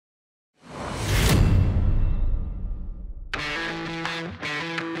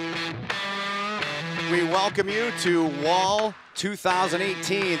welcome you to Wall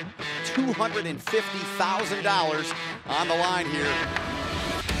 2018. $250,000 on the line here.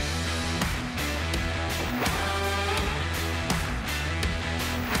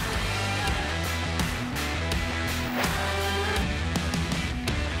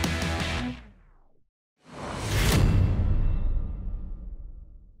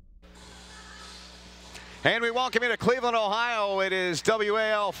 And we welcome you to Cleveland, Ohio. It is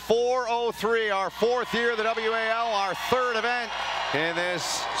WAL 403, our fourth year of the WAL, our third event in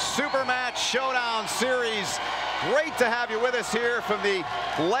this Supermatch Showdown series. Great to have you with us here from the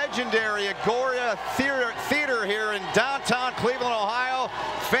legendary Agoria Theater here in downtown Cleveland, Ohio.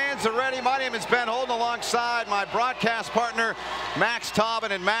 Fans are ready. My name is Ben Holden, alongside my broadcast partner, Max Taubin.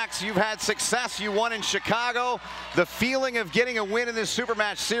 And Max, you've had success. You won in Chicago. The feeling of getting a win in this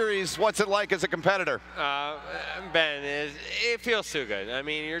Supermatch series, what's it like as a competitor? Ben, it feels so good. I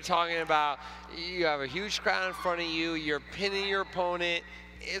mean, you're talking about you have a huge crowd in front of you. You're pinning your opponent.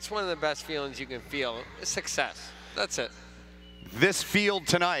 It's one of the best feelings you can feel. It's success. That's it. This field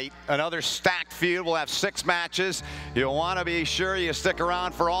tonight, another stacked field. We'll have 6 matches. You'll want to be sure you stick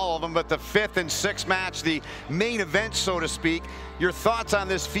around for all of them, but the 5th and 6th match, the main event, so to speak. Your thoughts on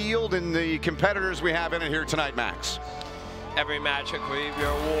this field and the competitors we have in it here tonight, Max? Every match could be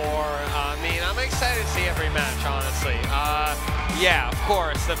a war. I mean, I'm excited to see every match, honestly. Yeah, of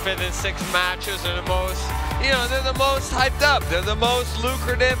course, the 5th and 6th matches are the most, they're the most hyped up. They're the most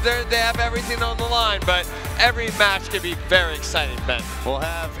lucrative. They have everything on the line, but every match can be very exciting, Ben. We'll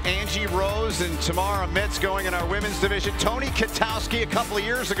have Angie Rose and Tamara Mitz going in our women's division. Tony Katowski, a couple of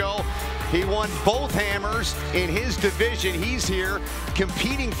years ago, he won both hammers in his division. He's here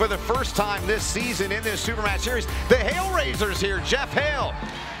competing for the first time this season in this Supermatch series. The Hellraisers here, Jeff Hale.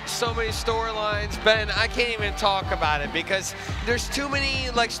 So many storylines, Ben. I can't even talk about it because there's too many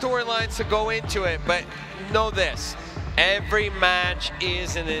storylines to go into it. But know this: every match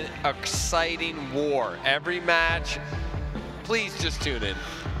is an exciting war. Every match. Please just tune in.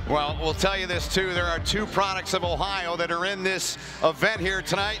 Well, we'll tell you this too, there are 2 products of Ohio that are in this event here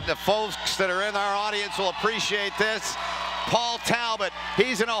tonight. The folks that are in our audience will appreciate this. Paul Talbot,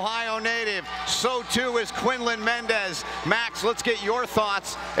 he's an Ohio native. So too is Quinlan Mendez. Max, let's get your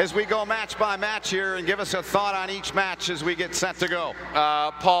thoughts as we go match by match here, and give us a thought on each match as we get set to go.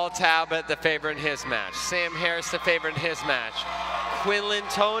 Paul Talbot, the favorite in his match. Sam Harris, the favorite in his match. Quinlan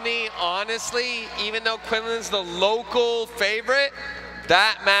Tony, honestly, even though Quinlan's the local favorite,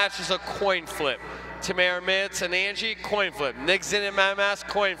 that match is a coin flip. Tamara Mitz and Angie, coin flip. Nick Zinn and Mamas,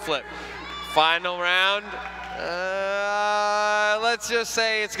 coin flip. Final round, let's just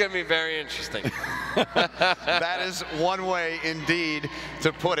say it's going to be very interesting. That is one way indeed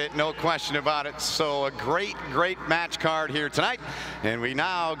to put it, no question about it. So a great match card here tonight. And we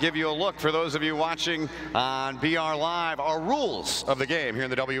now give you a look, for those of you watching on BR Live, our rules of the game here in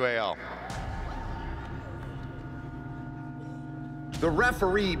the WAL. The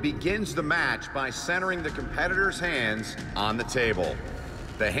referee begins the match by centering the competitor's hands on the table.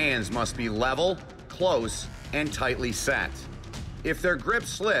 The hands must be level, close, and tightly set. If their grip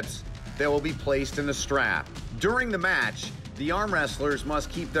slips, they will be placed in the strap. During the match, the arm wrestlers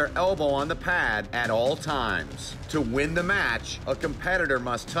must keep their elbow on the pad at all times. To win the match, a competitor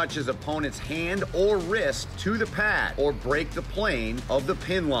must touch his opponent's hand or wrist to the pad or break the plane of the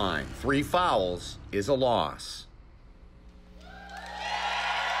pin line. 3 fouls is a loss.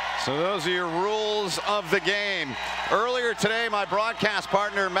 So those are your rules of the game. Earlier today, my broadcast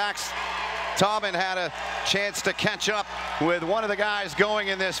partner, Max Taubin, had a chance to catch up with one of the guys going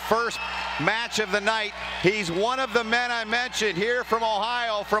in this first match of the night. He's one of the men I mentioned here from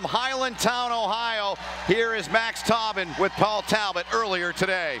Ohio, from Highlandtown, Ohio. Here is Max Taubin with Paul Talbot earlier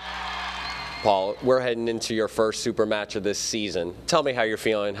today. Paul, we're heading into your first super match of this season. Tell me how you're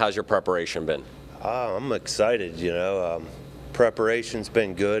feeling. How's your preparation been? I'm excited, Preparation's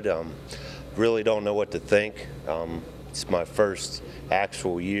been good. Really don't know what to think. It's my first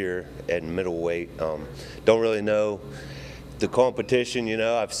actual year at middleweight. Don't really know the competition,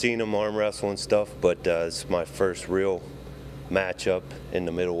 I've seen them arm wrestle and stuff, but it's my first real matchup in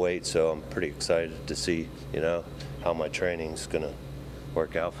the middleweight, so I'm pretty excited to see, how my training's gonna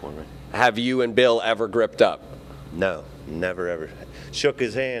work out for me. Have you and Bill ever gripped up? No, never ever. Shook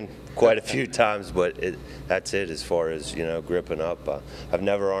his hand quite a few times, but that's it as far as, gripping up. I've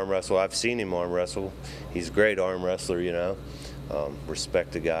never arm wrestled. I've seen him arm wrestle. He's a great arm wrestler,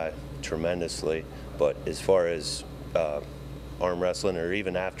 respect the guy tremendously. But as far as arm wrestling or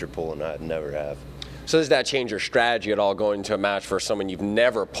even after pulling, I never have. So does that change your strategy at all going into a match for someone you've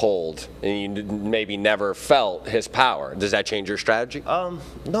never pulled and you maybe never felt his power? Does that change your strategy?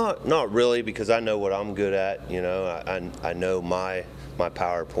 Not really, because I know what I'm good at. You know, I know my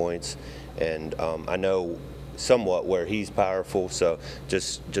power points, and I know somewhat where he's powerful. So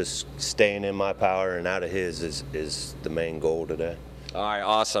just staying in my power and out of his is the main goal today. All right,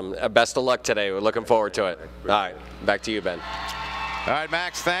 awesome. Best of luck today. We're looking forward to it. All right, back to you, Ben. All right,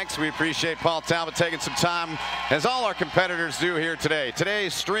 Max, thanks. We appreciate Paul Talbot taking some time, as all our competitors do here today.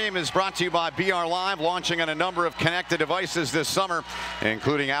 Today's stream is brought to you by BR Live, launching on a number of connected devices this summer,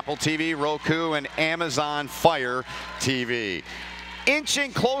 including Apple TV, Roku, and Amazon Fire TV.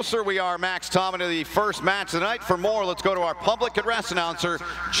 Inching closer we are, Max Talbot, to the first match tonight. For more, let's go to our public address announcer,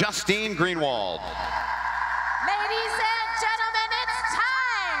 Justine Greenwald. Ladies and gentlemen, it's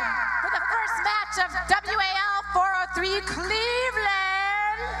time for the first match of WAL 403 Cleveland.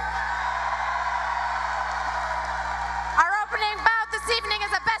 Our opening bout this evening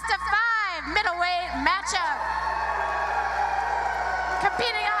is a best-of-5 middleweight matchup.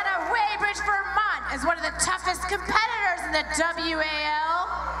 Competing out of Weybridge, Vermont, is one of the toughest competitors in the WAL.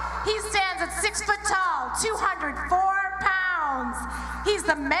 He stands at 6 foot tall, 204 pounds. He's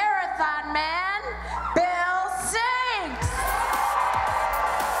the marathon man, Bill Sinks.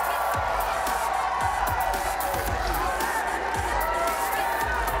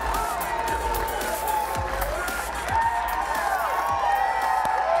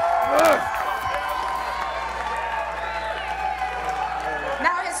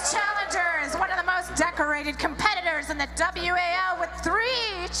 Now his challenger is one of the most decorated competitors in the WAL with 3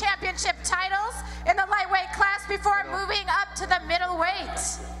 championship titles in the lightweight class before moving up to the middleweight.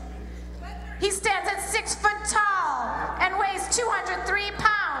 He stands at 6 foot tall and weighs 203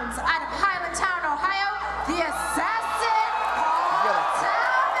 pounds out of Highlandtown, Ohio, the assassin, Paul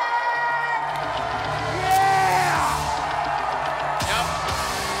Talbot. Yeah! Yep.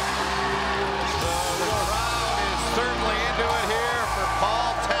 The crowd is certainly into it here for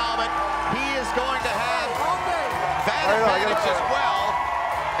Paul Talbot. He is going to have that advantage as well.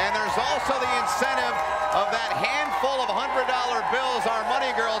 And there's also the incentive of that handful of $100 bills. Our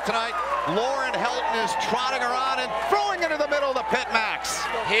money girl tonight, Lauren Helton, is trotting around and throwing into the middle of the pit, Max.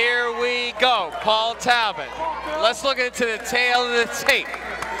 Here we go, Paul Talbot. Let's look into the tail of the tape.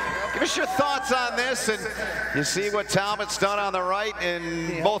 Give us your thoughts on this, and you see what Talbot's done on the right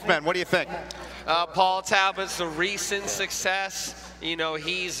in both men. What do you think? Paul Talbot's a recent success. You know,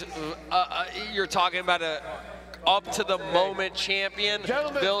 he's, you're talking about a up-to-the-moment champion.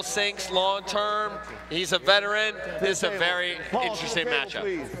 Bill Sinks, long-term. He's a veteran. This is a very interesting matchup.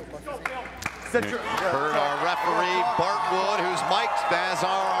 Heard our referee, Bart Wood, who's mic'd, as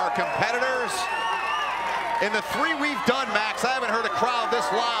are our competitors. In the 3 we've done, Max, I haven't heard a crowd this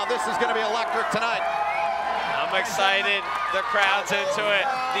loud. This is going to be electric tonight. I'm excited. The crowd's into it.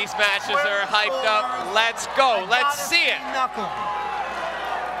 These matches are hyped up. Let's go. Let's see it.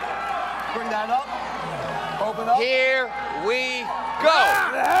 Bring that up. Open up. Here we go.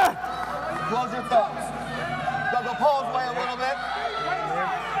 Close your thumbs. Go pause away a little bit.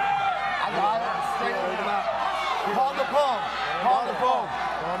 I got it. Straight over the mouth. Palm to palm. Palm to palm.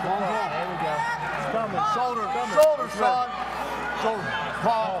 There we go. It's coming. Shoulder. Shoulder, son. Shoulder.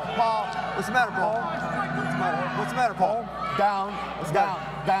 Paul. What's the matter, Paul? What's the matter, Paul? Down. It's down.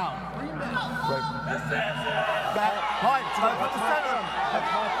 Down. Right. Back. Right. Put the center. That's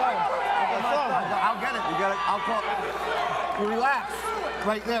my fight. I'll get it. You got it. I'll call it. Relax.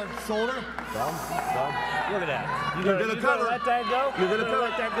 Right there. Shoulder. Thumb. Look at that. You're gonna let that go? You're gonna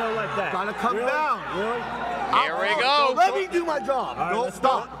let that go like that. Gotta come down. Really? Here we go. Let me do my job. All right, Don't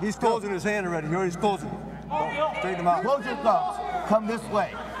stop. He's closing his hand already. He's closing. Straighten him out. Close your thumbs. Come this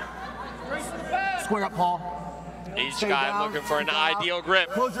way. Square up, Paul. Each Stay guy down, looking for an stay down. ideal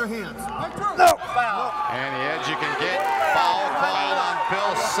grip. Close your hands. No. Foul. And the edge you can get. Foul called on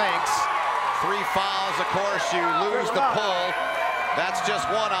Bill Sinks. 3 fouls, of course, you lose the pull. That's just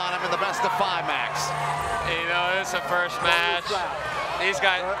 1 on him in the best-of-5, Max. You know, this is the first match. These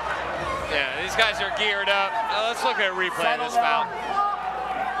guys, these guys are geared up. Let's look at a replay of this foul.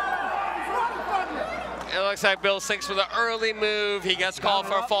 It looks like Bill Sinks with an early move. He gets called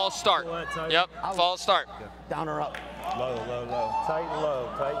for a false start. Yep, false start. Down or up. Low. Tight and low.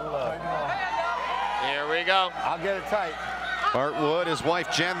 Here we go. I'll get it tight. Bart Wood, his wife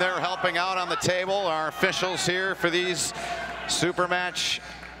Jen there helping out on the table. Our officials here for these Supermatch.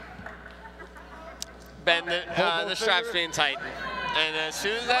 Ben, the strap's being tightened. And as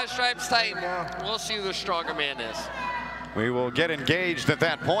soon as that stripe's tightened, we'll see who the stronger man is. We will get engaged at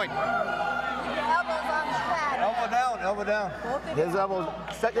that point. Elbow down. His elbows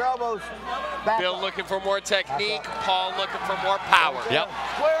Set your elbows. Back Bill up. looking for more technique. Paul looking for more power. Yep.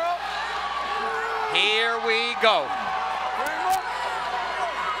 Square up. Here we go.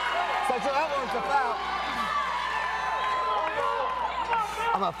 Set your elbows to foul.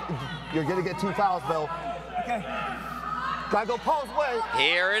 You're gonna get 2 fouls, Bill. Okay. Gotta go Paul's way.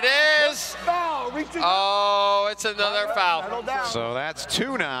 Here it is. Foul. Oh, it's another foul. Settle down. So that's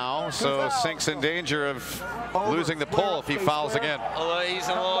 2 now. So Sink's in danger of losing the pull if he fouls again. He's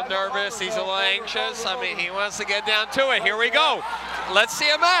a little nervous. He's a little anxious. I mean, he wants to get down to it. Here we go. Let's see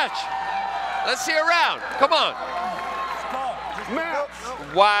a match. Let's see a round. Come on.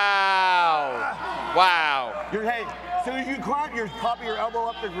 Wow. Wow. Hey, as soon as you climb, you're popping your elbow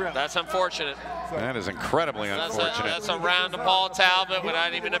up the grip. That's unfortunate. That is incredibly unfortunate. That's a round to Paul Talbot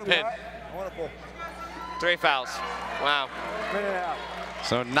without even a pin. 3 fouls. Wow.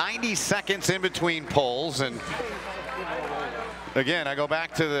 So 90 seconds in between pulls, and again, I go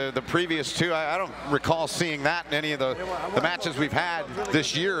back to the previous 2. I don't recall seeing that in any of the matches we've had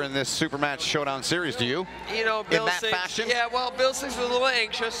this year in this Supermatch Showdown series. Do you? You know, Bill in that Sinks, fashion? Yeah, well, Bill Sinks was a little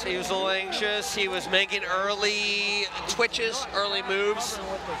anxious. He was a little anxious. He was making early twitches, early moves.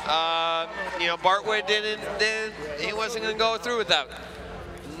 You know, Bartwood he wasn't going to go through with that.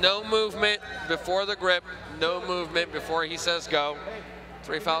 No movement before the grip. No movement before he says go.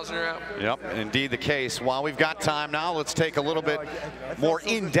 3 fouls and you're out. Yep, indeed the case. While we've got time now, let's take a little bit more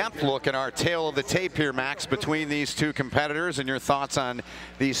in-depth look at our tail of the tape here, Max, between these 2 competitors and your thoughts on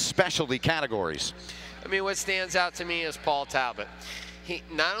these specialty categories. I mean, what stands out to me is Paul Talbot. He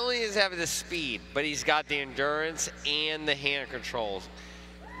not only is having the speed, but he's got the endurance and the hand controls.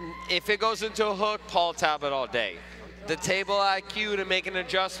 If it goes into a hook, Paul Talbot all day. The table IQ to make an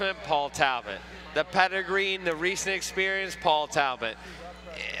adjustment, Paul Talbot. The pedigree and the recent experience, Paul Talbot.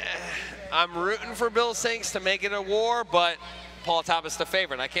 I'm rooting for Bill Sinks to make it a war, but Paul Talbot's the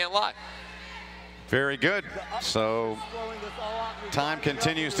favorite. I can't lie. Very good. So time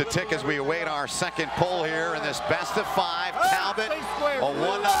continues to tick as we await our second pull here in this best of 5. Talbot, a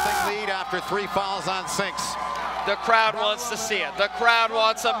 1-0 lead after 3 fouls on Sinks. The crowd wants to see it. The crowd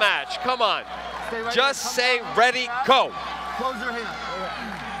wants a match. Come on. Just say ready, go. Close your hand.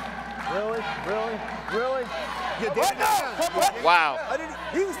 Really? You did it. Wow.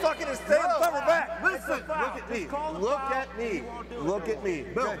 He was talking to stand cover back. Listen, look at me. Look at me. Look at me.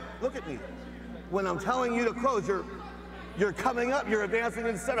 Bill, look at me. When I'm telling you to close, you're coming up, you're advancing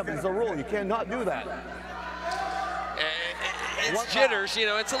in setup. It's a rule. You cannot do that. It's jitters, you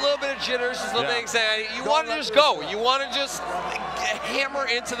know, it's a little bit of jitters, it's a little bit of anxiety. You want to just go. You want to just hammer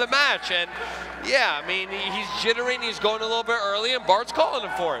into the match. And yeah, I mean, he's jittering, he's going a little bit early, and Bart's calling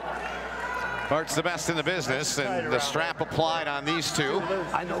him for it. Bart's the best in the business, and the strap applied on these 2.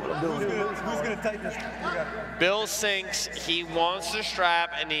 I know what I'm doing. Who's going to tighten this? Bill Sinks, he wants the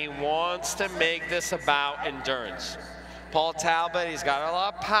strap, and he wants to make this about endurance. Paul Talbot, he's got a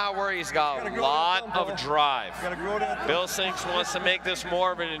lot of power, he's got a lot of drive. Bill Sinks wants to make this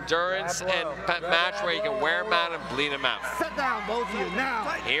more of an endurance and match where you can wear him out and bleed him out. Sit down, both of you, now.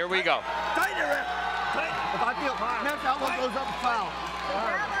 Here we go. Tighten your rep. If I feel next elbow goes up, foul.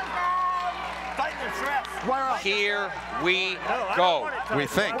 Tighten your straps. Square up. Here we go. We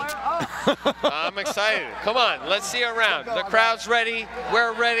think. I'm excited. Come on, let's see a round. The crowd's ready.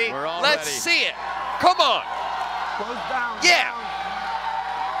 We're ready. We're all let's ready. see it. Come on. Close down. Yeah.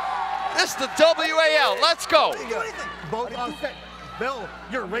 This is the WAL. Let's go. Both on set. Bill,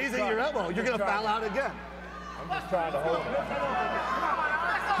 you're raising your elbow. You're going to foul out again. I'm just trying to hold it.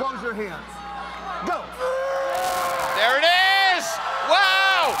 Close your hands. Go. There it is.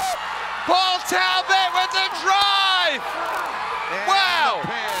 Wow. Paul Talbot with the drive. And Wow. the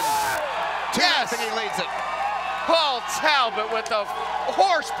pin. 2-0, Yes. he leads it. Paul Talbot with the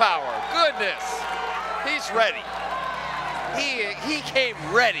horsepower. Goodness. He's ready. He came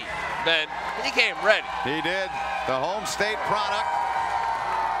ready, Ben. He came ready. He did. The home state product.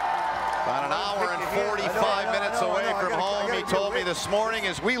 About an hour and 45 minutes away from home, he told me this morning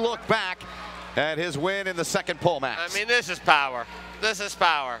as we look back at his win in the second pull match. I mean, this is power. This is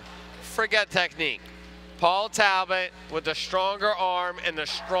power. Forget technique. Paul Talbot with the stronger arm and the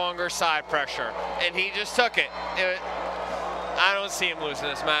stronger side pressure. And he just took it. I don't see him losing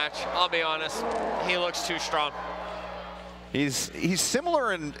this match. I'll be honest. He looks too strong. He's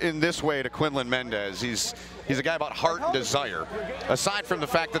similar in this way to Quinlan Mendez. He's a guy about heart and desire. Aside from the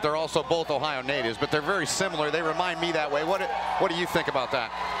fact that they're also both Ohio natives, but they're very similar. They remind me that way. What do you think about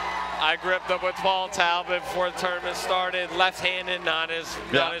that? I gripped up with Paul Talbot before the tournament started, left-handed, not his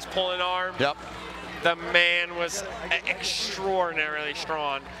pulling arm. Yep. The man was extraordinarily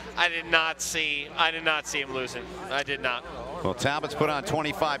strong. I did not see him losing. I did not. Well, Talbot's put on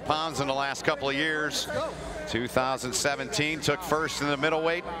 25 pounds in the last couple of years. 2017 took first in the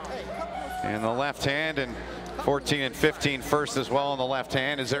middleweight in the left hand, and 14 and 15 first as well in the left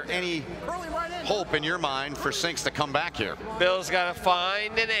hand. Is there any hope in your mind for Sinks to come back here? Bill's got to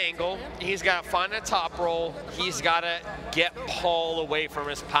find an angle. He's got to find a top roll. He's got to get Paul away from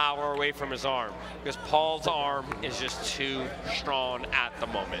his power, away from his arm, because Paul's arm is just too strong at the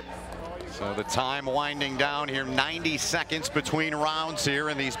moment. So the time winding down here, 90 seconds between rounds here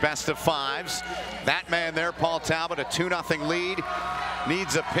in these best of fives. That man there, Paul Talbot, a 2-0 lead.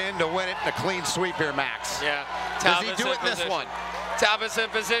 Needs a pin to win it, and a clean sweep here, Max. Yeah. Does he do it in this one? Talbot's in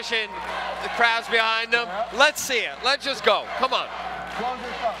position. The crowd's behind him. Let's see it. Let's just go. Come on. Close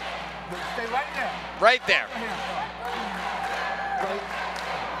your thumb. Stay right there. Right there. Right.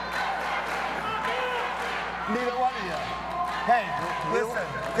 Neither one of you. Hey, listen.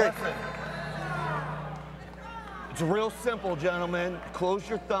 It's real simple, gentlemen. Close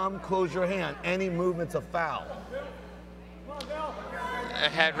your thumb, close your hand. Any movement's a foul.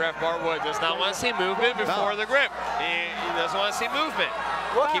 Head ref Barwood does not want to see movement before the grip. He doesn't want to see movement.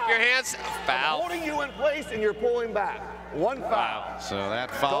 Wow. Keep your hands foul. I'm holding you in place and you're pulling back. One foul. Wow. So that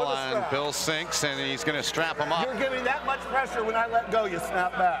foul on Bill Sinks, and he's going to strap him up. You're giving that much pressure. When I let go, you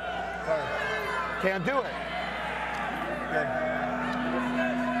snap back. Sorry. Can't do it. Okay.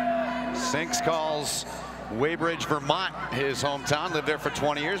 Sinks calls Weybridge, Vermont, his hometown. Lived there for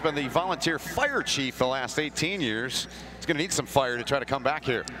 20 years, been the volunteer fire chief the last 18 years. He's going to need some fire to try to come back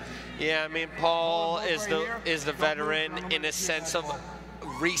here. Yeah, I mean, Paul is the veteran in a sense of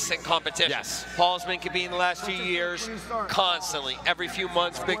recent competition. Yes. Paul's been competing the last few years constantly, every few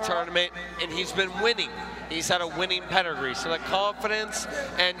months, big tournament, and he's been winning. He's had a winning pedigree. So the confidence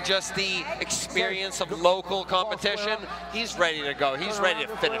and just the experience of local competition, he's ready to go. He's ready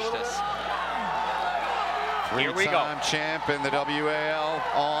to finish this. Here we go. Three-time champ in the WAL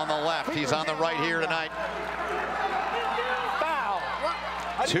on the left. He's on the right here tonight. Foul.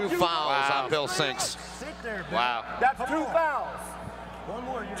 2 fouls on Bill Sinks. Wow. That's 2 fouls. One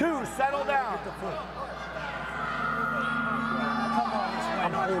more. 2, settle down.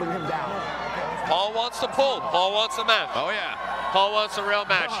 I'm holding him down. Paul wants to pull. Paul wants a match. Oh, yeah. Paul wants a real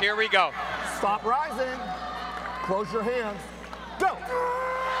match. Here we go. Stop rising. Close your hands. Go.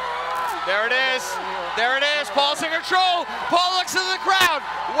 There it is. There it is. Paul's in control. Paul looks into the crowd.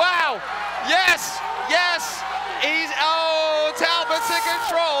 Wow. Yes. Yes. Talbot's in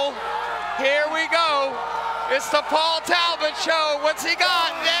control. Here we go. It's the Paul Talbot show. What's he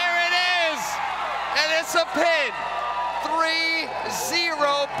got? There it is. And it's a pin.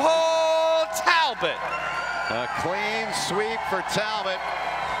 3-0 Paul Talbot. A clean sweep for Talbot.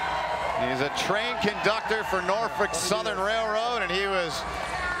 He's a train conductor for Norfolk Southern Railroad, and he was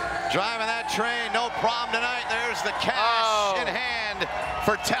driving that train, no problem tonight. There's the cash in hand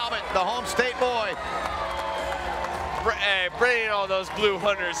for Talbot, the home state boy. Hey, bringing all those blue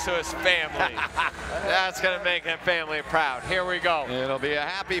hunters to his family. That's going to make that family proud. Here we go. It'll be a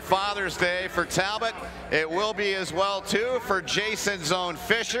happy Father's Day for Talbot. It will be as well, too, for Jason's own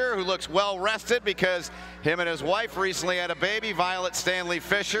Fisher, who looks well rested because him and his wife recently had a baby, Violet Stanley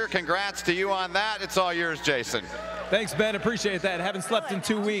Fisher. Congrats to you on that. It's all yours, Jason. Thanks, Ben. Appreciate that. Haven't slept in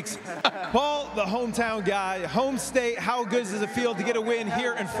 2 weeks. Paul, the hometown guy, home state, how good does it feel to get a win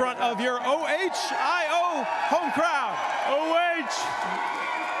here in front of your OHIO home crowd? OH!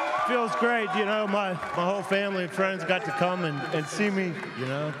 Feels great, you know, my whole family and friends got to come and see me, you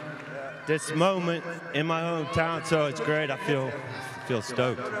know, this moment in my hometown, so it's great. I feel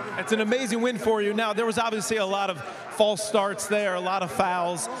stoked. It's an amazing win for you. Now, there was obviously a lot of false starts there, a lot of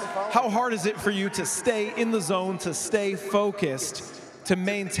fouls. How hard is it for you to stay in the zone, to stay focused, to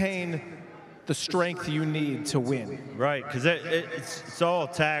maintain the strength you need to win? Right, because it's all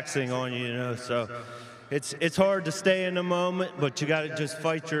taxing on you, you know, so it's hard to stay in the moment, but you got to just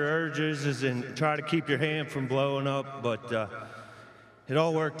fight your urges and try to keep your hand from blowing up, but it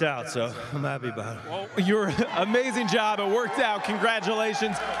all worked out, so I'm happy about it. Well, your amazing job. It worked out.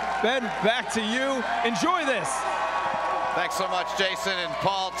 Congratulations. Ben, back to you. Enjoy this. Thanks so much, Jason. And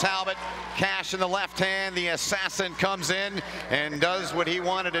Paul Talbot, cash in the left hand. The assassin comes in and does what he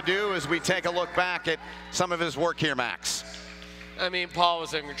wanted to do as we take a look back at some of his work here, Max. I mean, Paul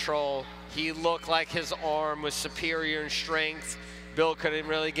was in control. He looked like his arm was superior in strength. Bill couldn't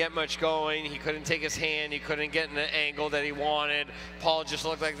really get much going. He couldn't take his hand. He couldn't get in the angle that he wanted. Paul just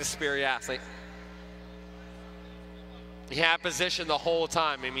looked like the superior athlete. He had position the whole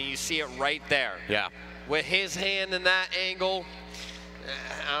time. I mean, you see it right there. Yeah. With his hand in that angle,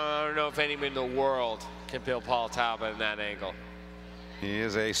 I don't know if anyone in the world can pin Paul Talbot in that angle. He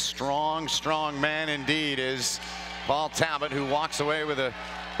is a strong, strong man indeed, is Paul Talbot, who walks away with the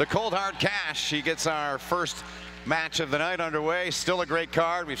cold hard cash. He gets our first match of the night underway. Still a great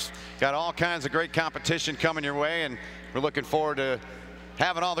card. We've got all kinds of great competition coming your way, and we're looking forward to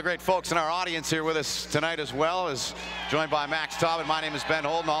having all the great folks in our audience here with us tonight as well, as joined by Max Talbot. My name is Ben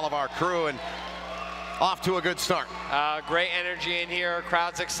Holden, all of our crew, and off to a good start. Great energy in here.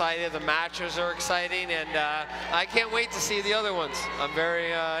 Crowd's excited. The matches are exciting, and I can't wait to see the other ones. I'm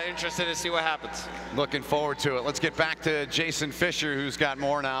very interested to see what happens. Looking forward to it. Let's get back to Jason Fisher, who's got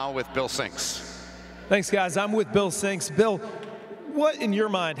more now with Bill Sinks. Thanks, guys. I'm with Bill Sinks. Bill, what in your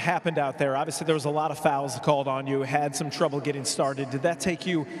mind happened out there? Obviously, there was a lot of fouls called on you, had some trouble getting started. Did that take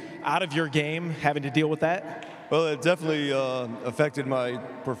you out of your game, having to deal with that? Well, it definitely affected my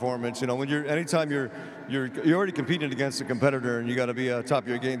performance. You know, when anytime you're already competing against a competitor, and you got to be top of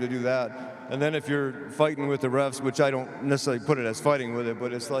your game to do that. And then if you're fighting with the refs, which I don't necessarily put it as fighting with it,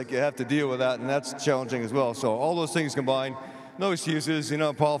 but it's like you have to deal with that, and that's challenging as well. So all those things combined, no excuses. You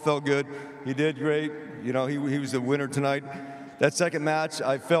know, Paul felt good. He did great. You know, he was the winner tonight. That second match,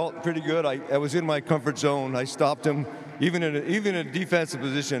 I felt pretty good. I was in my comfort zone. I stopped him, even in a defensive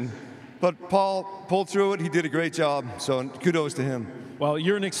position. But Paul pulled through it. He did a great job, so kudos to him. Well,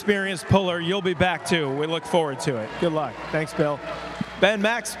 you're an experienced puller. You'll be back, too. We look forward to it. Good luck. Thanks, Bill. Ben,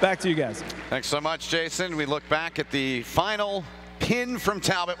 Max, back to you guys. Thanks so much, Jason. We look back at the final pin from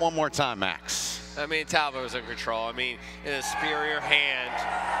Talbot one more time, Max. I mean, Talbot was in control. I mean, in a superior hand,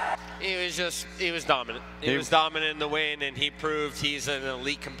 he was dominant. He was dominant in the win, and he proved he's an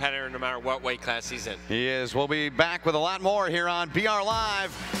elite competitor no matter what weight class he's in. He is. We'll be back with a lot more here on BR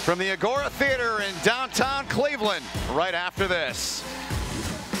Live from the Agora Theater in downtown Cleveland right after this.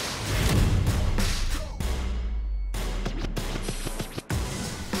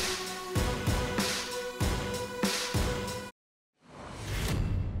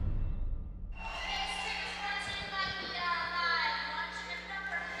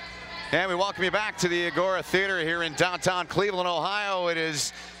 And we welcome you back to the Agora Theater here in downtown Cleveland, Ohio. It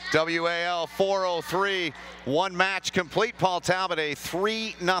is WAL 403, one match complete. Paul Talbot, a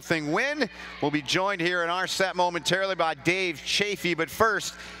 3-0 win. We'll be joined here in our set momentarily by Dave Chafee, but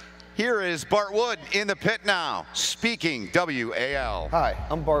first, here is Bart Wood in the pit now, speaking WAL. Hi,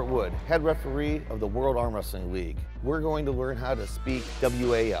 I'm Bart Wood, head referee of the World Arm Wrestling League. We're going to learn how to speak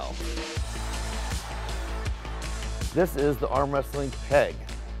WAL. This is the arm wrestling peg.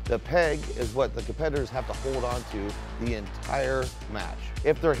 The peg is what the competitors have to hold on to the entire match.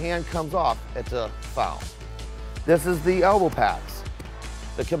 If their hand comes off, it's a foul. This is the elbow pads.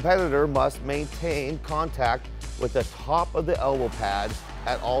 The competitor must maintain contact with the top of the elbow pad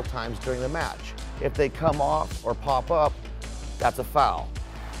at all times during the match. If they come off or pop up, that's a foul.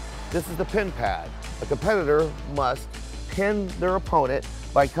 This is the pin pad. A competitor must pin their opponent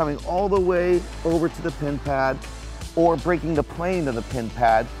by coming all the way over to the pin pad or breaking the plane of the pin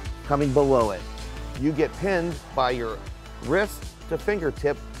pad, coming below it. You get pinned by your wrist to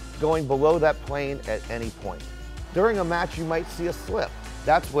fingertip going below that plane at any point. During a match, you might see a slip.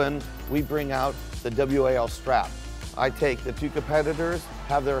 That's when we bring out the WAL strap. I take the two competitors,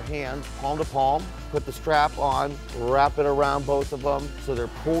 have their hands palm to palm, put the strap on, wrap it around both of them so they're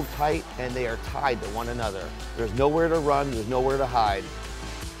pulled tight and they are tied to one another. There's nowhere to run, there's nowhere to hide.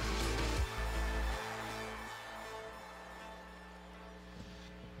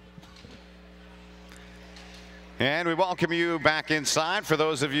 And we welcome you back inside. For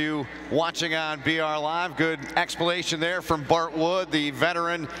those of you watching on BR Live, good explanation there from Bart Wood, the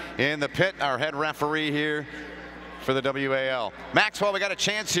veteran in the pit, our head referee here for the WAL. Maxwell, we got a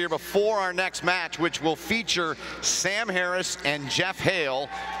chance here before our next match, which will feature Sam Harris and Jeff Hale.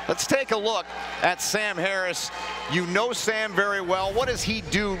 Let's take a look at Sam Harris. You know Sam very well. What does he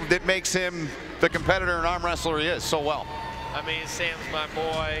do that makes him the competitor and arm wrestler he is so well? I mean, Sam's my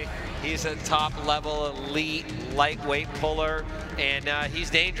boy. He's a top-level, elite, lightweight puller, and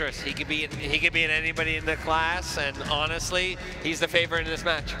he's dangerous. He could be in anybody in the class, and honestly, he's the favorite in this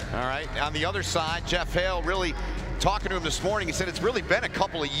match. All right. On the other side, Jeff Hale, really talking to him this morning, he said it's really been a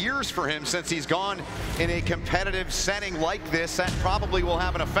couple of years for him since he's gone in a competitive setting like this. That probably will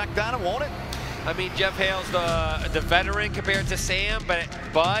have an effect on him, won't it? I mean, Jeff Hale's the veteran compared to Sam,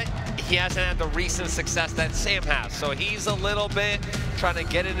 but he hasn't had the recent success that Sam has. So he's a little bit trying to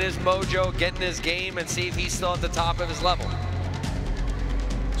get in his mojo, get in his game, and see if he's still at the top of his level.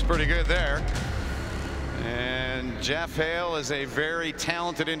 It's pretty good there. And Jeff Hale is a very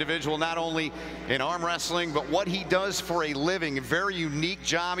talented individual, not only in arm wrestling, but what he does for a living. A very unique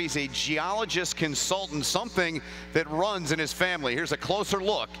job. He's a geologist consultant, something that runs in his family. Here's a closer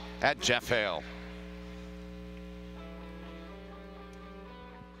look at Jeff Hale.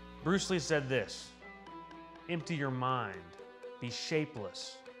 Bruce Lee said this: Empty your mind. Be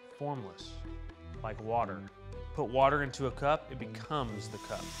shapeless, formless, like water. Put water into a cup, it becomes the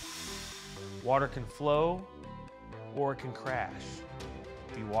cup. Water can flow or it can crash.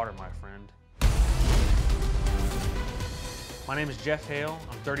 Be water, my friend. My name is Jeff Hale.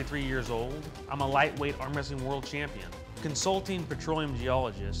 I'm 33 years old. I'm a lightweight arm wrestling world champion, consulting petroleum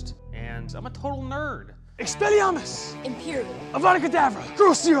geologist, and I'm a total nerd. Expelliarmus! Imperial. Avada Kedavra!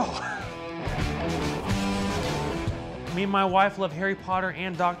 Crucio! Me and my wife love Harry Potter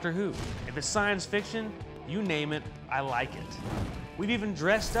and Doctor Who. If it's science fiction, you name it, I like it. We've even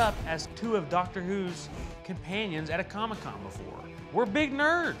dressed up as two of Doctor Who's companions at a Comic-Con before. We're big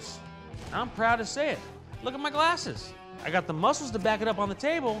nerds. I'm proud to say it. Look at my glasses. I got the muscles to back it up on the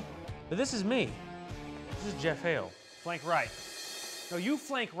table, but this is me. This is Jeff Hale. Flank right. No, you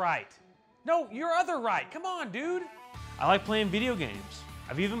flank right. No, your other right. Come on, dude. I like playing video games.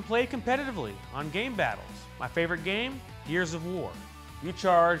 I've even played competitively on game battles. My favorite game, Gears of War. You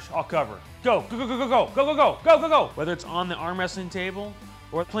charge, I'll cover. Go, go, go, go, go, go, go, go, go, go, go, go. Whether it's on the arm wrestling table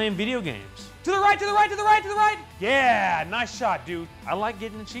or playing video games. To the right, to the right, to the right, to the right. Yeah, nice shot, dude. I like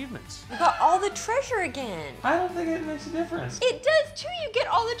getting achievements. You got all the treasure again. I don't think it makes a difference. It does too, you get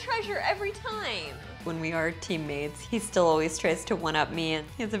all the treasure every time. When we are teammates, he still always tries to one-up me, and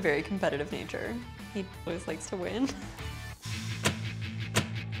he has a very competitive nature. He always likes to win.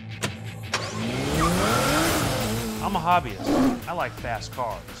 I'm a hobbyist. I like fast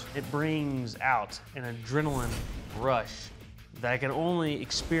cars. It brings out an adrenaline rush that I can only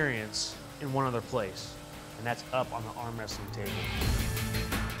experience in one other place, and that's up on the arm wrestling table.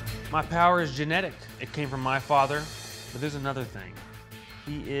 My power is genetic. It came from my father, but there's another thing.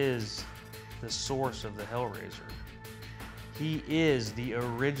 He is the source of the Hellraiser. He is the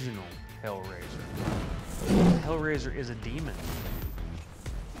original Hellraiser. Hellraiser is a demon.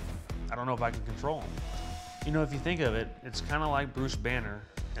 I don't know if I can control him. You know, if you think of it, it's kind of like Bruce Banner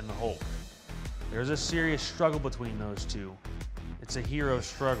and the Hulk. There's a serious struggle between those two. It's a hero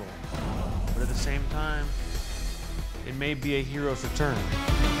struggle. But at the same time, it may be a hero's return.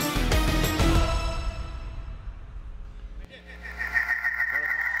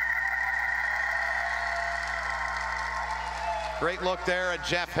 Great look there at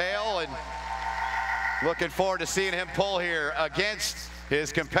Jeff Hale, and looking forward to seeing him pull here against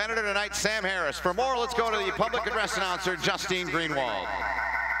his competitor tonight, Sam Harris. For more, let's go to the public address announcer, Justine Greenwald.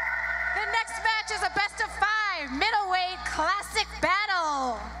 The next match is a best-of-5 middleweight classic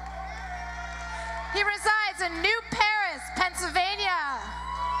battle. He resides in New Paris, Pennsylvania.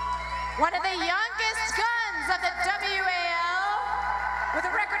 One of the youngest guns of the WAL, with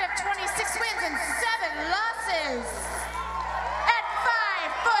a record of 26 wins and 7 losses. At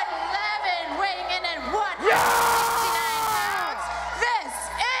 5'11", weighing in at 169 pounds, this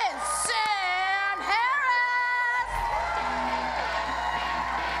is Sam Harris.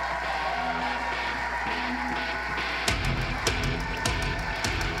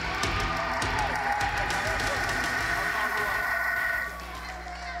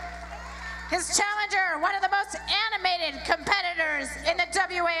 His challenger, one of the most animated competitors in the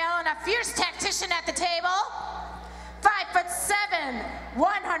WAL and a fierce tactician at the table. 5'7",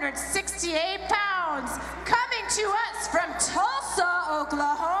 168 pounds, coming to us from Tulsa,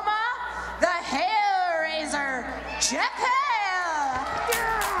 Oklahoma, the Hellraiser, Jeff Hale.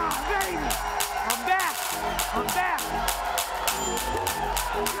 Yeah, baby! I'm back! I'm back!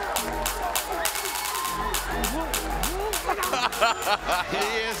 He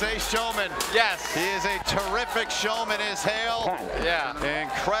is a showman. Yes. He is a terrific showman, is Hale. Yeah.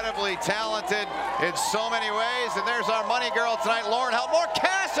 Incredibly talented in so many ways. And there's our money girl tonight, Lauren Held. More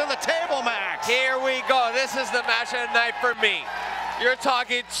cash on the table, Max. Here we go. This is the match of the night for me. You're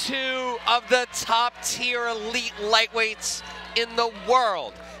talking two of the top tier elite lightweights in the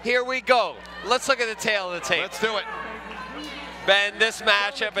world. Here we go. Let's look at the tail of the tape. Let's do it. Ben, this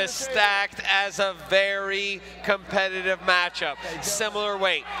matchup is stacked as a very competitive matchup. Similar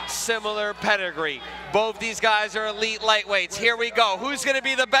weight, similar pedigree. Both these guys are elite lightweights. Here we go. Who's going to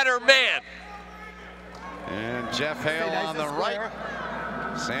be the better man? And Jeff Hale on the right.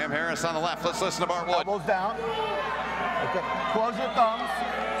 Sam Harris on the left. Let's listen to Bart Wood. Elbows down. Okay. Close your thumbs.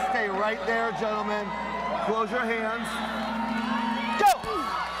 Stay right there, gentlemen. Close your hands. Go!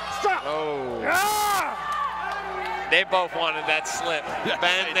 Stop! Oh. Ah! They both wanted that slip. Yes,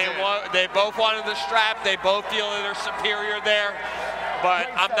 Ben, they both wanted the strap. They both feel that they're superior there.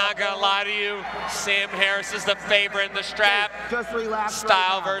 But I'm not going to lie to you. Sam Harris is the favorite in the strap. Just relax.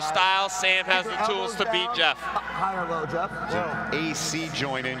 Style right now, versus style. Sam has the tools to beat Jeff. High or low, Jeff? An AC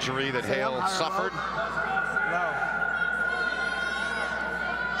joint injury that Hale suffered.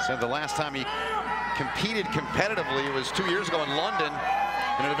 Said the last time he competed competitively. It was 2 years ago in London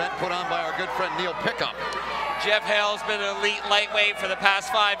in an event put on by our good friend Neil Pickup. Jeff Hale's been an elite lightweight for the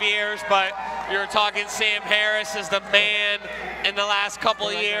past 5 years, but you're talking Sam Harris is the man in the last couple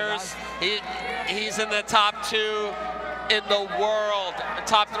of years. He's in the top 2 in the world,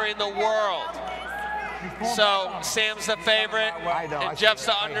 top 3 in the world. So Sam's the favorite, and Jeff's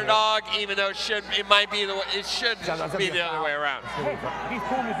the underdog, even though it should be the other way around. He's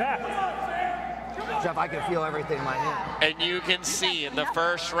pulling me back. Jeff, I can feel everything in my hand. And you can see in the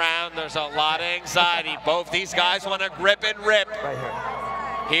first round, there's a lot of anxiety. Both these guys want to grip and rip. Right here.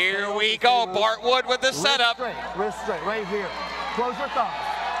 Here we go, Bart Wood with the setup. Wrist straight, right here. Close your thumbs.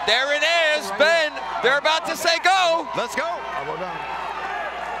 There it is, Ben. They're about to say go. Let's go. Elbow down.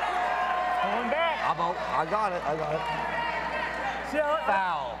 Pulling back. I got it.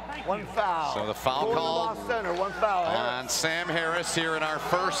 Foul. One foul. So the foul call center, one foul. on Sam Harris here in our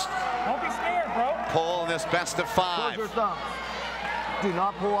first Don't be scared, bro. pull in this best of 5. Close your thumbs. Do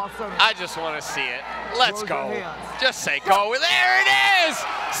not pull off center. I just want to see it. Let's Close your go. hands. Just say go. There it is.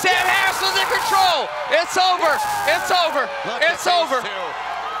 Sam Harris was in control. It's over. It's over. It's over.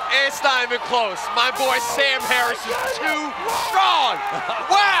 It's not even close. My boy Sam Harris is too strong.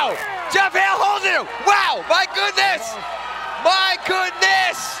 Wow. Jeff Hale holding him. Wow. My goodness. My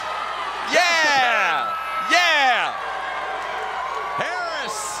goodness. Yeah. Yeah.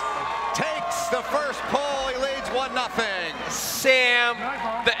 Harris takes the first pull. He leads 1-0. Sam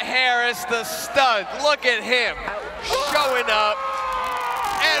Harris, the stud. Look at him showing up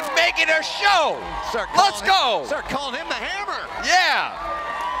and making a show. Let's go. Start calling him the Hammer. Yeah.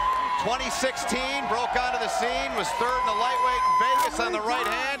 2016, broke onto the scene, was third in the lightweight in Vegas on the right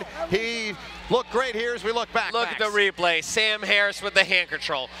hand. He looked great here as we look back. Look at the replay. Sam Harris with the hand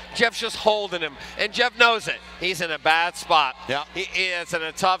control. Jeff's just holding him, and Jeff knows it. He's in a bad spot. Yeah. It's in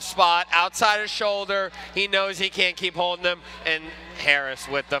a tough spot, outside his shoulder. He knows he can't keep holding him, and Harris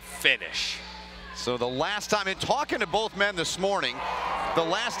with the finish. So the last time, in talking to both men this morning, the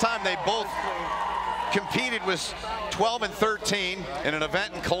last time they both competed was 12 and 13 in an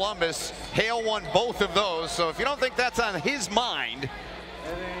event in Columbus. Hale won both of those, so if you don't think that's on his mind,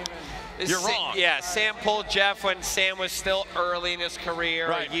 you're wrong. Yeah, Sam pulled Jeff when Sam was still early in his career,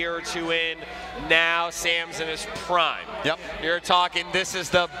 a year or 2 in. Now Sam's in his prime. Yep. You're talking, this is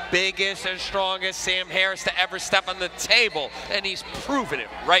the biggest and strongest Sam Harris to ever step on the table, and he's proven it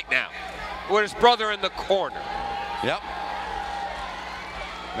right now with his brother in the corner. Yep.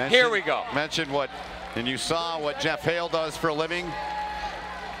 Here we go. Mentioned what, and you saw what Jeff Hale does for a living.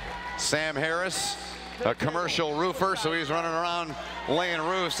 Sam Harris, a commercial roofer, so he's running around laying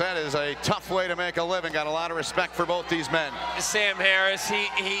roofs. That is a tough way to make a living. Got a lot of respect for both these men. Sam Harris,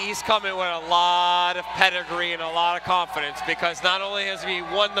 he's coming with a lot of pedigree and a lot of confidence, because not only has he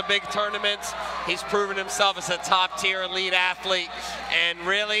won the big tournaments, he's proven himself as a top-tier elite athlete. And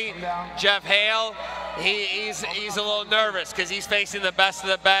really, Jeff Hale, he's a little nervous because he's facing the best of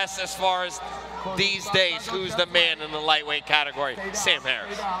the best as far as these days. Who's the man in the lightweight category? Sam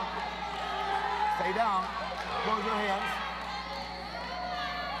Harris. Stay down. Close your hands.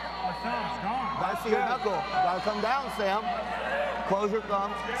 Gotta see your knuckle. Gotta come down, Sam. Close your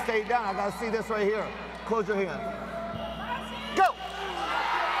thumbs. Stay down. I gotta see this right here. Close your hand. Go!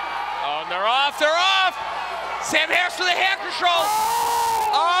 Oh, and they're off. They're off. Sam Harris with the hand control.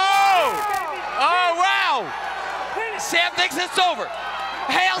 Oh! Oh, wow! Sam thinks it's over.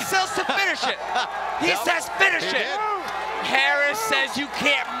 Hale says to finish it. He says finish it. Harris says you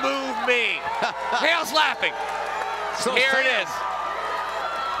can't move me. Hale's laughing. So here it is.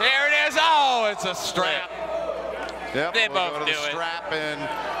 There it is. Oh, it's a strap. Yep, They we'll both go to do the it. strap in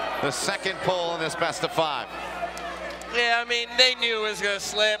the second pull in this best of 5. Yeah, I mean, they knew it was going to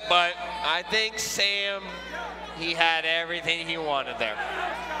slip, but I think Sam, he had everything he wanted there.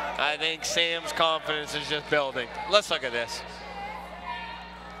 I think Sam's confidence is just building. Let's look at this.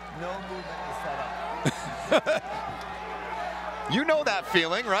 No movement is set up. You know that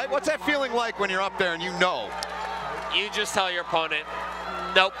feeling, right? What's that feeling like when you're up there and you know? You just tell your opponent,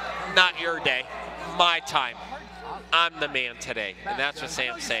 nope, not your day, my time. I'm the man today. And that's what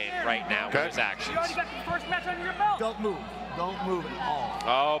Sam's saying right now with his actions. You already got the first match under your belt. Don't move. Don't move at all.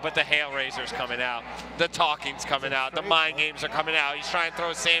 Oh, but the Hale Razor's coming out. The talking's coming out. The mind games are coming out. He's trying to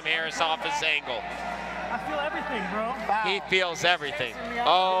throw Sam Harris off his angle. I feel everything, bro. He feels everything.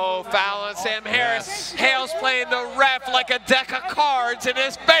 Oh, foul on Sam Harris. Hale's playing the ref like a deck of cards in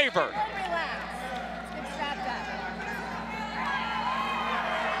his favor.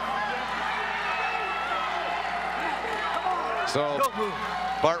 So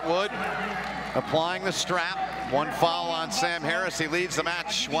Bart Wood applying the strap. One foul on Sam Harris. He leads the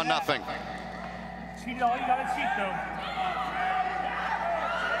match 1-0. cheated all you gotta cheat, though.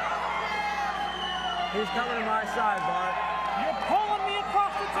 He's coming to my side, Bart. You're pulling me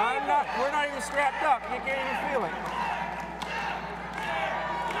across the table. We're not even strapped up. You can't even feel it.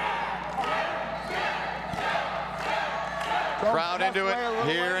 Crowd into it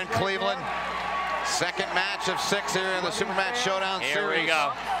here in Cleveland. Second match of 6 here in the Supermatch Showdown Series. Here we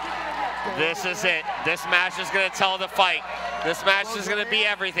go. This is it. This match is going to tell the fight. This match is going to be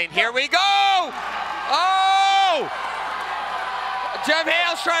everything. Here we go! Oh! Jeff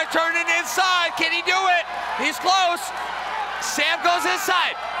Hale's trying to turn it inside. Can he do it? He's close. Sam goes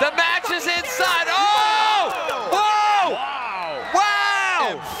inside. The match is inside. Oh! Whoa! Wow!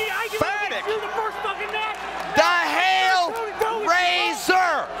 Wow! Emphatic. The first fucking match. The Hale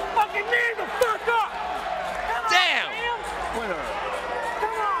Razor! Fucking man the fuck up! Damn!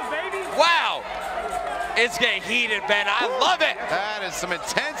 Come on, baby! Wow! It's getting heated, Ben. I love it! That is some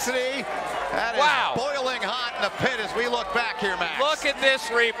intensity. That Wow. is boiling hot in the pit as we look back here, Max. Look at this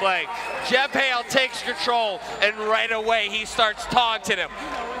replay. Jeff Hale takes control, and right away he starts taunting him.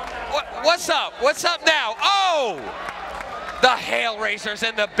 What's up? What's up now? Oh! The Hale Razor's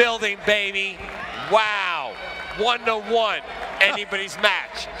in the building, baby. Wow. 1-1. Anybody's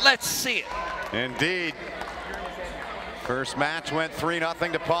match. Let's see it. Indeed. First match went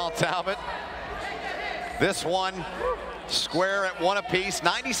 3-0 to Paul Talbot. This one square at 1 apiece.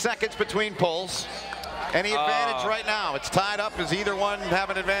 90 seconds between pulls. Any advantage right now? It's tied up. Does either one have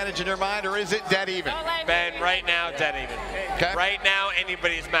an advantage in your mind, or is it dead even? Ben, right now, dead even. Okay. Right now,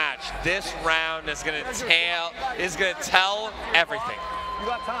 anybody's match. This round is going to tell everything. You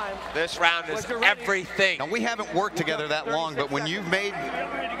got time. This round is everything. Now, we haven't worked together that long, but when you've made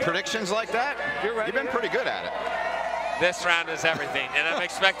predictions like that, you've been pretty good at it. This round is everything, and I'm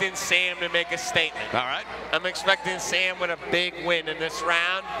expecting Sam to make a statement. All right. I'm expecting Sam with a big win in this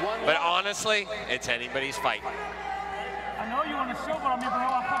round, but honestly, it's anybody's fight. I know you want to show, but I mean, bro,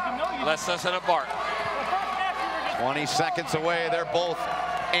 I fucking know you. Let's listen to Bart. 20 seconds away. They're both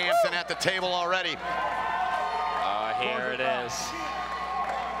amped and at the table already. Here it is.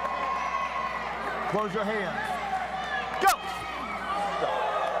 Close your hands. Go!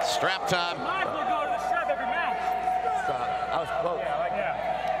 Strap time. Might as well go to the strap every match. That was close.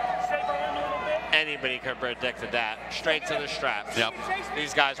 Yeah. Shape our rim a little bit. Anybody could have predicted that. Straight to the straps. Yep.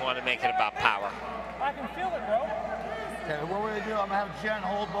 These guys want to make it about power. I can feel it, bro. Okay, what we're gonna do, I'm gonna have Jen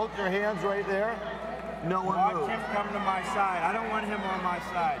hold both your hands right there. No one Watch moves. him coming to my side. I don't want him on my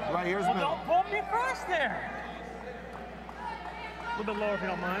side. Right here's Well, middle. don't pull me across there. A little bit lower if you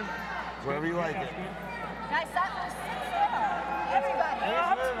don't mind. Wherever you like it. Guys, that was 6-0. Everybody. He's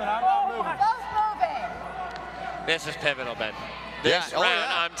moving. I'm not moving. Both moving. This is pivotal, Ben. This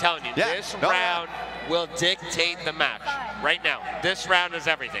round, I'm telling you, this round will dictate the match. Right now, this round is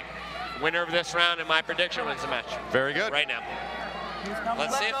everything. Winner of this round, in my prediction, wins the match. Very good. Right now.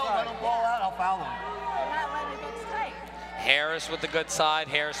 Let's see it. Let him ball out, I'll foul him. Not letting it get tight. Harris with the good side,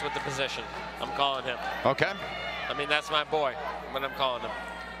 Harris with the position. I'm calling him. Okay. I mean, that's my boy, but I'm calling him.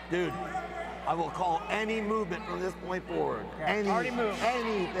 Dude, I will call any movement from this point forward. Anything.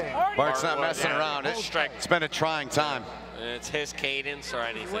 Bart's not messing around. It's been a trying time. It's his cadence or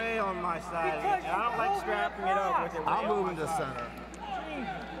anything. Way on my side. I don't like strapping it up with it. I'm moving to center.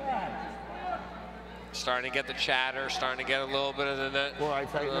 Starting to get the chatter, starting to get a little bit of the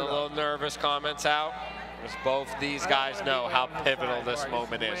little nervous comments out. Because both these guys know how pivotal this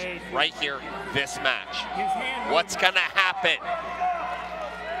moment is. Right here, this match. What's gonna happen?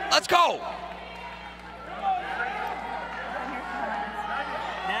 Let's go!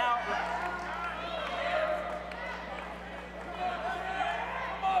 Now.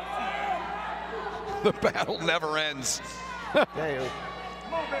 The battle never ends. There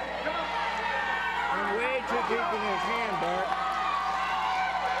I'm way too deep in his hand, Bart.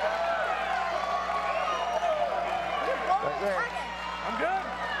 Right there. I'm good.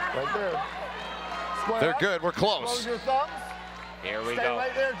 Right there. Square They're up. good. We're Close close. your thumbs. Here we Stay go.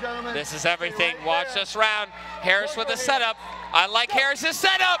 right there, gentlemen. This is everything. Stay right Watch there. this round. Harris with the setup. I like Harris's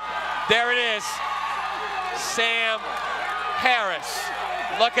setup. There it is. Sam Harris.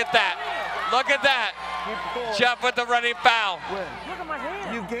 Look at that. Look at that. Jeff with the running foul. Look at my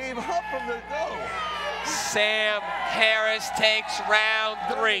hand. You gave up from the go. Sam Harris takes round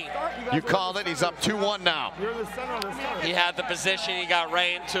 3. You called it. He's up 2-1 now. You're the center of the start. He had the position. He got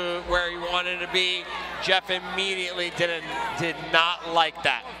right into where he wanted to be. Jeff immediately did not like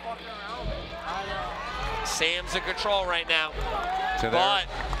that. Sam's in control right now. To their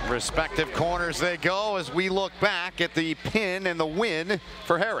respective corners they go as we look back at the pin and the win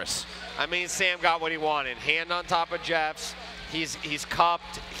for Harris. I mean, Sam got what he wanted. Hand on top of Jeff's. He's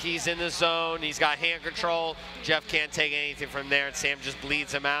cupped, he's in the zone, he's got hand control. Jeff can't take anything from there, and Sam just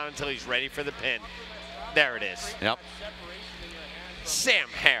bleeds him out until he's ready for the pin. There it is. Yep. Sam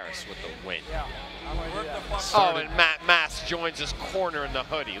Harris with the win. Oh, and Matt Mask joins his corner in the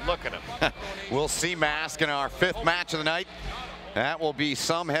hoodie. Look at him. We'll see Mask in our 5th match of the night. That will be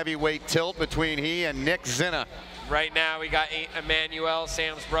some heavyweight tilt between he and Nick Zinna. Right now, we got Emmanuel,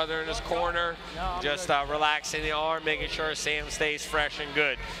 Sam's brother, in his corner, just relaxing the arm, making sure Sam stays fresh and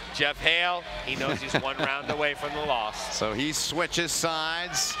good. Jeff Hale, he knows he's 1 round away from the loss. So he switches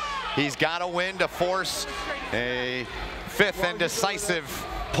sides. He's got to win to force a 5th and decisive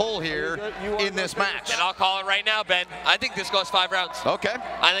pull here in this match. And I'll call it right now, Ben. I think this goes 5 rounds. Okay.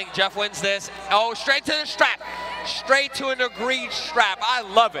 I think Jeff wins this. Oh, straight to the strap. Straight to an agreed strap. I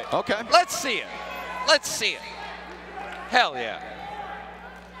love it. Okay. Let's see it. Let's see it. Hell yeah.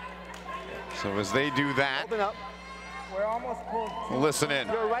 So as they do that, Open up. We're almost pulled. Listen in.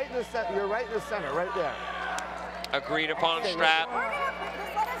 You're right in the center. You're right in the center, right there. Agreed upon strap.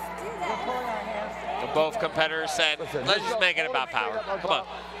 Both competitors said, let's just make it about power. Come on.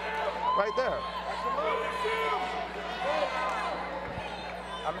 Right there.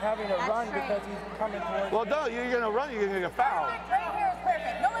 I'm having to run because he's coming towards. Well, no, you're going to run. You're going to get fouled. Right here is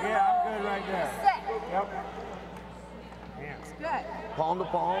perfect. No, Yeah, I'm good right there. Set. Yep. It's good. Palm to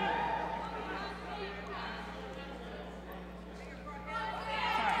palm.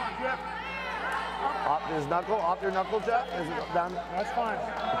 Off his knuckle, off your knuckle, Jeff. Is it down? That's fine.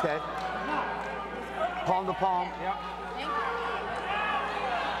 Okay. Palm to palm. Yep.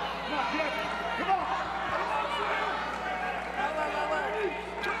 Thank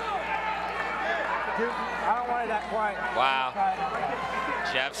you. I don't want it that quiet. Wow.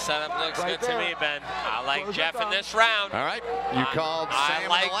 Jeff's setup looks Right good there. to me, Ben. I like Close Jeff your in this round. All right. You called Sam I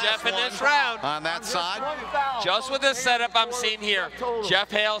like in the last Jeff in one this round. on that side. Just with the setup I'm seeing here,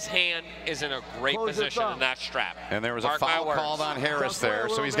 Jeff Hale's hand is in a great Close your position thumb. in that strap. And there was a Mark my foul words. called on Harris there,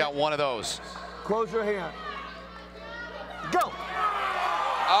 so he's got one of those. Close your hand. Go.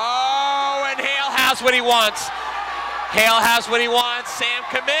 Oh, and Hale has what he wants. Hale has what he wants. Sam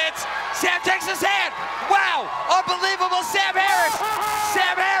commits. Sam takes his hand. Wow, unbelievable. Sam Harris.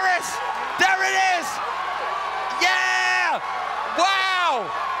 Sam Harris. There it is. Yeah. Wow.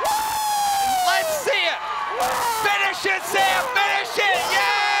 Let's see it. Finish it, Sam. Finish it.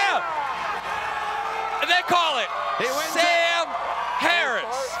 Yeah. And they call it. He wins Sam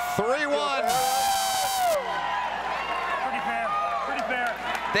Harris. 3-1. Pretty fair. Pretty fair.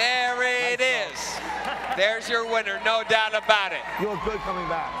 There it is. There's your winner, no doubt about it. You look good coming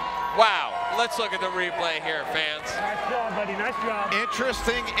back. Wow. Let's look at the replay here, fans. Nice job, buddy. Nice job.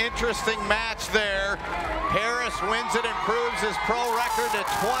 Interesting match there. Harris wins it, improves his pro record to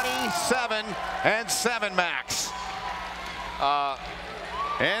 27-7, Max.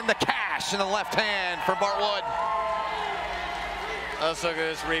 And the cash in the left hand for Bart Wood. Let's look at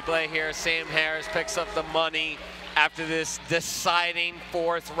this replay here. Sam Harris picks up the money after this deciding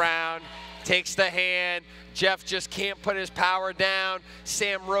 4th round. Takes the hand. Jeff just can't put his power down.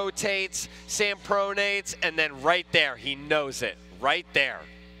 Sam rotates, Sam pronates, and then right there, he knows it. Right there,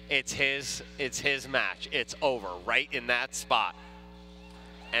 it's his match. It's over right in that spot.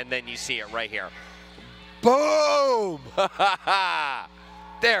 And then you see it right here. Boom!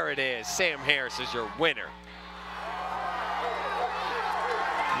 There it is. Sam Harris is your winner.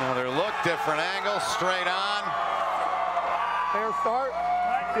 Another look, different angle, straight on. Fair start.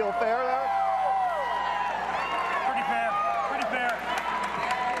 Feel fair there. Pretty fair. Pretty fair.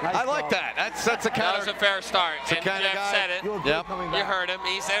 Nice I like job. that. That's a That kind was a of fair start. the And kind of Jeff guy- said it. You look good Yep. coming You back. heard him.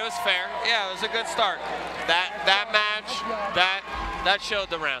 He said it was fair. Yeah, it was a good start. That match, that showed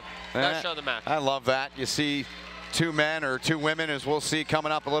the round. That showed the match. I love that. You see 2 men or 2 women, as we'll see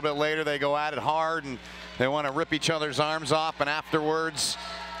coming up a little bit later. They go at it hard and they want to rip each other's arms off, and afterwards,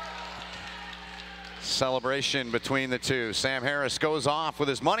 celebration between the two. Sam Harris goes off with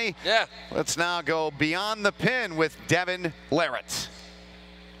his money. Yeah. Let's now go beyond the pin with Devin Larratt.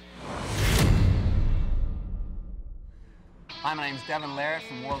 Hi, my name's Devin Larratt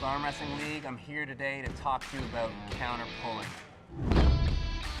from World Arm Wrestling League. I'm here today to talk to you about counter pulling.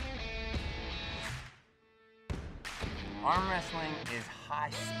 Arm wrestling is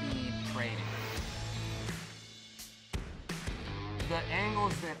high-speed training. The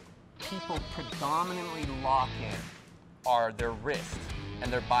angles that people predominantly lock in are their wrist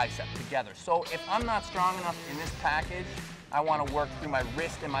and their bicep together. So if I'm not strong enough in this package, I want to work through my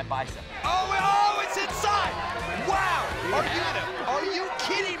wrist and my bicep. Oh, it's inside! Wow! Are you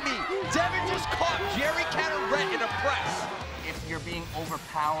kidding me? Devin just caught Jerry Canarette in a press. if you're being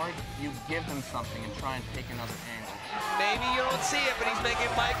overpowered, you give them something and try and take another angle. Maybe you don't see it, but he's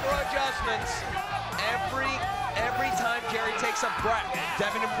making micro adjustments. Every time Jerry takes a breath,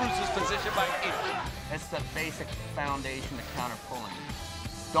 Devin improves his position by an inch. It's the basic foundation to counter pulling.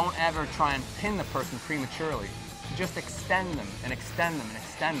 Don't ever try and pin the person prematurely. Just extend them and extend them and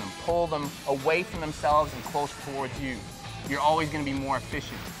extend them. Pull them away from themselves and close towards you. You're always going to be more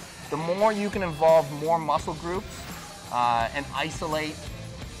efficient. The more you can involve more muscle groups and isolate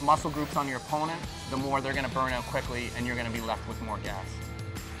muscle groups on your opponent, the more they're going to burn out quickly and you're going to be left with more gas.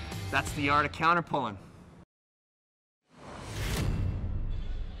 That's the art of counter pulling.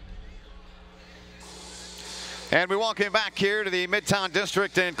 And we welcome you back here to the Midtown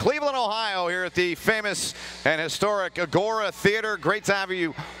District in Cleveland, Ohio, here at the famous and historic Agora Theater. Great to have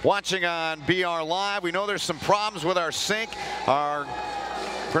you watching on BR Live. We know there's some problems with our sync. Our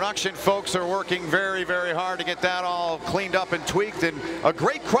production folks are working very, very hard to get that all cleaned up and tweaked. And a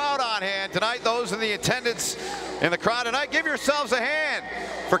great crowd on hand tonight. Those in the attendance in the crowd tonight, give yourselves a hand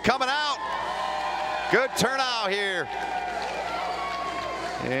for coming out. Good turnout here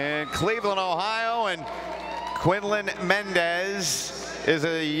in Cleveland, Ohio. And Quinlan Mendez is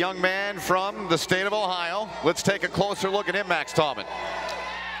a young man from the state of Ohio. Let's take a closer look at him, Max Tallman.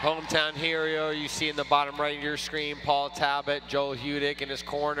 Hometown hero, you see in the bottom right of your screen, Paul Talbot, Joel Hudick in his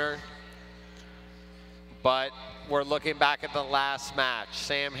corner. But we're looking back at the last match,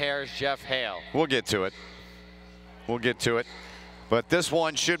 Sam Harris, Jeff Hale. We'll get to it. We'll get to it. But this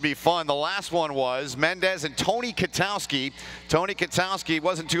one should be fun. The last one was Mendez and Tony Katowski. Tony Katowski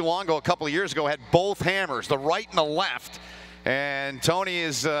wasn't too long ago, a couple of years ago, had both hammers, the right and the left. And Tony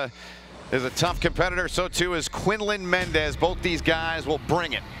is a tough competitor. So too is Quinlan Mendez. Both these guys will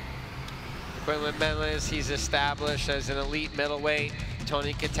bring it. Quinlan Mendez, he's established as an elite middleweight.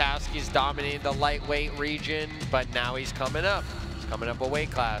 Tony Katowski's dominated the lightweight region, but now he's coming up. He's coming up a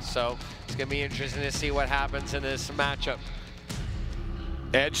weight class. So it's going to be interesting to see what happens in this matchup.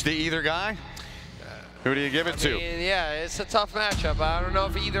 Edge to either guy? Who do you give it to? Yeah, it's a tough matchup. I don't know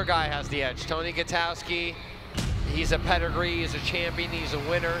if either guy has the edge. Tony Katowski, he's a pedigree, he's a champion, he's a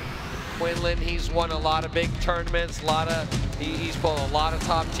winner. Quinlan, he's won a lot of big tournaments, he's pulled a lot of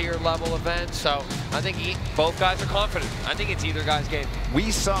top tier level events. So I think both guys are confident. I think it's either guy's game.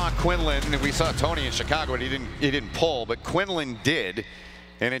 We saw Quinlan, we saw Tony in Chicago, but he didn't pull, but Quinlan did.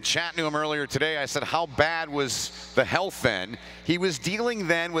 And in chatting to him earlier today, I said, how bad was the health then? He was dealing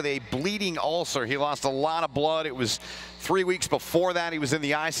then with a bleeding ulcer. He lost a lot of blood. It was 3 weeks before that. He was in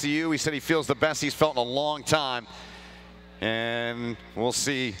the ICU. He said he feels the best he's felt in a long time. And we'll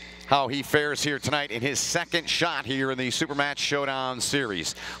see how he fares here tonight in his second shot here in the Supermatch Showdown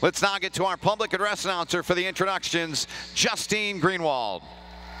series. Let's now get to our public address announcer for the introductions, Justine Greenwald.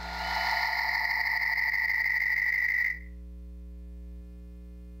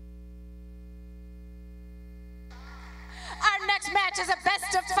 Our next match is a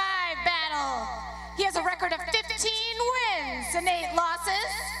best-of-5 battle. He has a record of 15 wins and 8 losses.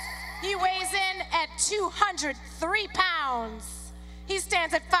 He weighs in at 203 pounds. He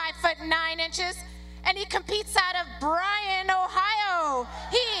stands at 5'9", and he competes out of Bryan, Ohio.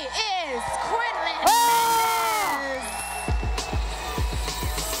 He is Quinlan Mendez.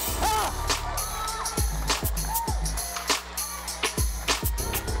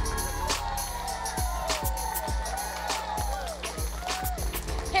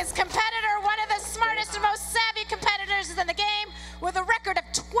 His competitor, one of the smartest and most savvy competitors in the game, with a record of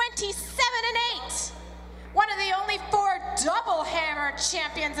 27-8. One of the only 4 double hammer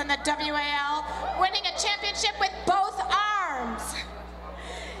champions in the WAL, winning a championship with both arms.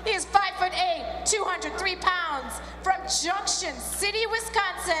 He is 5'8", 203 pounds, from Junction City,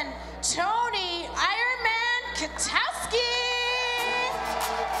 Wisconsin, Tony Ironman Katowski.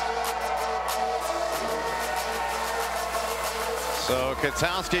 So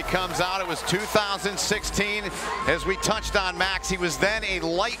Katowski comes out. It was 2016. As we touched on, Max, he was then a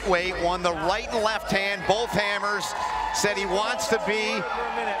lightweight, won the right and left hand, both hammers. Said he wants to be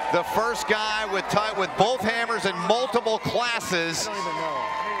the first guy with both hammers in multiple classes.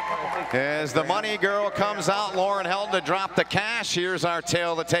 As the money girl comes out, Lauren Helton to drop the cash. Here's our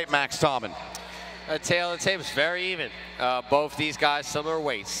tail of the tape, Max Tallman. A tail of the tape is very even. Both these guys, similar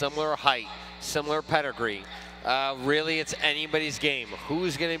weight, similar height, similar pedigree. Really, it's anybody's game.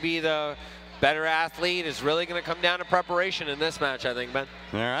 Who's going to be the better athlete is really going to come down to preparation in this match, I think, Ben.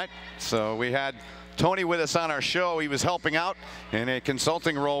 All right, so we had Tony with us on our show. He was helping out in a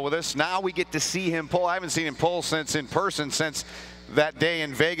consulting role with us. Now we get to see him pull. I haven't seen him pull in person since that day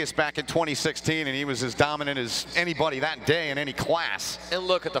in Vegas back in 2016, and he was as dominant as anybody that day in any class. And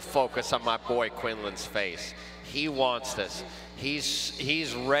look at the focus on my boy Quinlan's face. He wants this.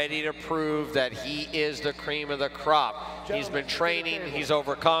 He's ready to prove that he is the cream of the crop. He's been training, he's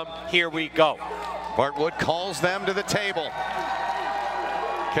overcome. Here we go. Bartwood calls them to the table.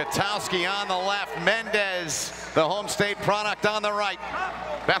 Katowski on the left, Mendez, the home state product, on the right.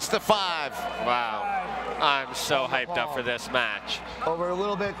 Best of 5. Wow. I'm so hyped up for this match. Over a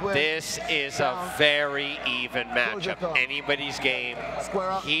little bit quick. This is a very even matchup. Anybody's game.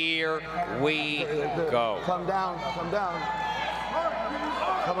 Square up. Here we go. Come down, come down.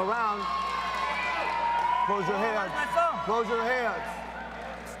 Come around. Close your hands. Close your hands.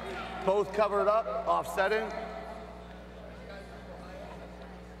 Both covered up, offsetting.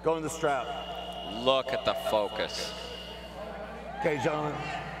 Go in the strap. Look at the focus. Okay, gentlemen.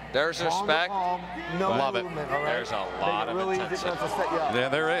 There's respect. No love it. movement, all right? There's a lot of really intensity. easy to set you up. Yeah,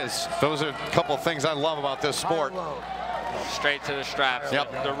 there is. Those are a couple of things I love about this sport. Straight to the straps.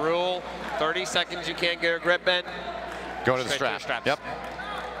 Yep. The rule, 30 seconds you can't get a grip in. Go to the Straight strap. Yep.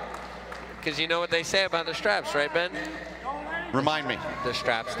 Because you know what they say about the straps, right, Ben? Remind me. The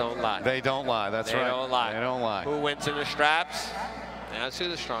straps don't lie. They don't lie. That's right. They don't lie. They don't lie. Who wins in the straps? That's who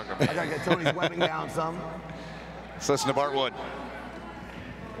the stronger man. I gotta get Tony's webbing down some. Let's listen to Bartwood.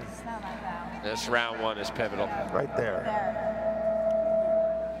 This round 1 is pivotal. Right there.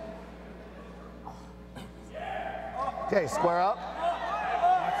 Okay, square up.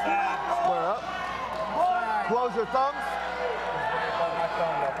 Square up. Close your thumbs.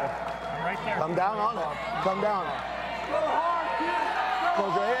 Come down on it. Come down.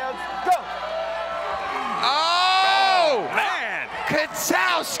 Close your hands. Go! Oh, man!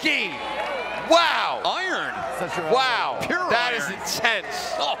 Katowski! Wow! Iron! Wow! Pure that iron. is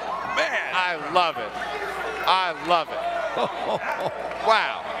intense. Oh, man! I love it. I love it.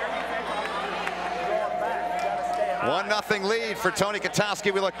 Wow. 1-0 lead for Tony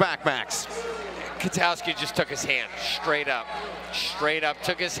Katowski. We look back, Max. Katowski just took his hand straight up. Straight up,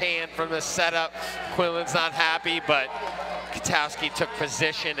 took his hand from the setup. Quinlan's not happy, but Katowski took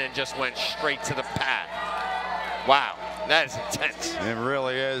position and just went straight to the pad. Wow, that is intense. It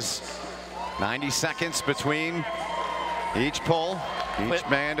really is. 90 seconds between each pull. Each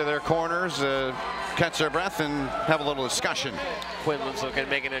man to their corners, catch their breath and have a little discussion. Quinlan's looking to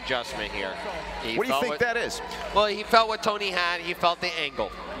make an adjustment here. What do you think that is? Well, he felt what Tony had. He felt the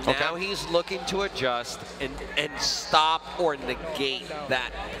angle. Okay. Now he's looking to adjust and stop or negate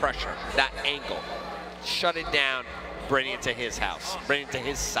that pressure, that angle. Shut it down, bring it to his house, bring it to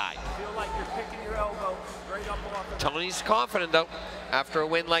his side. Feel like you're picking your elbow straight up off the Tony's confident, though. After a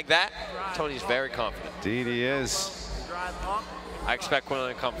win like that, Tony's very confident. Indeed he is. drive up. I expect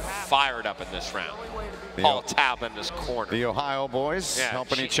Quinlan to come fired up in this round. Paul Talbot in this corner. The Ohio boys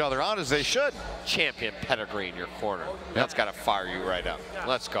helping each other out as they should. Champion pedigree in your corner. That's got to fire you right up.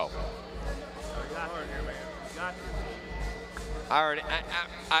 Let's go.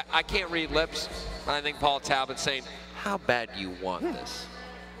 I can't read lips, but I think Paul Talbot's saying, how bad do you want this?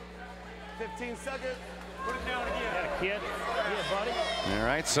 15 seconds. Put it down again. Got a kid? Yeah, buddy. All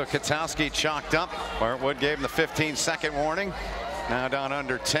right, so Katowski chalked up. Bartwood gave him the 15-second warning. Now down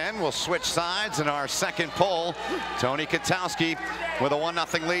under 10. We'll switch sides in our second poll. Tony Katowski with a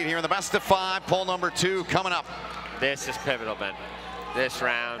 1-0 lead here in the best of 5. Poll number 2 coming up. This is pivotal, Ben. This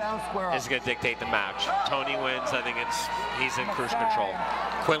round is going to dictate the match. Tony wins, I think he's in cruise control.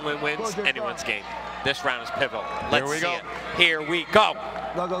 Quinlan wins, anyone's game. This round is pivotal. Let's see it. Here we go.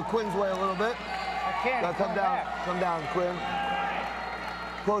 Now go Quinn's way a little bit. Now come down. Come down, Quinn.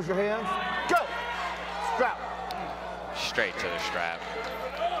 Close your hands. Go! Strap. Straight to the strap.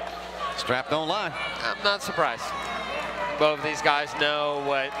 Strap don't lie. I'm not surprised. Both of these guys know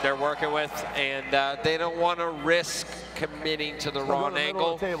what they're working with, and they don't want to risk committing to the wrong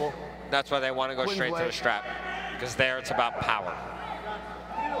angle. That's why they want to go straight to the strap, because there it's about power.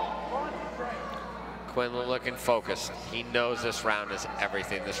 Quinlan looking focused. He knows this round is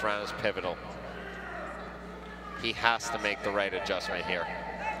everything. This round is pivotal. He has to make the right adjustment here,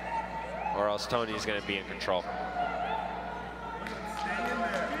 or else Tony's going to be in control.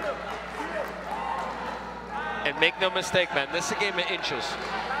 And make no mistake, man, this is a game of inches.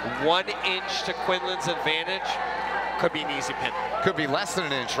 1 inch to Quinlan's advantage could be an easy pin. Could be less than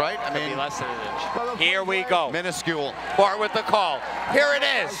an inch, right? Could be less than an inch. Here we go. Minuscule. Bart with the call. Here it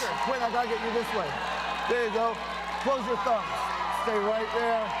is. Quinn, I gotta get you this way. There you go. Close your thumbs. Stay right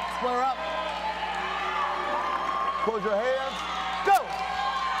there. Square up. Close your hands. Go!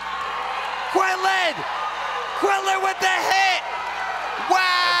 Quinlan! Quinlan with the hit!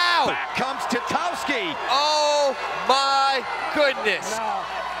 Wow! Back comes Katowski. Oh my goodness.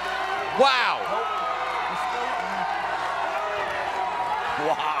 Wow.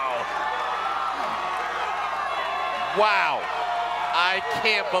 Wow. Wow. I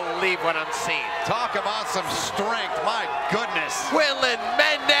can't believe what I'm seeing. Talk about some strength, my goodness. Quinlan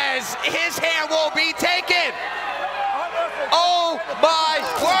Mendez, his hand will be taken. Oh my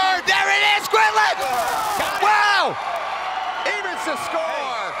word, there it is, Quinlan! Wow! Evens the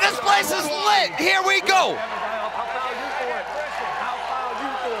score. This place is lit, here we go.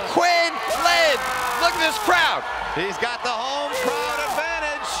 Quinlan, look at this crowd. He's got the home crowd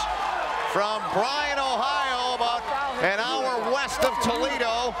advantage from Bryan, Ohio, about an hour west of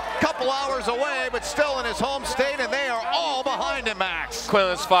Toledo, couple hours away, but still in his home state, and they are all behind him, Max.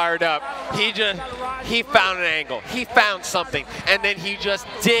 Quinlan's fired up. He found an angle. He found something, and then he just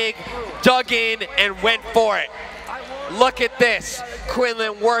dug in and went for it. Look at this,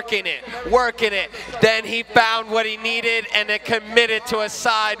 Quinlan working it. Then he found what he needed and then committed to a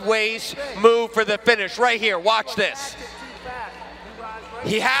sideways move for the finish. Right here, watch this.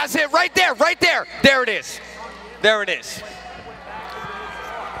 He has it right there. There it is. There it is.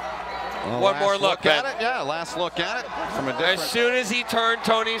 Well, one more look at it. Yeah, last look at it from a different. As soon as he turned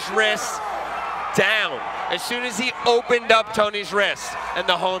Tony's wrist down, as soon as he opened up Tony's wrist, and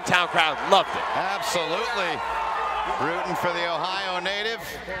the hometown crowd loved it. Absolutely. Rooting for the Ohio native.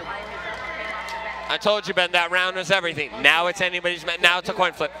 I told you, Ben, that round was everything. Now it's anybody's, now it's a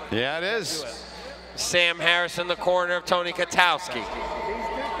coin flip. Yeah, it is. Sam Harris in the corner of Tony Katowski.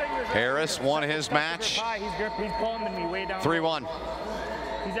 Harris won his match. 3-1.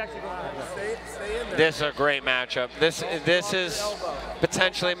 This is a great matchup. This is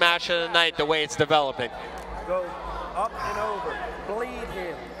potentially match of the night the way it's developing. Go up and over. Bleed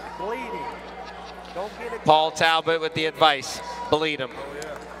him. Bleed him. Don't get it. Paul Talbot with the advice. Bleed him.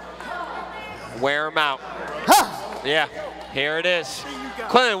 Wear him out. Yeah, here it is.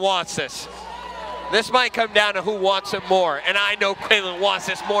 Quinlan wants this. This might come down to who wants it more, and I know Quinlan wants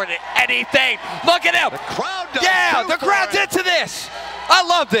this more than anything. Look at him. The crowd does. Yeah, the crowd's into this. I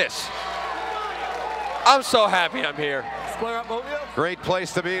love this. I'm so happy I'm here. Square up, both of you. Great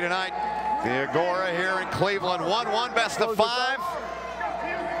place to be tonight. The Agora here in Cleveland. 1-1, best of 5.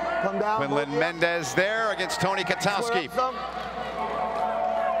 Come down. Quinlan Mendez there against Tony Katowski.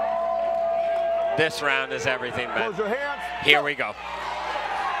 This round is everything, man. Close your hands. Here we go.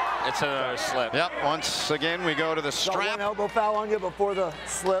 It's another slip. Yep, once again we go to the Got strap. one elbow foul on you before the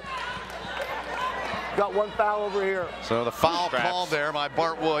slip. Got one foul over here. So the foul Straps. called there by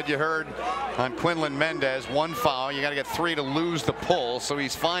Bart Wood, you heard on Quinlan Mendez, 1 foul. You got to get 3 to lose the pull, so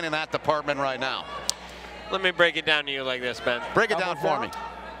he's fine in that department right now. Let me break it down to you like this, Ben. Break it down for me.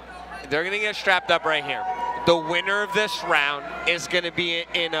 They're going to get strapped up right here. The winner of this round is going to be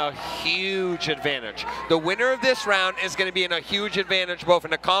in a huge advantage. The winner of this round is going to be in a huge advantage, both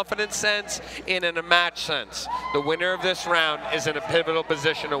in a confidence sense and in a match sense. The winner of this round is in a pivotal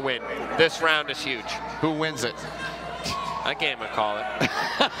position to win. This round is huge. Who wins it? I can't even call it.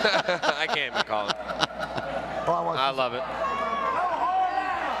 I can't even call it. I love it.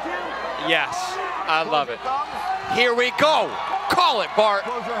 Yes, I love it. Here we go. Call it, Bart.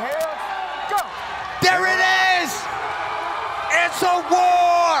 Close your hands. Go. There it is! It's a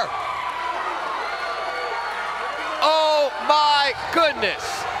war! Oh my goodness!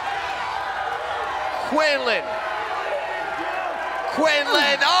 Quinlan.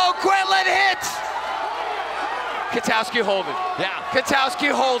 Oh, Quinlan hits! Katowski holding. Yeah.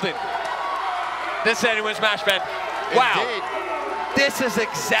 Katowski holding. This is anyone's match, Ben. Wow. Indeed. This is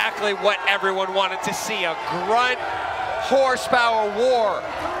exactly what everyone wanted to see, a grunt horsepower war.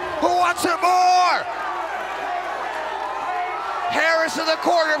 Who wants it more? Harris in the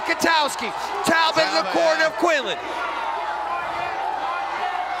corner of Katowski. Talbot in the corner of Quinlan.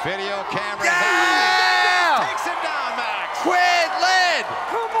 Video camera. Yeah! Takes him down, Max. Quinlan!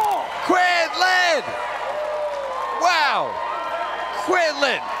 Come on. Quinlan! Wow!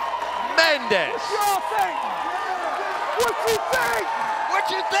 Quinlan Mendez. Y'all think? What you think? What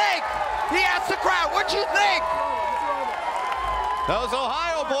you think? He asked the crowd, what you think? Those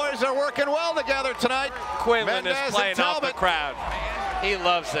Ohio boys are working well together tonight. Quinlan Mendez is playing and off the Talbot. crowd. He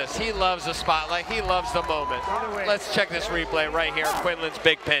loves this. He loves the spotlight. He loves the moment. Let's check this replay right here. Quinlan's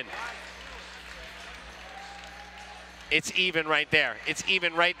big pin. It's even right there. It's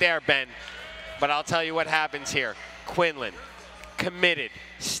even right there, Ben. But I'll tell you what happens here. Quinlan, committed,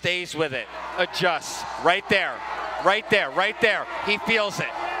 stays with it, adjusts. Right there, right there, right there. He feels it.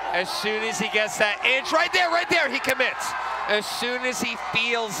 As soon as he gets that inch, right there, he commits. As soon as he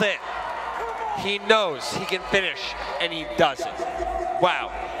feels it, he knows he can finish, and he does it.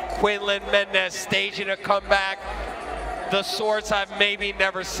 Wow, Quinlan Mendez staging a comeback. The sorts I've maybe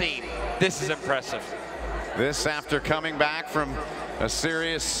never seen. This is impressive. This after coming back from a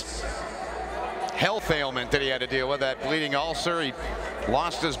serious health ailment that he had to deal with, that bleeding ulcer. He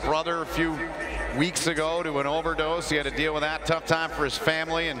lost his brother a few weeks ago to an overdose. He had to deal with that. Tough time for his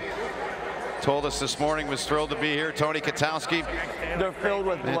family, and told us this morning was thrilled to be here. Tony Katowski. They're filled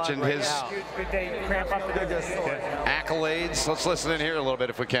with blood mentioned right his now. accolades. Let's listen in here a little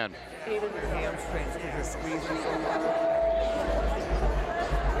bit if we can.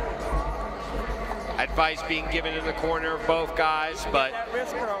 Advice being given in the corner of both guys, but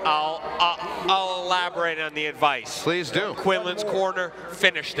I'll elaborate on the advice. Please do. Quinlan's corner,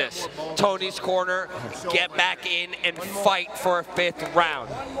 finish this. Tony's corner, get back in and fight for a 5th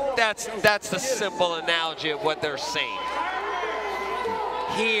round. That's the simple analogy of what they're saying.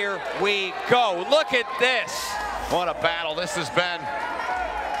 Here we go. Look at this. What a battle this has been.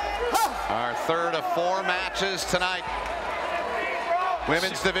 Our 3rd of 4 matches tonight.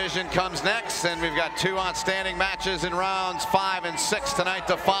 Women's division comes next, and we've got 2 outstanding matches in rounds 5 and 6 tonight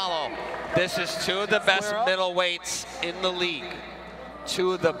to follow. This is 2 of the best middleweights in the league.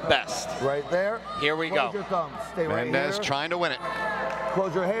 2 of the best. Right there. Here we go. Close your thumbs. Stay right Mendez here. trying to win it.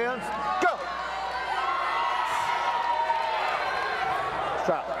 Close your hands. Go.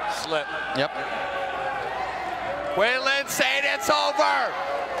 Strap. Slip. Yep. Quinlan saying it's over.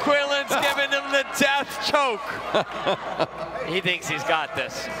 Quinlan's giving him the death choke. He thinks he's got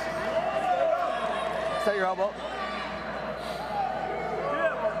this. Set your elbow.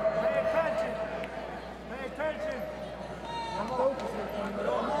 Pay attention.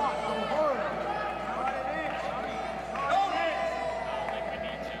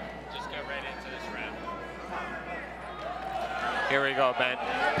 Just go right into this round. Here we go, Ben.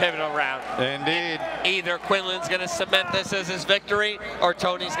 Pivotal round. Indeed. Either Quinlan's going to cement this as his victory, or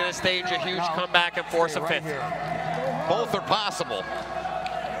Tony's going to stage a huge comeback and force a 5th. Both are possible.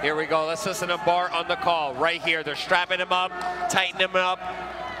 Here we go. Let's listen to Bart on the call. Right here. They're strapping him up, tightening him up.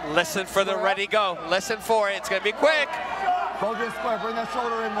 Listen for the ready go. Listen for it. It's going to be quick. Close your square. Bring that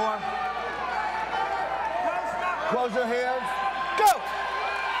shoulder in more. Close your hands. Go!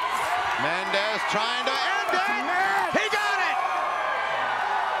 Mendez trying to end it. He got it!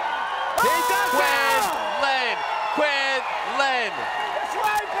 He does it! Quinlan! That's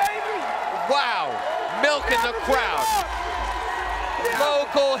right, baby. Wow. Milking the crowd.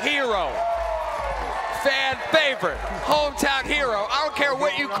 Local hero. Fan favorite. Hometown hero. I don't care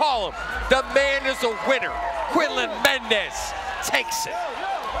what you call him. The man is a winner. Quinlan Mendez takes it.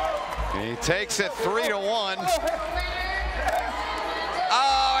 He takes it 3-1.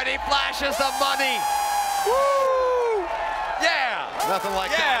 Oh, and he flashes the money. Woo! Yeah. Nothing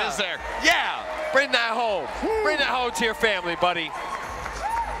like that, is there? Yeah. Bring that home. Bring that home to your family, buddy.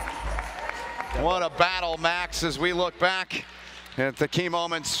 What a battle, Max, as we look back at the key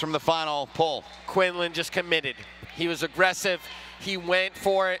moments from the final pull. Quinlan just committed. He was aggressive. He went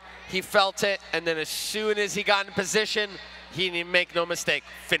for it. He felt it. And then as soon as he got in position, he didn't make no mistake.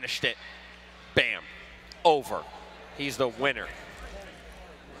 Finished it. Bam. Over. He's the winner.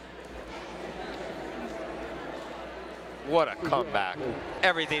 What a comeback.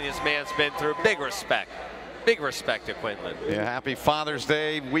 Everything this man's been through. Big respect. Big respect to Quinlan. Yeah, happy Father's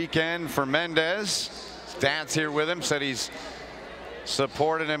Day weekend for Mendez. His dad's here with him, said he's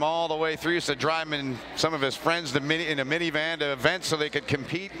supported him all the way through. Used to drive him and some of his friends in a minivan to events so they could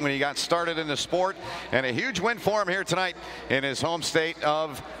compete when he got started in the sport. And a huge win for him here tonight in his home state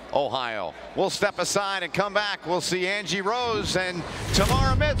of Ohio. We'll step aside and come back. We'll see Angie Rose and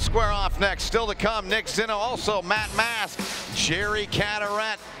Tamara Mitt square off next. Still to come, Nick Zinno, also Matt Mask, Jerry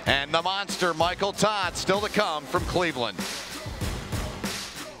Cataret, and the monster Michael Todd. Still to come from Cleveland.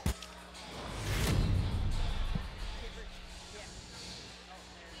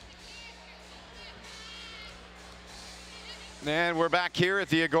 And we're back here at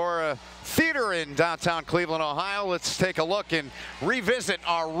the Agora Theater in downtown Cleveland, Ohio. Let's take a look and revisit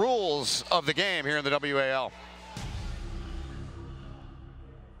our rules of the game here in the WAL.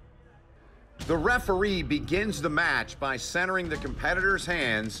 The referee begins the match by centering the competitor's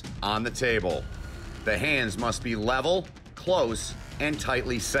hands on the table. The hands must be level, close, and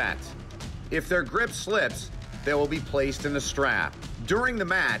tightly set. If their grip slips, they will be placed in the strap. During the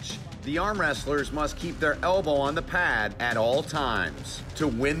match, the arm wrestlers must keep their elbow on the pad at all times. To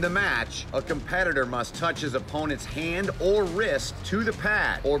win the match, a competitor must touch his opponent's hand or wrist to the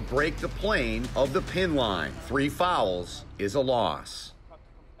pad or break the plane of the pin line. 3 fouls is a loss.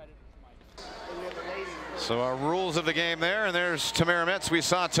 So our rules of the game there, and there's Tamara Metz. We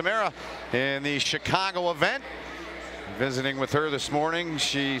saw Tamara in the Chicago event. Visiting with her this morning,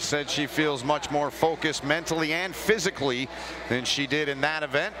 she said she feels much more focused mentally and physically than she did in that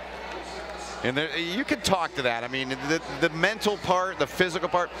event. And there, you can talk to that. I mean, the mental part, the physical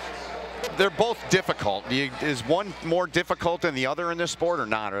part, They're both difficult. Is one more difficult than the other in this sport or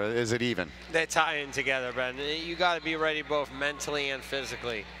not, or is it even? They tie in together, Ben. You got to be ready both mentally and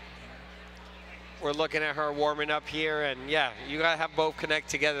physically. We're looking at her warming up here, and yeah, you got to have both connect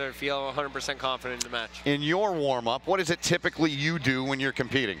together to feel 100% confident in the match. In your warm-up, what is it typically you do when you're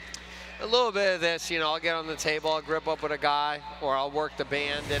competing? A little bit of this, you know, I'll get on the table, I'll grip up with a guy, or I'll work the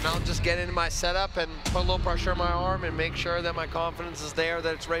band, and I'll just get into my setup and put a little pressure on my arm and make sure that my confidence is there,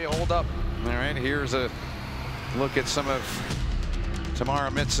 that it's ready to hold up. All right, here's a look at some of Tamara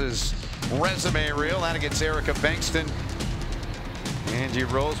Mitz's resume reel. That against Erica Bankston. Angie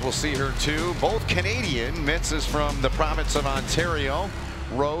Rose, we'll see her too. Both Canadian. Mitz is from the province of Ontario.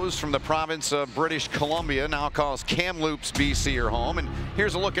 Rose from the province of British Columbia, now calls Kamloops, BC her home. And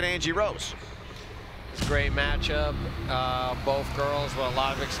here's a look at Angie Rose. It's a great matchup. Both girls with a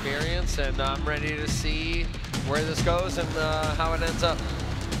lot of experience, and I'm ready to see where this goes and how it ends up.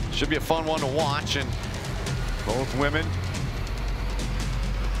 Should be a fun one to watch, and both women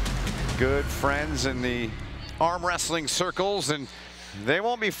good friends in the arm wrestling circles, and they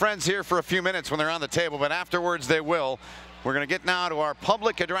won't be friends here for a few minutes when they're on the table, but afterwards they will. We're going to get now to our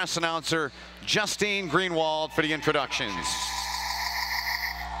public address announcer, Justine Greenwald, for the introductions.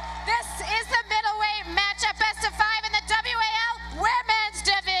 This is the middleweight matchup, best of 5 in the WAL Women's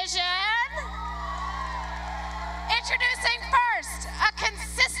Division. Introducing first, a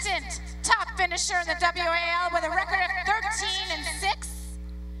consistent top finisher in the WAL with a record of 13-6.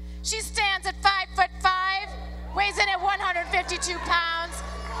 She stands at 5'5", weighs in at 152 pounds.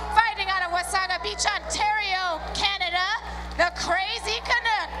 Fighting out of Wasaga Beach, Ontario, Canada, the Crazy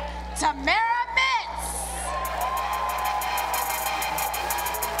Canuck, Tamara Mitz.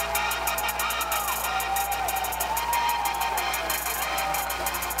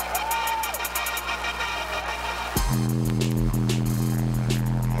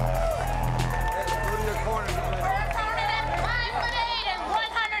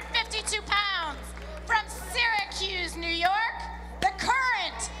 New York, the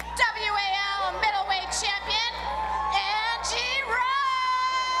current WAL middleweight champion, Angie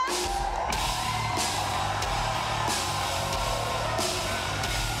Rose.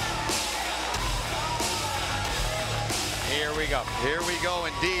 Here we go. Here we go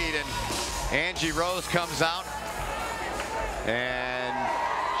indeed. And Angie Rose comes out. And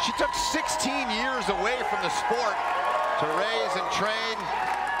she took 16 years away from the sport to raise and train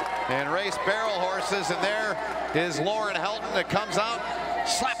and race barrel horses, and there is Lauren Helton that comes out,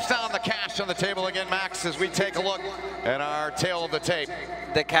 slaps down the cash on the table again, Max, as we take a look at our tail of the tape.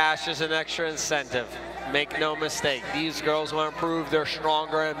 The cash is an extra incentive. Make no mistake, these girls want to prove they're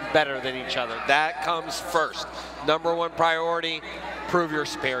stronger and better than each other. That comes first. #1 priority, prove you're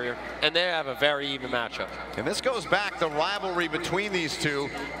superior. And they have a very even matchup. And this goes back, the rivalry between these two.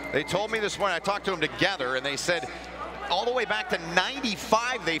 They told me this morning, I talked to them together, and they said, all the way back to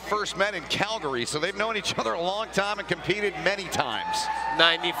 '95 they first met in Calgary, so they've known each other a long time and competed many times.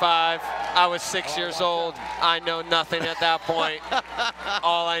 '95, I was 6 years old. I know nothing at that point.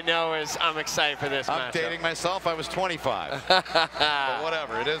 All I know is I'm excited for this matchup. I'm dating myself, I was 25. But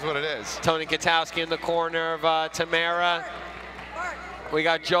whatever, it is what it is. Tony Katowski in the corner of Tamara. We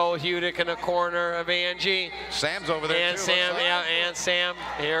got Joel Hudick in the corner of Angie. Sam's over there and too. Sam, yeah, and Sam.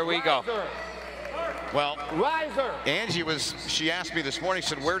 Here we go. Well, Angie she asked me this morning, she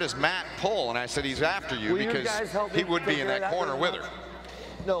said, where does Matt pull? And I said, he's after you because he would be in that corner with her.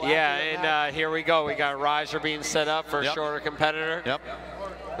 Yeah, and here we go. We got Riser being set up for a shorter competitor. Yep.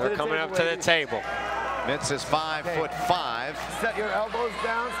 They're coming up to the table. Mitz is 5'5". Set your elbows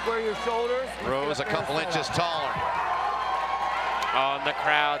down, square your shoulders. Rose a couple inches taller. Oh, and the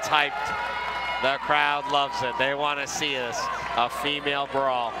crowd's hyped. The crowd loves it. They want to see this, a female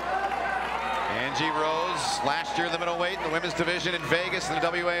brawl. Angie Rose, last year in the middleweight in the women's division in Vegas in the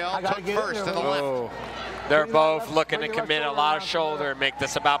WAL, took first in the left. They're both looking to commit a lot of shoulder and make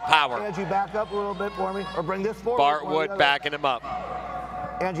this about power. Angie, back up a little bit for me, or bring this forward. Bart Wood backing him up.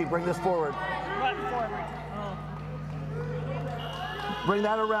 Angie, bring this forward. Bring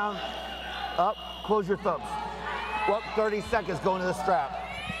that around, up, close your thumbs. Well, 30 seconds going to the strap.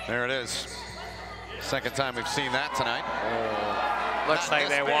 There it is. Second time we've seen that tonight. Looks like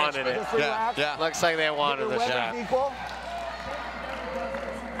they wanted it. Yeah. Looks like they wanted the shot. Equal.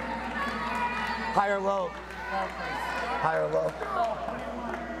 High or low? High or low?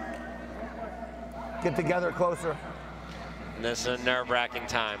 Get together closer. And this is a nerve-wracking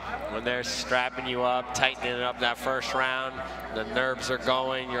time. When they're strapping you up, tightening it up that first round, the nerves are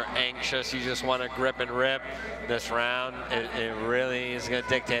going, you're anxious, you just want to grip and rip. This round, it really is going to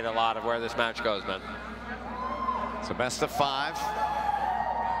dictate a lot of where this match goes, man. So best of 5.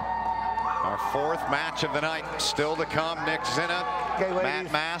 fourth match of the night. Still to come, Nick Zinna,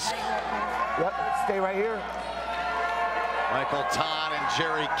 Matt Mask. Yep, stay right here. Michael Todd and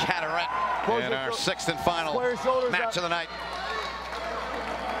Jerry Caderet in our sixth and final match of the night.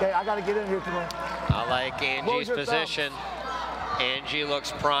 Okay, I got to get in here tonight. I like Angie's position. Angie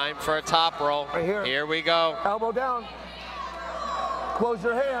looks primed for a top roll. Right here. Here we go. Elbow down. Close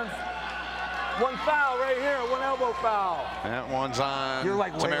your hands. One foul right here, one elbow foul. That one's on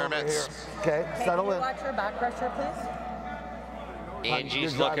Tamara Mitz. Okay, settle in. Watch your back pressure, please.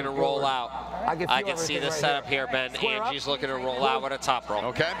 Angie's looking to roll out. I can see the setup here, Ben. Angie's looking to roll out with a top roll.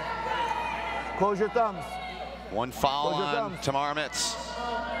 Okay. Close your thumbs. One foul on Tamara Mitz.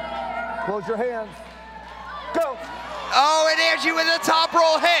 Close your hands. Go. Oh, and Angie with a top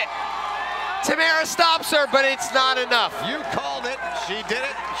roll hit. Tamara stops her, but it's not enough. You called it. She did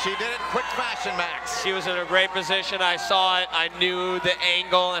it. She did it quick fashion, Max. She was in a great position. I saw it. I knew the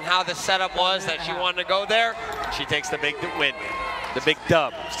angle and how the setup was that she wanted to go there. She takes the big win, the big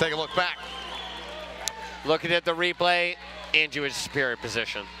dub. Let's take a look back. Looking at the replay, Angie was in superior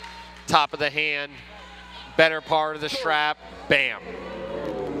position. Top of the hand, better part of the strap, bam.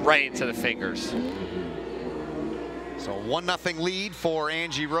 Right into the fingers. So 1-0 lead for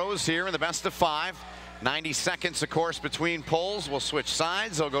Angie Rose here in the best of 5. 90 seconds, of course, between pulls. We'll switch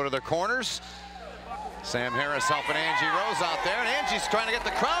sides. They'll go to their corners. Sam Harris helping Angie Rose out there, and Angie's trying to get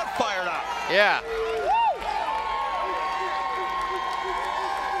the crowd fired up. Yeah.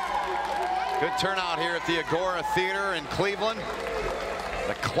 Good turnout here at the Agora Theater in Cleveland.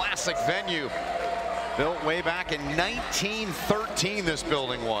 The classic venue. Built way back in 1913, this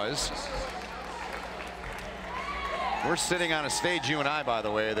building was. We're sitting on a stage, you and I, by the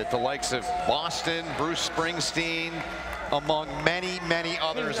way, that the likes of Boston, Bruce Springsteen, among many, many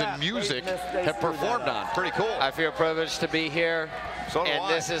others in music have performed on. Pretty cool. I feel privileged to be here. So do and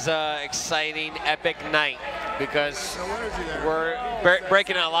I. This is an exciting, epic night because we're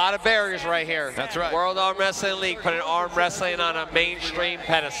breaking a lot of barriers right here. That's right. World Arm Wrestling League putting arm wrestling on a mainstream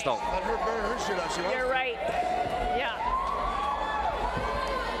pedestal. You're right. Yeah.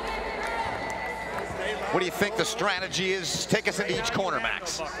 What do you think the strategy is? Take us into each corner,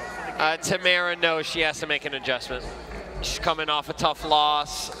 Max. Tamara knows she has to make an adjustment. She's coming off a tough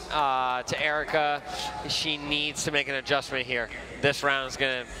loss to Erica. She needs to make an adjustment here. This round is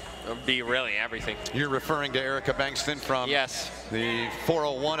going to be really everything. You're referring to Erica Bankston from the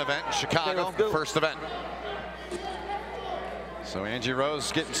 401 event in Chicago, first event. So Angie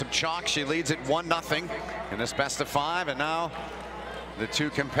Rose getting some chalk. She leads it 1-0 in this best of 5, and now the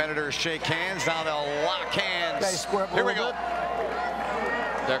two competitors shake hands. Now they'll lock hands. Here we go.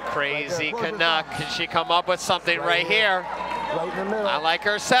 The crazy Canuck. Can she come up with something right here? Right in the middle. I like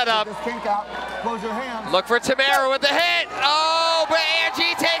her setup. Kink out. Close your hands. Look for Tamara with the hit. Oh, but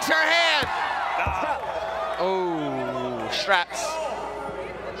Angie takes her hand. Oh, straps.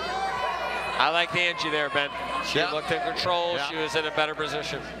 I like Angie there, Ben. She looked in control. She was in a better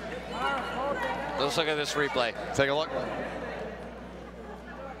position. Let's look at this replay. Take a look.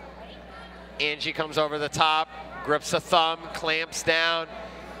 Angie comes over the top, grips the thumb, clamps down.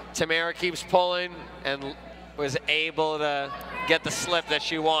 Tamara keeps pulling and was able to get the slip that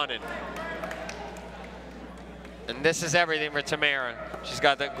she wanted. And this is everything for Tamara. She's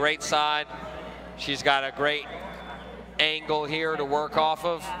got the great side. She's got a great angle here to work off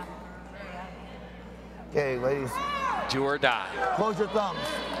of. Okay, ladies. Do or die. Close your thumbs.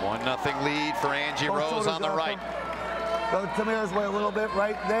 1-0 lead for Angie Rose on the right. Go Tamara's way a little bit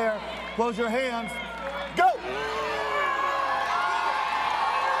right there. Close your hands. Go!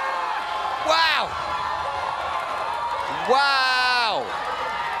 Wow! Wow!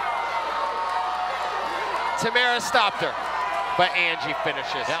 Tamara stopped her, but Angie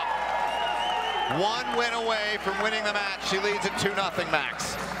finishes. One win away from winning the match. She leads at 2-0,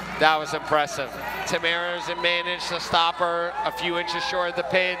 Max. That was impressive. Tamara's managed to stop her a few inches short of the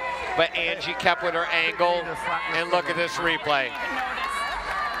pin, but Angie kept with her angle. And look at this replay.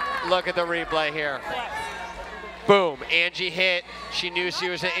 Look at the replay here. Boom, Angie hit. She knew she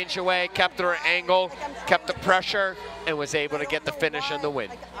was an inch away, kept her angle, kept the pressure, and was able to get the finish and the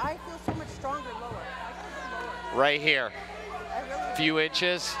win. I feel so much stronger lower. Right here, few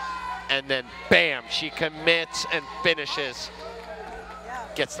inches, and then bam, she commits and finishes.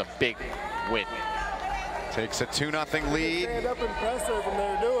 Gets the big win. Takes a 2-0 lead. Stand up and press her from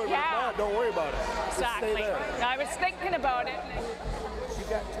there, do it. But if not, don't worry about it. Just Exactly. stay there. I was thinking about it. She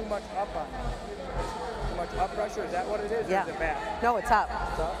got too much up on her. Too much up pressure, is that what it is? Yeah. Or is it back? No, it's up.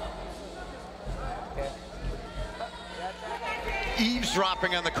 It's up? Okay.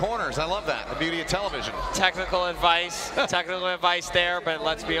 eavesdropping on the corners. I love that, the beauty of television. Technical advice there, but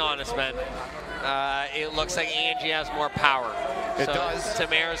let's be honest, man. It looks like Angie has more power. It so does.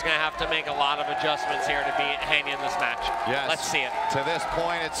 Tamara's going to have to make a lot of adjustments here to hang in this match. Yes. Let's see it. To this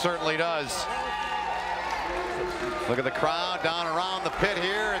point, it certainly does. Look at the crowd down around the pit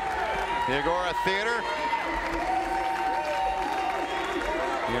here at the Agora Theater.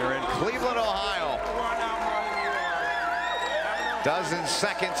 Here in Cleveland, Ohio. Dozen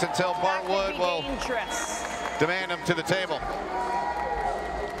seconds until Bartwood will demand him to the table.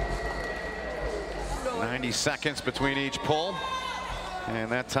 90 seconds between each pull,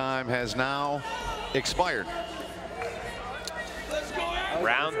 and that time has now expired.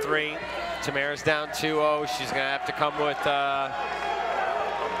 Round 3, Tamara's down 2-0. She's going to have to come with a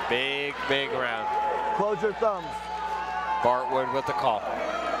big, big round. Close your thumbs. Bartwood with the call.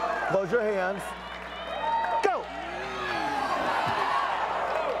 Close your hands. Go!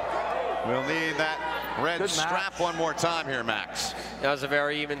 We'll need that red strap one more time here, Max. That was a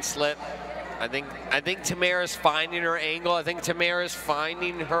very even slip. I think Tamara's finding her angle. I think Tamara's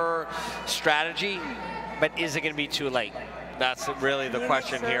finding her strategy, but is it going to be too late? That's really the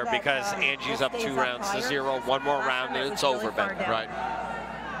question here, because Angie's up 2 rounds to 0. One more round and it's over, Ben. Right.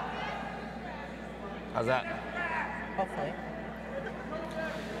 How's that? Hopefully.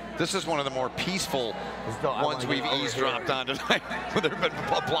 This is one of the more peaceful ones we've eavesdropped on tonight, where they've been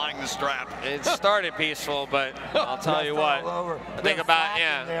applying the strap. It started peaceful, but I'll tell you what. I think about,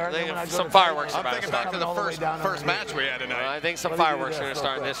 I think some fireworks are about to start. Back to the first match we had tonight. I think some fireworks are going to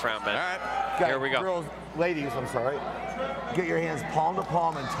start in this round, Ben. All right. Here we go. Girls, ladies, I'm sorry. Get your hands palm to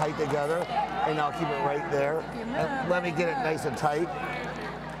palm and tight together, and I'll keep it right there. And let me get it nice and tight.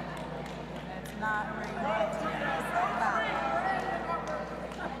 It's not where you want it to be.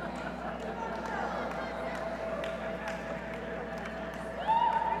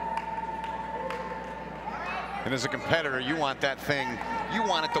 And as a competitor, you want that thing, you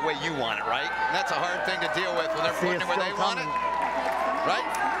want it the way you want it, right? And that's a hard thing to deal with when they're putting it where they want it, right?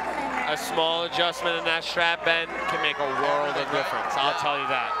 A small adjustment in that strap, Ben, can make a world of difference. I'll tell you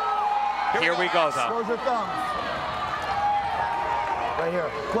that. Here we go, though. Close your thumbs. Right here.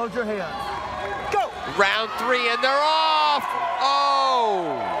 Close your hands. Go! Round 3, and they're off!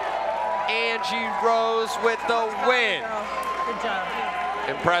 Oh! Angie Rose with the win. Good job.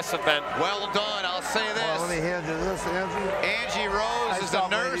 Impressive, Ben. Well done, I'll say this. Let me hand you this, Angie. Angie Rose is a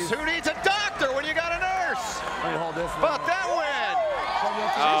nurse. Ladies. Who needs a doctor when you got a nurse? Let me hold this. But that win!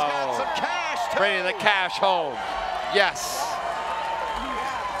 She's got some cash, too. Bringing the cash home. Yes.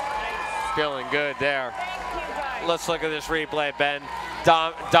 Feeling good there. Let's look at this replay, Ben.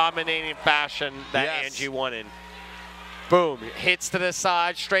 Dominating fashion that Angie won in. Boom, hits to the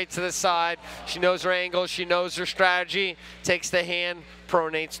side, straight to the side. She knows her angle, she knows her strategy, takes the hand,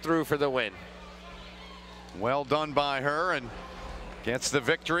 pronates through for the win. Well done by her, and gets the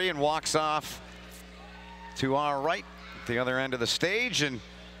victory and walks off to our right at the other end of the stage. And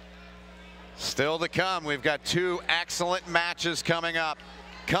still to come, we've got 2 excellent matches coming up.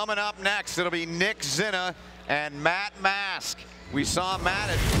 Coming up next, it'll be Nick Zinna and Matt Mask. We saw Matt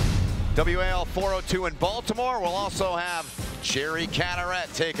at WAL 402 in Baltimore. We'll also have Jerry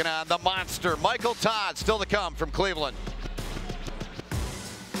Cataret taking on the monster Michael Todd. Still to come from Cleveland.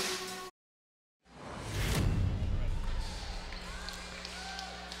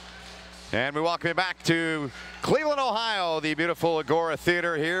 And we welcome you back to Cleveland, Ohio, the beautiful Agora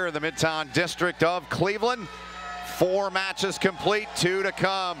Theater here in the Midtown District of Cleveland. 4 matches complete, 2 to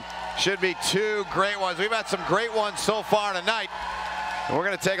come. Should be 2 great ones. We've had some great ones so far tonight. And we're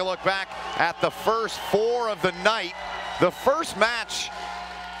going to take a look back at the first 4 of the night. The first match,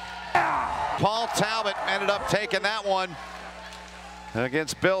 Paul Talbot ended up taking that one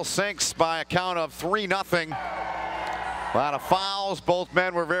against Bill Sinks by a count of 3-0. A lot of fouls. Both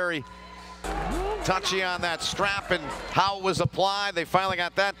men were very touchy on that strap and how it was applied. They finally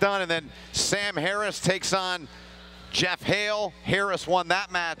got that done. And then Sam Harris takes on Jeff Hale. Harris won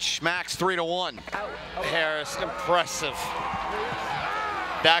that match, Max, 3-1. Harris, impressive.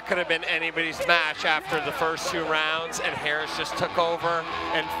 That could have been anybody's match after the first 2 rounds, and Harris just took over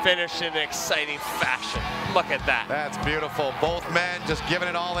and finished in an exciting fashion. Look at that. That's beautiful. Both men just giving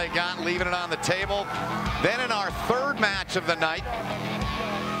it all they got, leaving it on the table. Then in our 3rd match of the night,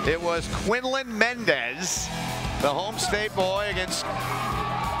 it was Quinlan Mendez, the home state boy, against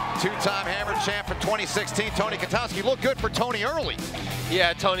 2-time Hammer champ for 2016, Tony Kotowski. Looked good for Tony early.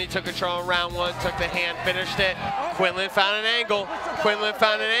 Yeah, Tony took control in round 1, took the hand, finished it. Quinlan found an angle. Quinlan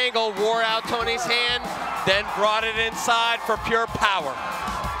found an angle, wore out Tony's hand, then brought it inside for pure power.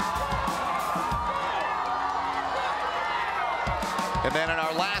 And then in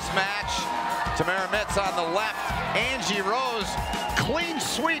our last match, Tamara Mitz on the left, Angie Rose, clean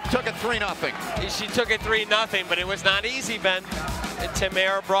sweep, took it 3-0. She took it 3-0, but it was not easy, Ben.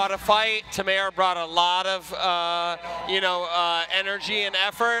 Tamara brought a fight. Tamara brought a lot of, energy and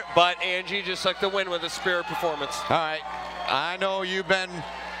effort, but Angie just took the win with a spirit performance. All right, I know you've been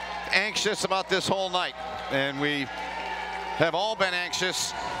anxious about this whole night, and we have all been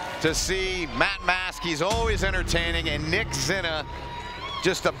anxious to see Matt Mask. He's always entertaining, and Nick Zinna,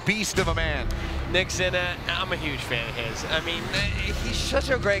 just a beast of a man. Nick Zinna, I'm a huge fan of his. I mean, he's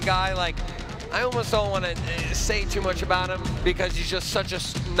such a great guy. Like, I almost don't want to say too much about him because he's just such a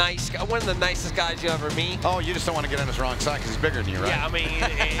nice guy, one of the nicest guys you ever meet. Oh, you just don't want to get on his wrong side because he's bigger than you, right? Yeah, I mean,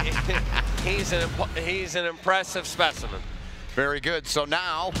 he's an impressive specimen. Very good. So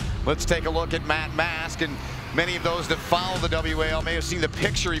now let's take a look at Matt Mask, and many of those that follow the WAL may have seen the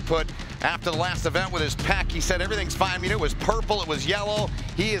picture he put after the last event with his pack. He said everything's fine. I mean, it was purple, it was yellow.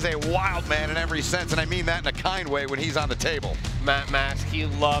 He is a wild man in every sense, and I mean that in a kind way when he's on the table. Matt Mask, he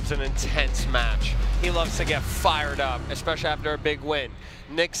loves an intense match. He loves to get fired up, especially after a big win.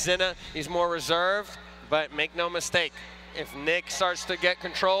 Nick Zinna, he's more reserved, but make no mistake, if Nick starts to get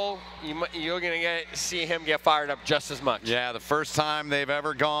control, you're going to see him get fired up just as much. Yeah, the first time they've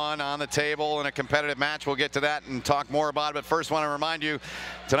ever gone on the table in a competitive match. We'll get to that and talk more about it. But first, want to remind you,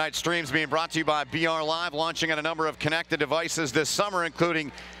 tonight's stream's being brought to you by BR Live, launching on a number of connected devices this summer,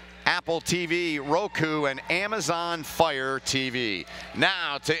 including Apple TV, Roku, and Amazon Fire TV.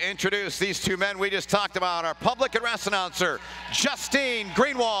 Now, to introduce these two men we just talked about, our public address announcer, Justine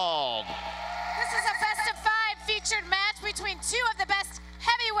Greenwald. This is a best of 5 featured match between two of the best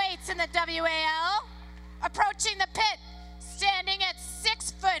heavyweights in the WAL. Approaching the pit, standing at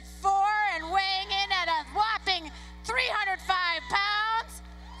 6'4" and weighing in at a whopping 305 pounds,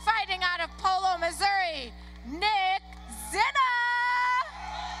 fighting out of Polo, Missouri, Nick Zinna.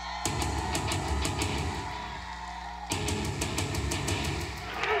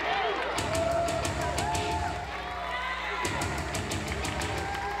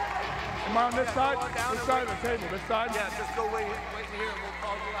 Am I on this side? This side of the table, this side? Yeah, just go wait here and we'll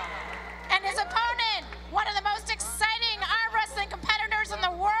call you out. And his opponent, one of the most exciting arm wrestling competitors in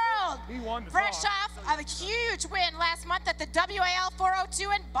the world. He won the fresh off a huge win last month at the WAL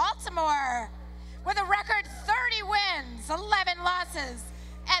 402 in Baltimore. With a record 30 wins, 11 losses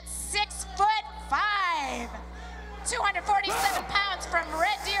at 6'5". 247 pounds from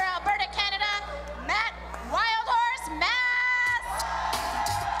Red Deer, Alberta, Canada, Matt Wildhorse Mask.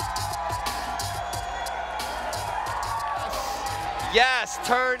 Yes,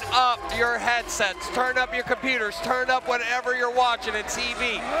 turn up your headsets, turn up your computers, turn up whatever you're watching on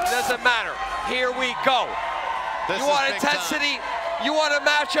TV. Doesn't matter. Here we go. You want intensity? You want a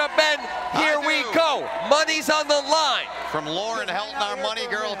matchup, Ben? Here we go. Money's on the line. From Lauren Helton, our money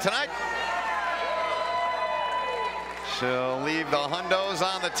girl tonight. She'll leave the hundos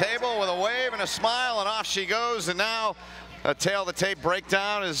on the table with a wave and a smile, and off she goes. And now a tail of the tape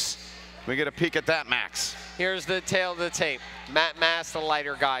breakdown as we get a peek at that, Max. Here's the tail of the tape. Matt Mask, the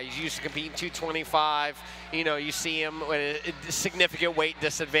lighter guy. He's used to competing 225. You know, you see him with a significant weight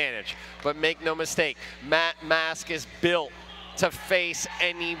disadvantage. But make no mistake, Matt Mask is built to face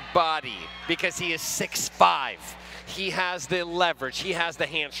anybody because he is 6'5". He has the leverage. He has the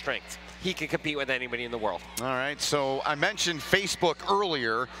hand strength. He can compete with anybody in the world. All right, so I mentioned Facebook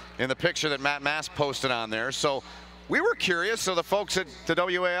earlier in the picture that Matt Mask posted on there. So we were curious, so the folks at the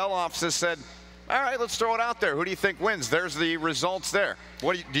WAL offices said, all right, let's throw it out there. Who do you think wins? There's the results there.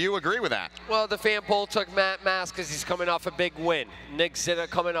 What do you agree with that? Well, the fan poll took Matt Mask because he's coming off a big win. Nick Zinna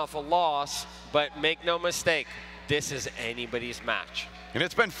coming off a loss, but make no mistake, this is anybody's match. And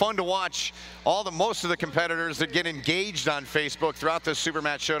it's been fun to watch most of the competitors that get engaged on Facebook throughout this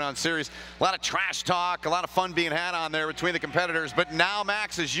Supermatch Showdown series. A lot of trash talk, a lot of fun being had on there between the competitors. But now,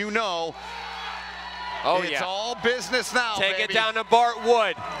 Max, as you know, it's all business now, Take baby. it down to Bart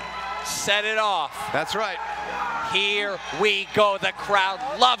Wood. Set it off. That's right. Here we go. The crowd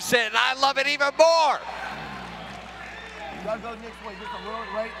loves it, and I love it even more. You gotta go Nick's way, just a little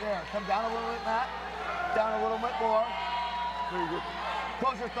right there. Come down a little bit, Matt. Down a little bit more. Very good.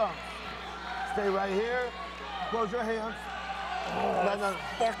 Close your thumbs. Stay right here. Close your hands. No.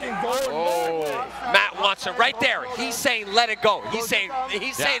 Fucking gold. Oh, Matt wants it right there. He's saying let it go. He's saying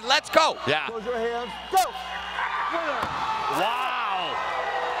let's go. Yeah. Close your hands. Go. Winner. Wow.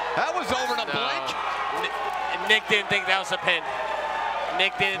 That was over in a blink. Nick didn't think that was a pin.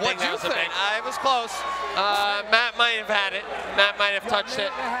 Nick didn't think that was a pin. It was close. Matt might have had it. Matt might have touched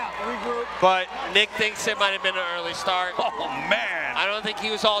it. But Nick thinks it might have been an early start. Oh, man. I don't think he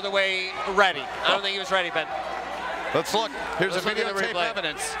was all the way ready. I don't think he was ready, Ben. Let's look. Here's Let's a look at the videotape replay.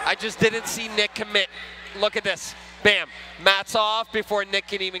 evidence. I just didn't see Nick commit. Look at this. Bam. Mats off before Nick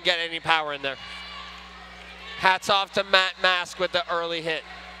can even get any power in there. Hats off to Matt Mask with the early hit.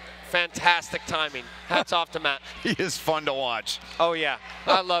 Fantastic timing. Hats off to Matt. He is fun to watch. Oh, yeah.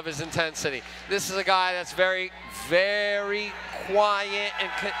 I love his intensity. This is a guy that's very, very quiet and,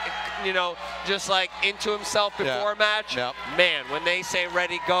 you know, just like into himself before a match. Yep. Man, when they say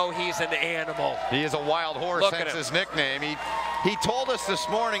ready, go, he's an animal. He is a wild horse, Look at hence him. his nickname. He told us this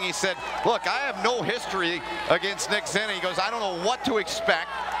morning, he said, look, I have no history against Nick Zinna. He goes, I don't know what to expect.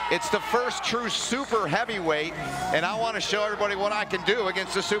 It's the first true super heavyweight, and I want to show everybody what I can do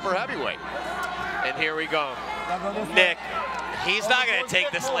against a super heavyweight. And here we go. Nick, he's not going to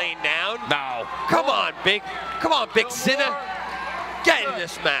take this lane down. No. Come on, big Zinna. Get in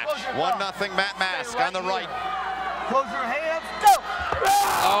this match. 1-0 Matt Mask on the right. Close your hands, go!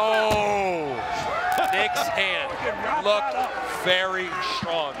 Oh, Nick's hand looked very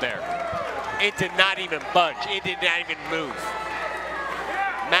strong there. It did not even budge. It did not even move.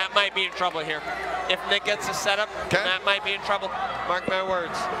 Matt might be in trouble here. If Nick gets a setup, Matt might be in trouble. Mark my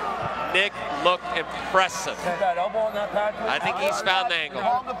words. Nick looked impressive. That elbow on that pad. I think he's found the angle.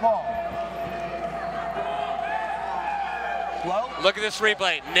 Palm to palm. Look at this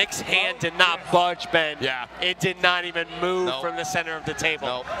replay. Nick's hand did not budge, Ben. Yeah. It did not even move from the center of the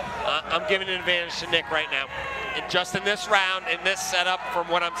table. I'm giving an advantage to Nick right now. And just in this round, in this setup, from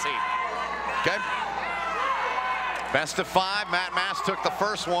what I'm seeing. Okay. Best of 5. Matt Mask took the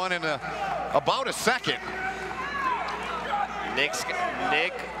first one in about a second. Nick,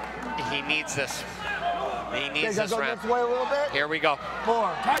 he needs this. He needs Okay, this go round. this way a little bit. Here we go.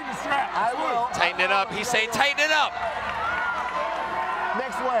 More. Tighten the strap. I will. Tighten it up. He's saying tighten it up.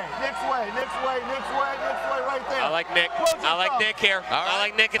 Next way, next way, next way, next way, next way, right there. I like Nick. I like Nick here. I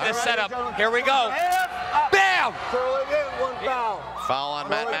like Nick in this All right, setup. gentlemen. Here we go. Bam! Curl it in, 1 foul. Foul on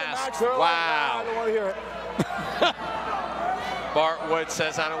Matt Mask. Wow. I don't want to hear it. Bart Wood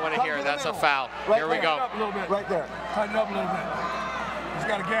says, I don't want to hear it. That's a foul. Right Here we there. go. Up a little bit. Right there. Tighten up a little bit. He's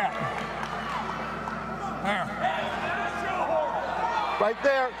got a gap. There. Right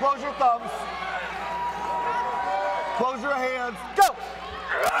there. Close your thumbs. Close your hands. Go!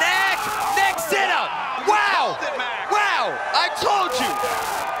 Nick Zinna! Wow! Wow! I told you!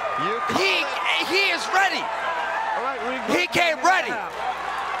 He is ready! He came ready!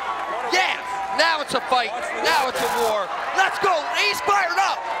 Yeah! Now it's a fight. Now it's a war. Let's go! He's fired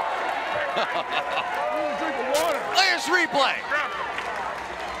up! Look at this replay.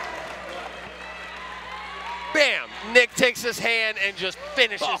 Bam! Nick takes his hand and just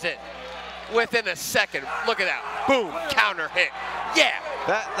finishes it within a second. Look at that. Boom! Counter hit. Yeah!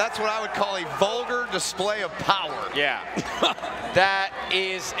 That's what I would call a vulgar display of power. Yeah. That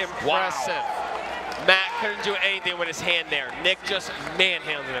is impressive. Matt couldn't do anything with his hand there. Nick just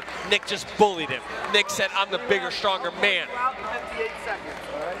manhandled him. Nick just bullied him. Nick said, I'm the bigger, stronger man.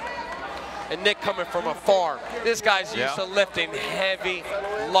 And Nick coming from afar. This guy's used to lifting heavy,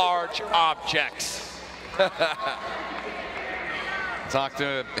 large objects. Talked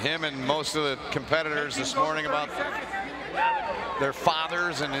to him and most of the competitors this morning about their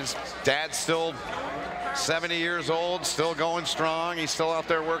fathers, and his dad's still 70 years old, still going strong. He's still out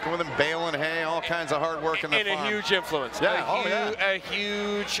there working with him, baling hay, all kinds of hard work in the farm. And a huge influence. Yeah, a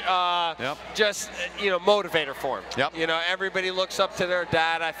huge just, you know, motivator for him. Yep. You know, everybody looks up to their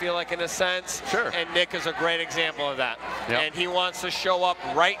dad, I feel like, in a sense. Sure. And Nick is a great example of that. Yep. And he wants to show up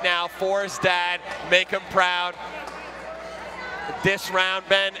right now for his dad, make him proud. This round,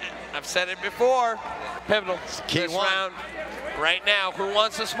 Ben, I've said it before, pivotal. Key this one. round, right now, who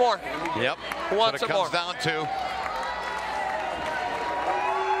wants this more? Yep. Who wants it it more? comes down to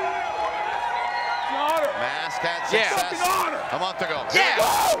Mask had success a month ago. Yeah.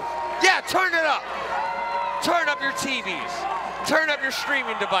 Yeah, turn it up. Turn up your TVs. Turn up your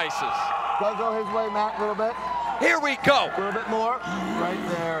streaming devices. Go his way, Matt, a little bit. Here we go. A little bit more. Right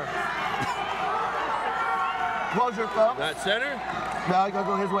there. Close your thumbs. That center? Now you gotta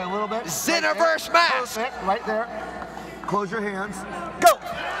go his way a little bit. Zinna versus Mask. Perfect. Right there. Close your hands. Go.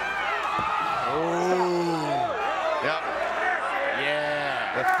 Yep.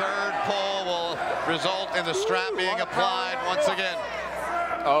 Yeah. The third pull will result in the strap being applied once again.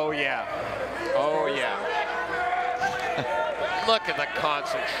 Oh, yeah. Oh, yeah. Look at the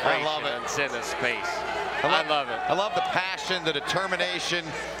concentration in Zinna's face. I love it. I love the passion, the determination,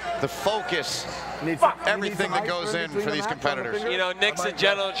 the focus, everything that goes in for these competitors. You know, Nick's a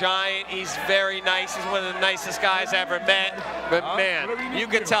gentle giant. He's very nice. He's one of the nicest guys I ever met. But man, you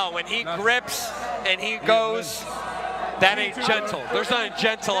can tell when he grips and he goes, That ain't gentle. There's nothing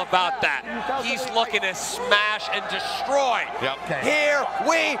gentle about that. He's looking to smash and destroy. Yep. Here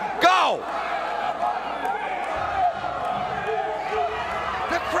we go.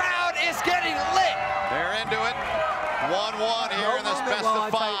 The crowd is getting lit. They're into it. 1-1 here in this best of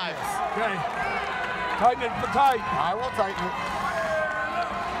 5. Okay. Tighten it tight. I will tighten it.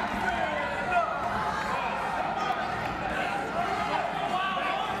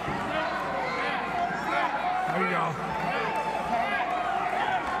 There you go.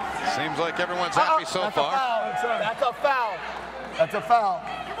 Seems like everyone's happy so That's far. A foul. That's a foul. That's a foul.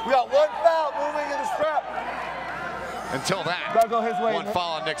 We got 1 foul moving in the strap. Until that, Gotta go his way. 1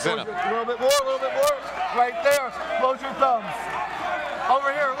 foul on Nick Zinna. A little bit more, a little bit more. Right there. Close your thumbs.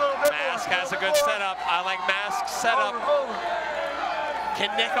 Over here, a little bit Mask more. has a good setup. I like Mask setup. Over.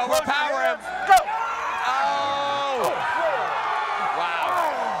 Can Nick overpower him? Go. Oh! Wow.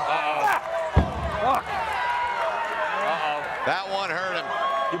 Uh-oh. That one hurt him.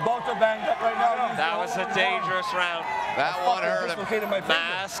 You both are banged up right now. That was a dangerous round. That one hurt him.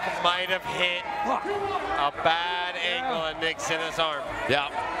 Mask might have hit a bad angle on Nick Zinna's arm. Yeah.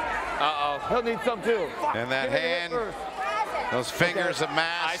 Uh-oh. He'll need some too. And that hand, those fingers of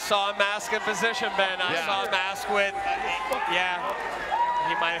Mask. I saw Mask in position, Ben. I saw Mask with,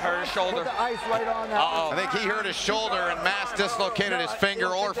 he might have hurt his shoulder. Put the ice right on that. Uh-oh. I think he hurt his shoulder and Mask dislocated his finger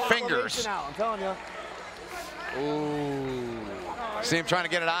or fingers. I'm telling you. Ooh. See him trying to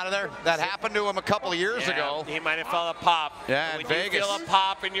get it out of there? That happened to him a couple of years ago. He might have felt a pop. Yeah, in when Vegas. you feel a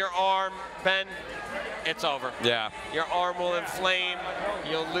pop in your arm, Ben, it's over. Yeah. Your arm will inflame.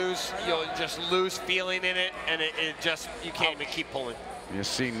 You'll just lose feeling in it, and it just, you can't even keep pulling. You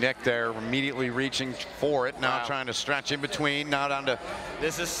see Nick there immediately reaching for it, now trying to stretch in between, now down to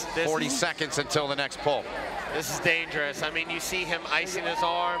 40 seconds until the next pull. This is dangerous. I mean, you see him icing his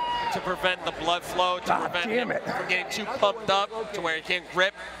arm to prevent the blood flow, to prevent him from getting too pumped up to where he can't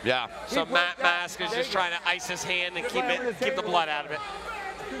grip. Yeah. So Matt Mask is just trying to ice his hand and keep the blood out of it.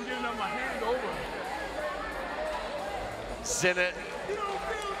 Zinna.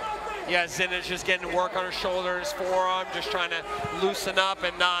 Yeah, Zinna's just getting to work on his shoulder, his forearm, just trying to loosen up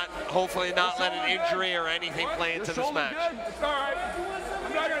and hopefully not let an injury or anything play into this match. It's all right.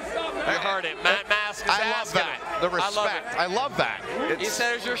 I'm not going to stop it. You heard it. Matt Mask is I love asking that. it. The respect. I love that. He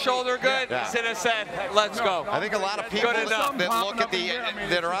said, "Is your shoulder good?" Yeah. Zinna said, "Let's go." I think a lot of people Good enough. that look at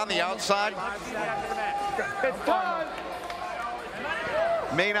that are on the outside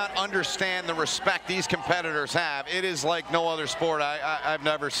may not understand the respect these competitors have. It is like no other sport I've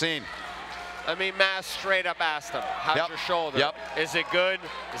never seen. I mean, Mask straight up asked him, "How's your shoulder? Yep. Is it good?"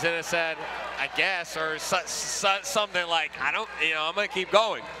 Zinna said, "I guess," or something like, "I don't, I'm going to keep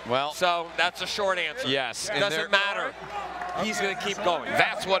going." Well, so that's a short answer. Yes. It doesn't matter. He's going to keep going.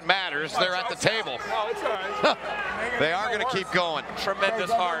 That's what matters. They're at the table. They are going to keep going.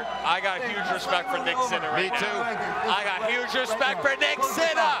 Tremendous heart. I got huge respect for Nick Zinna right now. Me too. I got huge respect for Nick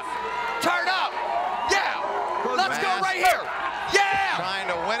Zinna. Turn up. Yeah. Let's go right here. Yeah. Trying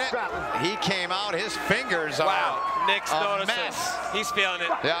to win it. He came out. His fingers are Nick's a noticing. mess. He's feeling it.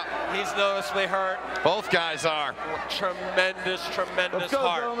 Yeah. He's noticeably hurt. Both guys are. Tremendous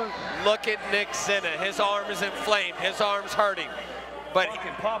heart. Look at Nick Zinna. His arm is inflamed. His arm's hurting. But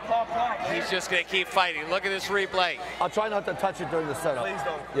he's just going to keep fighting. Look at this replay. I'll try not to touch it during the setup. Please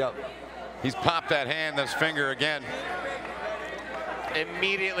don't. Yep. He's popped that hand, this finger again.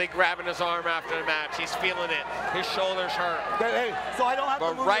 Immediately grabbing his arm after the match. He's feeling it. His shoulders hurt. Hey, so I don't have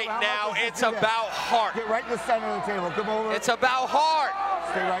to move right around. now, it's about heart. Get right in the center of the table. Come over. It's about heart.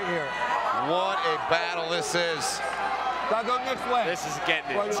 Stay right here. What a battle this is. Gotta go next way. This is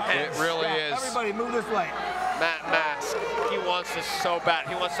getting intense. It really is. Everybody move this way. Matt Mask, he wants this so bad.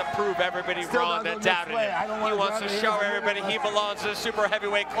 He wants to prove everybody wrong that doubted him. He wants to show everybody he belongs in the super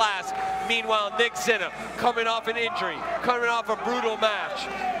heavyweight class. Meanwhile, Nick Zinna, coming off an injury, coming off a brutal match.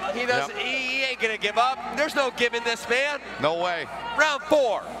 He doesn't. He ain't gonna give up. There's no giving this man. No way. Round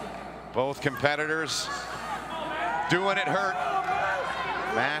 4. Both competitors doing it hurt.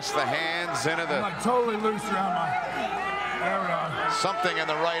 Mask the hands into the. I'm like totally loose around my. There we go. Something in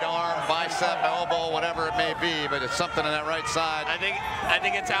the right arm, bicep, elbow, whatever it may be, but it's something on that right side. I think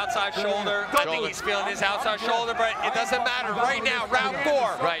it's outside shoulder. I think he's feeling his outside shoulder, but it doesn't matter. Right now, round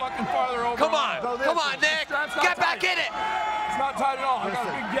 4. Right. Come on, Nick. Get back in it. It's not tight at all. I got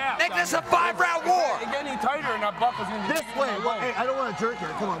a big gap. Nick, this is a 5-round war. It get any tighter and that buckle's gonna be This way. Hey, I don't want to jerk here.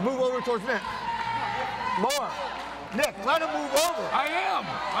 Come on, move over towards Nick. More. Nick, let him move over. I am.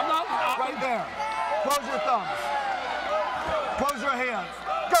 I'm not. Right there. Close your thumbs. Close your hands.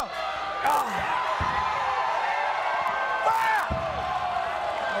 Go.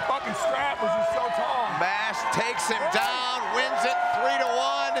 The fucking strap was just so so tall. Mask takes him down, wins it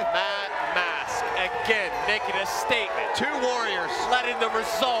 3-1. Matt Mask, again, making a statement. 2 warriors. Letting the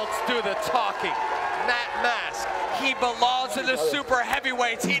results do the talking. Matt Mask, he belongs in the super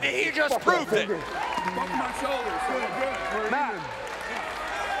heavyweights. He just proved it. Bump my shoulders. Good. Matt.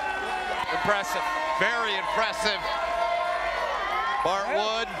 Impressive. Very impressive. Bart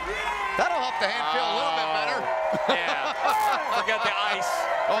Wood. That'll help the hand feel a little bit better. Yeah. Forget the ice.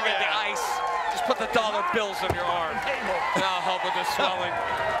 Forget the ice. Just put the dollar bills on your arm. That'll help with the swelling.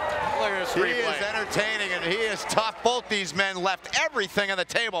 Look at this replay. He is entertaining and he is tough. Both these men left everything on the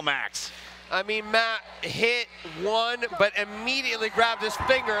table, Max. I mean, Matt hit one, but immediately grabbed his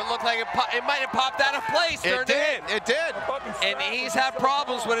finger. It looked like it might have popped out of place. It did. It did. And he's had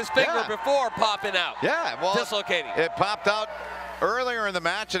problems with his finger before popping out. Yeah, well, dislocating. It popped out earlier in the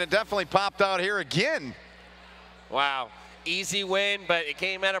match, and it definitely popped out here again. Wow. Easy win, but it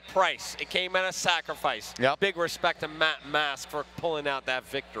came at a price. It came at a sacrifice. Yep. Big respect to Matt Mask for pulling out that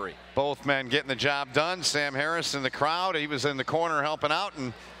victory. Both men getting the job done. Sam Harris in the crowd. He was in the corner helping out,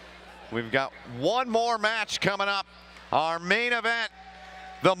 and we've got one more match coming up. Our main event.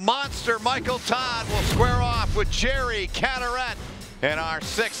 The monster Michael Todd will square off with Jerry Cadorette in our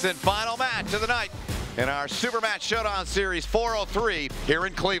 6th and final match of the night in our Supermatch Showdown Series 403 here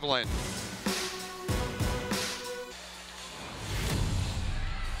in Cleveland.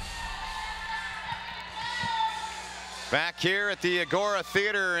 Back here at the Agora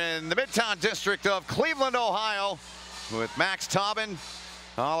Theater in the Midtown District of Cleveland, Ohio, with Max Taubin,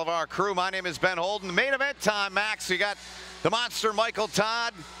 all of our crew. My name is Ben Holden. The main event time, Max. We got the monster Michael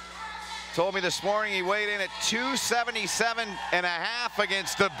Todd. Told me this morning he weighed in at 277.5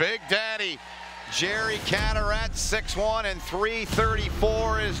 against the Big Daddy, Jerry Cadorette. 6'1" and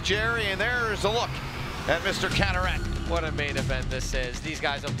 334 is Jerry, and there's a look at Mr. Cadorette. What a main event this is. These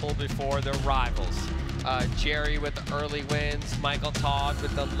guys have pulled before. They're rivals. Jerry with the early wins, Michael Todd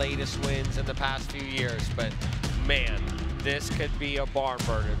with the latest wins in the past few years. But man, this could be a barn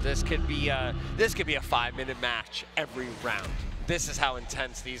burner. This could be a 5-minute match every round. This is how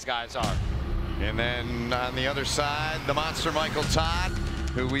intense these guys are. And then on the other side, the monster Michael Todd,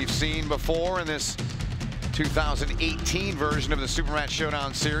 who we've seen before in this 2018 version of the Supermatch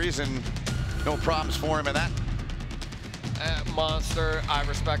Showdown Series, and no problems for him in that. Monster, I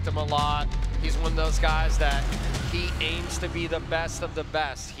respect him a lot. He's one of those guys that he aims to be the best of the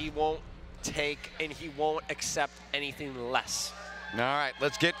best. He won't take and he won't accept anything less. All right,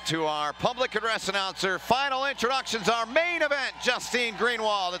 let's get to our public address announcer. Final introductions, our main event, Justine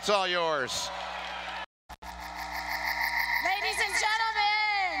Greenwald. It's all yours. Ladies and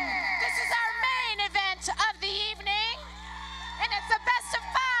gentlemen, this is our main event of the evening, and it's the best of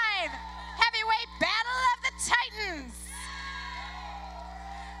 5 heavyweight battle of the Titans.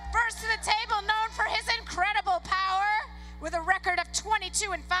 First to the table, known for his incredible power, with a record of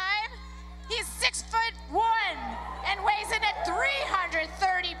 22-5. He's 6'1" and weighs in at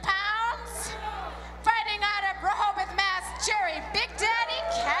 330 pounds. Fighting out of Rehoboth, Mass, Jerry Big Daddy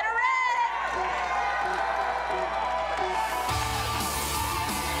Cadorette.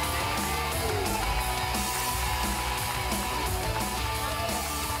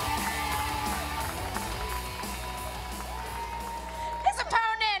 His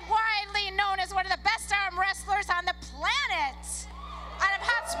opponent, widely known as one of the best arm wrestlers on the planet. Out of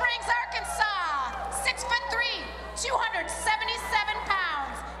Hot Springs, Arkansas, 6'3", 277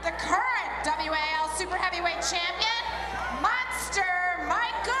 pounds. The current WAL Super Heavyweight Champion, Monster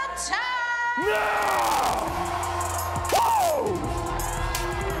Michael Todd.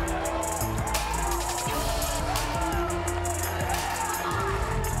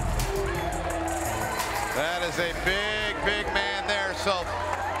 That is a big, big man there. So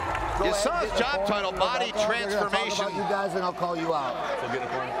you saw his job title, body transformation. You guys, and I'll call you out.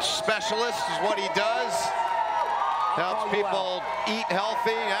 Specialist is what he does. Helps people eat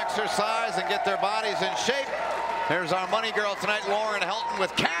healthy, exercise, and get their bodies in shape. There's our money girl tonight, Lauren Helton,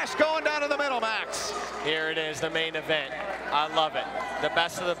 with cash going down to the middle, Max. Here it is, the main event. I love it. The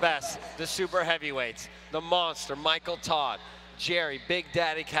best of the best, the super heavyweights, the monster, Michael Todd, Jerry, Big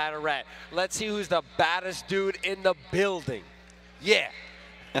Daddy Cadorette. Let's see who's the baddest dude in the building. Yeah.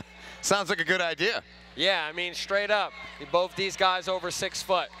 Sounds like a good idea. Yeah, I mean, straight up. Both these guys over 6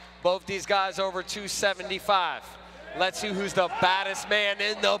 foot. Both these guys over 275. Let's see who's the baddest man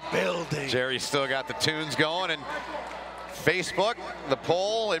in the building. Jerry's still got the tunes going, and Facebook, the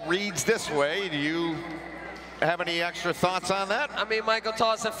poll, it reads this way. Do you have any extra thoughts on that? I mean, Michael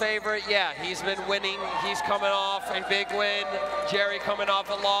Todd's the favorite. Yeah, he's been winning. He's coming off a big win. Jerry coming off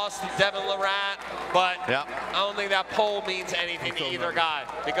a loss to Devin Lorette. But I don't think that poll means anything to either guy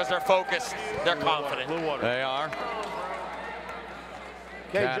because they're focused, they're confident. They are.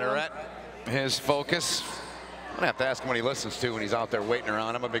 Carteret, his focus. I'm gonna have to ask him what he listens to when he's out there waiting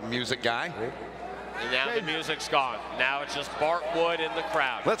around. I'm a big music guy. And now the music's gone. Now it's just Bart Wood in the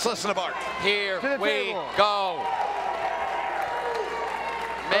crowd. Let's listen to Bart. Here we go.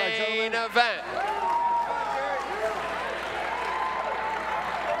 Main event.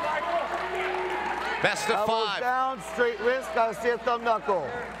 Best of Elbows 5. down, straight wrist, gotta see a thumb knuckle.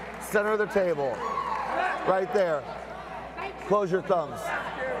 Center of the table. Right there. Close your thumbs.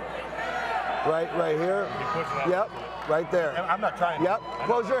 Right here. Yep, right there. I'm not trying. Yep,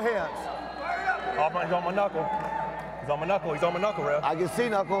 close your hands. He's on my knuckle. He's on my knuckle. He's on my knuckle, Rev. I can see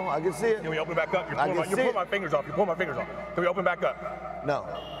knuckle. I can see it. Can we open it back up? You're pulling my fingers off. You're pulling my fingers off. Can we open it back up? No.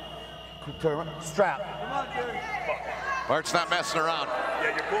 Turn around. Strap. Bart's not messing around.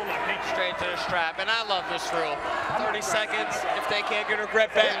 Yeah, you're pulling my feet straight to the strap. And I love this rule. 30 seconds. If they can't get her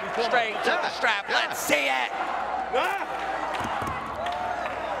grip in, straight to the strap. Let's see it.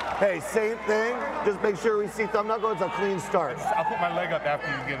 Hey, same thing. Just make sure we see thumb knuckle. It's a clean start. I'll put my leg up after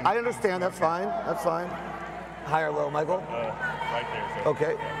you get him. I understand. That's fine. That's fine. High or low, Michael? Right there. So.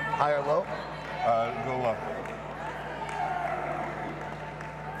 Okay. High or low? Go low.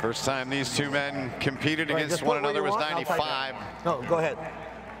 First time these two men competed against one another was 95. No, go ahead.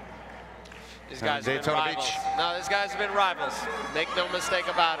 These guys have been Daytona rivals. Beach. No, these guys have been rivals. Make no mistake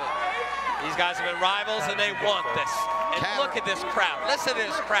about it. These guys have been rivals and they want this. And look at this crowd. Listen to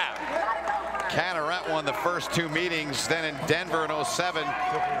this crowd. Carteret won the first 2 meetings, then in Denver in 07.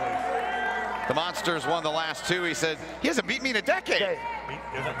 The Monsters won the last 2. He said, he hasn't beat me in a decade. There's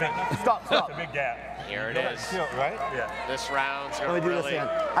a big, stop. There's a big gap. Here it is. Right? Yeah. This round's Let going me to do this really,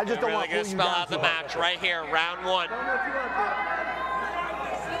 again. I just don't want really to spell out the match right here, round 1.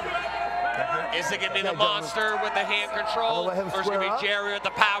 Is it going to be the Monster with the hand control, or is it going to be Jerry with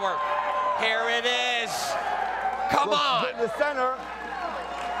the power? Here it is. Come on. Get in the center.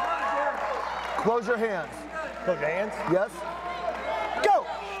 Close your hands. Close your hands? Yes. Go.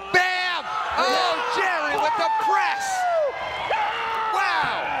 Bam! Oh, Jerry with the press.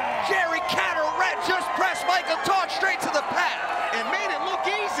 Wow. Jerry Carteret just pressed Michael Todd straight to the pad. And made it look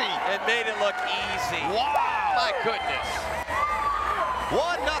easy. It made it look easy. Wow. My goodness.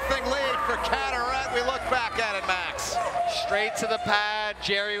 1-0 lead for Carteret. We look back at it, Max. Straight to the pad.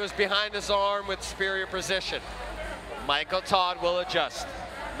 Jerry was behind his arm with superior position. Michael Todd will adjust.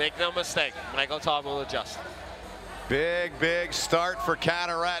 Make no mistake, Michael Todd will adjust. Big start for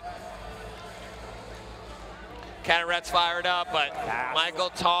Carteret. Carteret's fired up, but Michael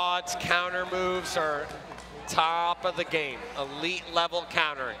Todd's counter moves are top of the game. Elite level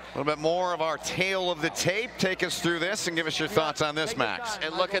countering. A little bit more of our tail of the tape. Take us through this and give us your thoughts on this, Max.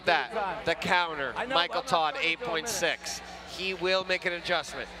 And look at that, the counter. Michael Todd, 8.6. He will make an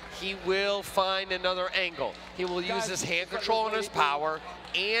adjustment. He will find another angle. He will use his hand control and his power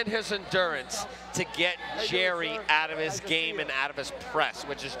and his endurance to get Jerry out of his game and out of his press,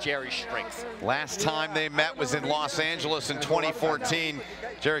 which is Jerry's strength. Last time they met was in Los Angeles in 2014.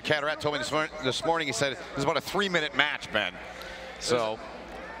 Jerry Carteret told me this morning, he said, it was about a 3-minute match, Ben. So.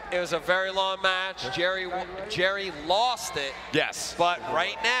 It was a very long match. Jerry lost it. Yes. But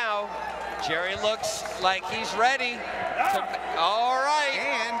right now, Jerry looks like he's ready. All right.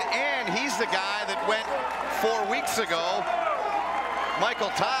 And he's the guy that went 4 weeks ago. Michael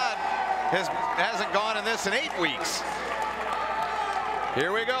Todd hasn't gone in this in 8 weeks.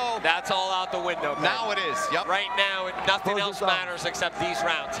 Here we go. That's all out the window, Ben. Now it is. Yep. Right now, nothing else matters except these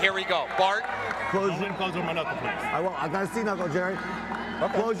rounds. Here we go. Bart. Close on my knuckle, please. I won't. I gotta see knuckle, Jerry.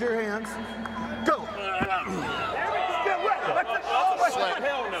 Okay. Close your hands. Go.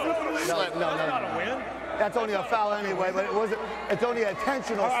 Slip. No. That's only a foul anyway, but it's only a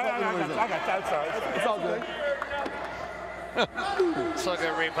intentional slip. I got that. Sorry. It's all good. Let's look at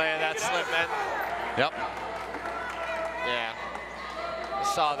a replay of that slip, Ben. Yep. Yeah. I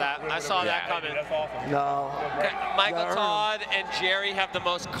saw that. I saw that coming. No. Michael Todd and Jerry have the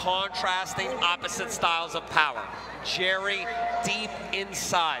most contrasting opposite styles of power. Jerry deep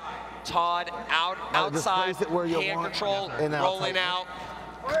inside. Todd outside, hand control, rolling out.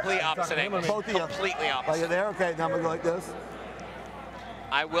 Complete opposite angle. Completely opposite. Like it there? Okay, now I'm gonna go like this.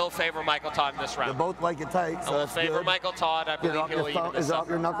 I will favor Michael Todd in this round. They both like it tight, so I will that's favor good. Michael Todd. I believe he'll even Is it off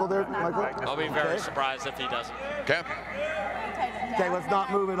your knuckle there, Michael? I'll be very surprised if he doesn't. Okay. Okay, let's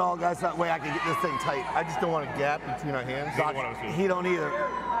not move at all, guys. That way I can get this thing tight. I just don't want a gap between our hands. He don't either.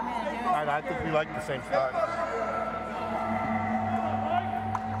 All right, I think we like the same start.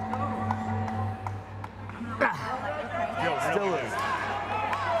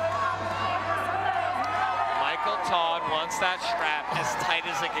 that strap as tight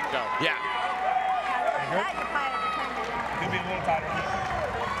as it can go. Yeah. Could be a little tighter.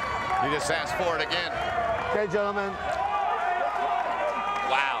 You just asked for it again. Okay, gentlemen.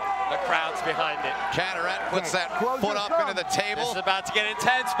 Wow, the crowd's behind it. Carteret puts that foot up into the table. This is about to get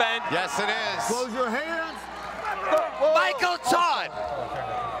intense, Ben. Yes, it is. Close your hands. Michael Todd.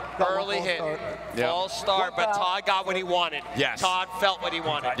 Early hit. False start, but Todd got what he wanted. Yes. Todd felt what he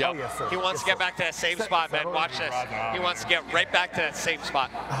wanted. Yep. He wants to get back to that same spot, man. Watch this. He wants to get right back to that same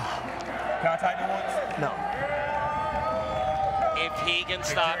spot. Can I tighten it once? No. If he can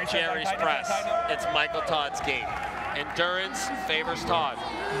stop Jerry's press, it's Michael Todd's game. Endurance favors Todd.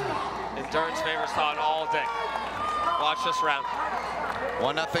 Endurance favors Todd all day. Watch this round.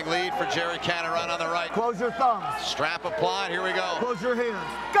 1-0 lead for Jerry Carteret on the right. Close your thumbs. Strap applied. Here we go. Close your hands.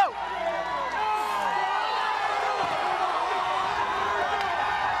 Go.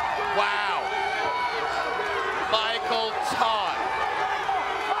 Wow. Michael Todd.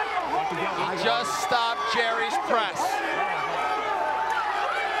 He just stopped Jerry's press.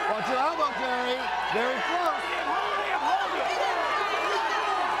 Watch your elbow, Jerry. Very close.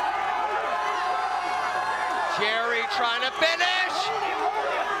 Jerry trying to finish.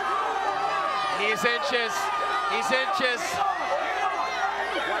 He's inches. He's inches.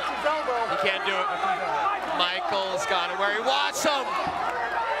 He can't do it. Michael's got him where he wants him.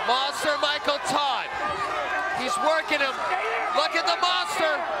 Monster Michael Todd. He's working him. Look at the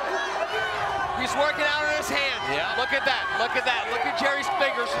monster. He's working out in his hand. Yeah. Look at that. Look at that. Look at Jerry's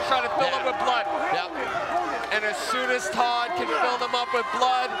fingers. He's trying to fill them with blood. Yep. And as soon as Todd can fill them up with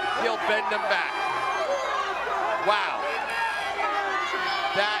blood, he'll bend them back. Wow.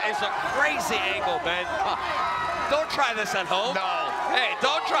 That is a crazy angle, Ben. Don't try this at home. No. Hey,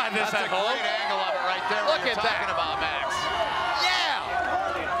 don't try this That's at home. That's a great angle of it right there. Look what at you're talking that. about, Max. Yeah.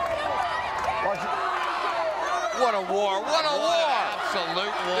 What a war. What a war.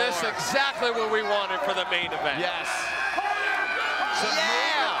 Absolute war. This is exactly what we wanted for the main event. Yes.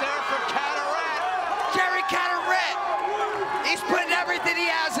 Yeah. There for Carteret. Jerry Carteret. He's putting everything he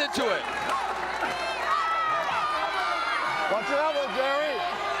has into it. Watch your elbow, Jerry.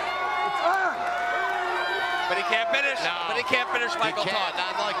 It's on. But he can't finish. No. But he can't finish Michael Todd.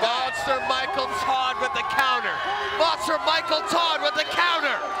 Not like that. Monster Michael Todd with the counter. Monster Michael Todd with the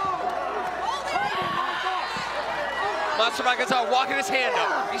counter. Monster Michael Todd walking his hand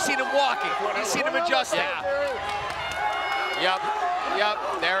up. You seen him walking. You seen him adjusting. Yeah.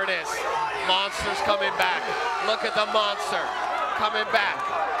 Yep. There it is. Monster's coming back. Look at the monster coming back.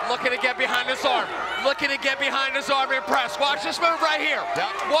 Looking to get behind his arm. Looking to get behind his arm and press. Watch this move right here.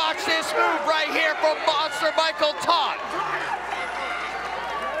 Yep. Watch this move right here from Monster Michael Todd.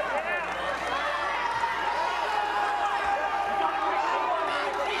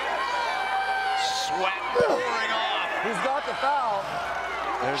 Sweat pouring off. He's got the foul.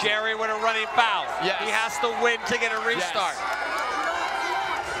 Jerry with a running foul. Yes. He has to win to get a restart. Yes.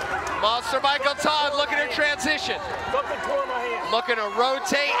 Monster Michael Todd looking to transition. Something tore my hand. Looking to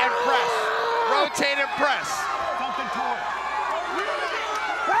rotate and press. Rotate and press. Something tore.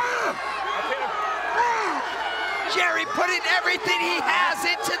 Jerry putting everything he has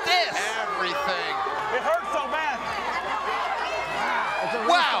into this. Everything. It hurts so bad.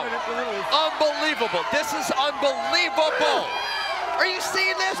 Wow. Unbelievable. This is unbelievable. Are you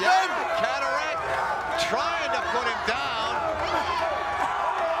seeing this, Yeah. man? Carteret trying to put him down.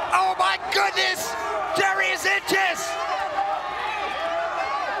 Oh my goodness. Jerry is inches.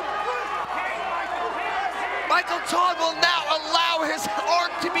 Michael Todd will now allow his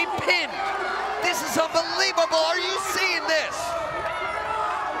arm to be pinned. This is unbelievable. Are you seeing this?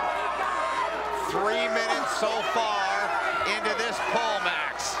 3 minutes so far into this poll,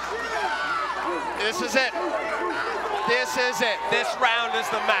 Max. This is it. This is it. This round is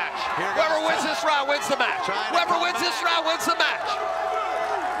the match. Whoever wins this round wins the match. Whoever wins this round wins the match.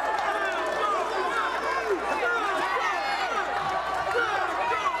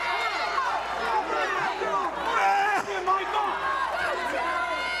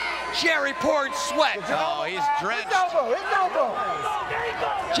 Jerry pouring sweat. Oh, he's drenched. His elbow.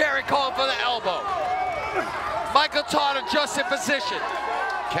 Jerry calling for the elbow. Michael Todd adjusted position.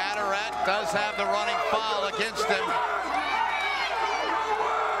 Carteret does have the running foul against him.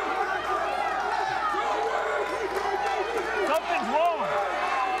 Something's wrong.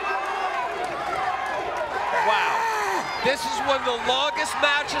 Wow. This is one of the longest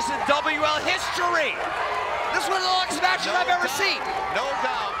matches in WL history. This is one of the longest matches I've ever seen. No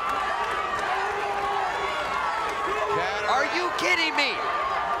doubt. Are you kidding me?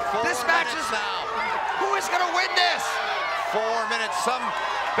 This match is now. Who is going to win this? 4 minutes. Some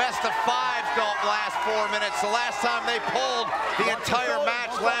best of fives don't last 4 minutes. The last time they pulled, the entire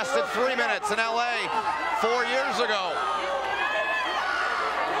match lasted 3 minutes in LA 4 years ago.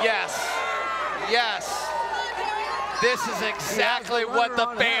 Yes, yes. This is exactly what the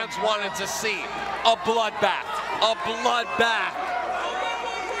fans wanted to see. A bloodbath, a bloodbath.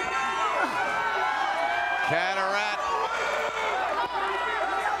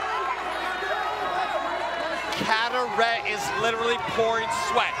 Carteret is literally pouring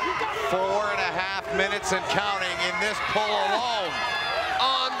sweat. 4.5 minutes and counting in this pull alone.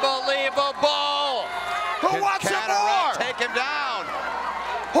 Unbelievable. Who wants some more? Take him down.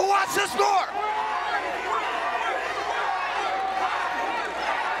 Who wants this more?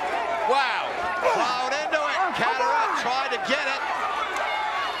 Wow. Plowed into it. Carteret tried to get it.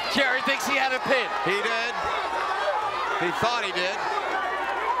 Jerry thinks he had a pin. He did. He thought he did.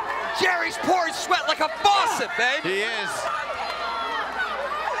 Jerry's pouring sweat like a faucet, man. He is.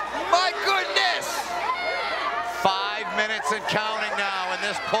 My goodness. 5 minutes and counting now in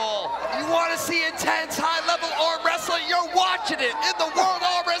this pull. You want to see intense, high-level arm wrestling? You're watching it in the World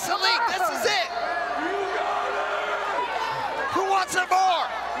Arm Wrestling League. This is it. Who wants it more?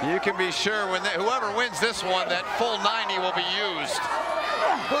 You can be sure when whoever wins this one, that full 90 will be used.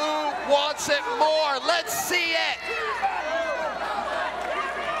 Who wants it more? Let's see it.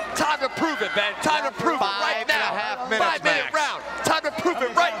 Time to prove it, man. Time to prove it right now. 5.5 minutes 5-minute round. Time to prove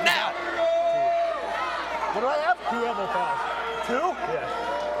it right now. What do I have? 2 elbow pads. 2? Yeah.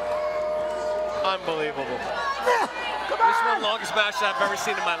 Unbelievable. This is one of the longest matches I've ever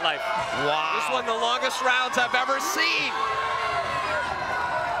seen in my life. Wow. This is one of the longest rounds I've ever seen.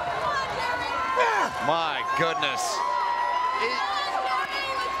 My goodness.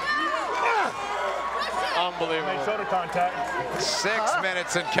 Unbelievable. Make shoulder contact. 6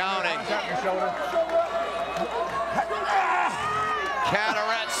 minutes and counting. Contact your shoulder.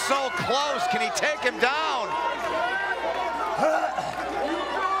 Carteret so close. Can he take him down?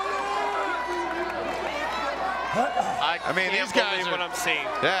 I mean, these guys are what I'm seeing.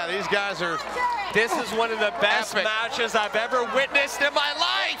 Yeah, these guys are. This is one of the best epic matches I've ever witnessed in my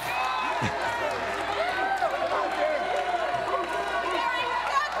life.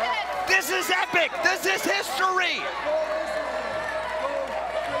 This is epic. This is history.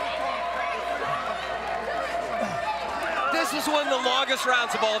 This is one of the longest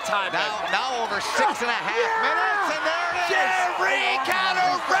rounds of all time. Now over 6.5 minutes, and there it is. Jerry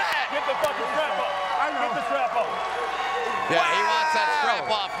Carteret. Get the fucking strap off. Get the strap off. Yeah, he wants that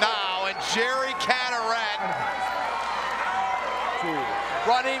strap off now, and Jerry Carteret.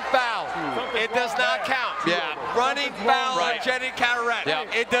 Running foul. It does not count. Yeah. Running foul on Jerry Carteret. Yeah.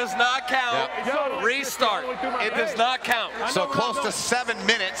 It does not count. Yeah. Restart. It does not count. So close to 7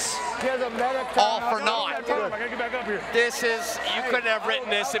 minutes. All for naught. I gotta get back up here. This is, you couldn't have written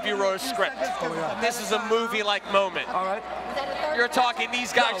this if you wrote a script. This is a movie-like moment. All right. You're talking,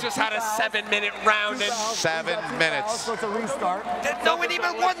 these guys just had a 7-minute round. And 7 minutes. So it's a restart. no one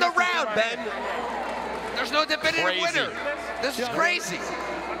even won the round, Ben. There's no definitive winner. This is crazy.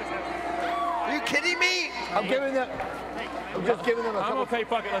 Are you kidding me? I'm just giving them a couple. I'm okay,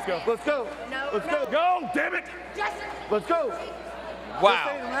 fuck it, let's go. Let's go. Let's go. Go, damn it. Let's go.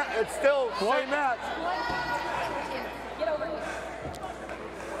 Wow. It's still the same match.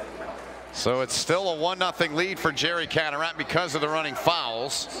 So it's still a 1-0 lead for Jerry Carteret because of the running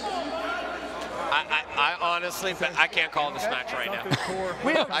fouls. I honestly, I can't call this match right now.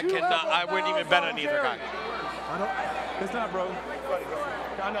 I cannot. I wouldn't even bet on either guy. It's not, bro.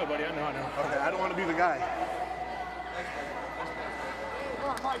 I know, buddy. I know. Okay, I don't want to be the guy.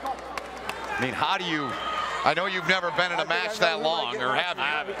 I mean, how do you? I know you've never been in a match that long, or have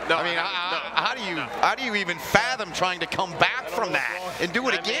you? No, I mean, how do you even fathom trying to come back from that and do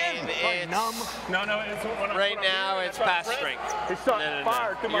it again? No, Right now, it's past strength. It's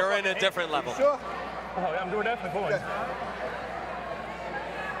fire. You're in a different level. Sure. Oh, yeah, I'm doing definitely pulling.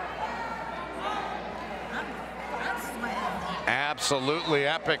 Absolutely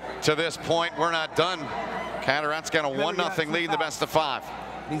epic to this point. We're not done. Carteret's got a 1-0 lead in the best of 5.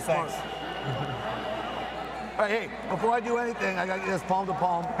 These things. All right, hey, before I do anything, I got to get this palm to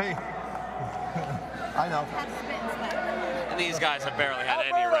palm. Hey. I know. And these guys have barely had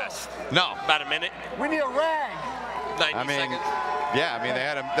any rest. No. About a minute. We need a rag. 90 seconds. Yeah, I mean, they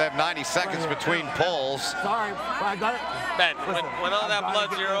have 90 seconds between pulls. Sorry, but I got it. Ben, when all that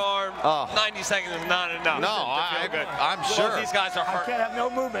blood's in your arm, 90 seconds is not enough. No, I'm sure. These guys are hurt. I can't have no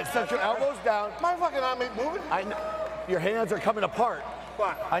movement. Set your elbows down. My fucking arm ain't moving. Your hands are coming apart.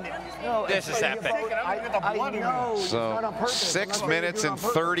 This is epic. I know. It's not on So purpose. 6 minutes and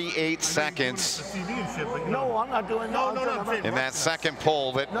 38 seconds No, I'm not doing that. in that second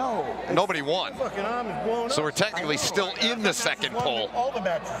pull that nobody won. So we're technically still in the second pull.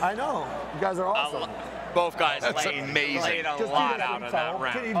 I know. You guys are awesome. Both guys That's laid amazing. a lot out of that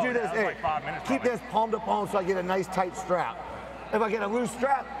round. Can you do this? Hey, keep this palm to palm so I get a nice tight strap. If I get a loose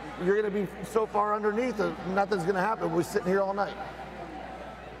strap, you're going to be so far underneath that nothing's going to happen. We're sitting here all night.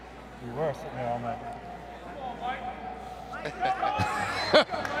 You were sitting here all night.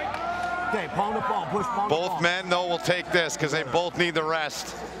 Okay, palm to palm, push palm to palm. Both men, though, will take this because they both need the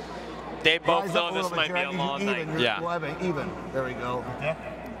rest. They both Rise know up a this little might bit, be a Jared. long night. Even. Yeah. We'll have an even. There we go. Yeah?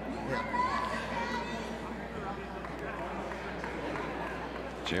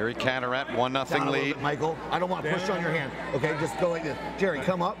 Jerry Carteret, 1-0 Down a little lead. bit, Michael. I don't want to push on your hand. Okay, just go like this. Jerry,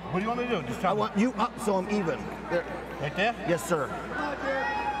 come up. What do you want me to do? Just I tell me. want you up so I'm even. There. Right there? Yes, sir.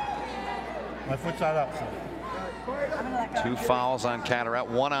 My foot's not up, so. 2 fouls on Carteret,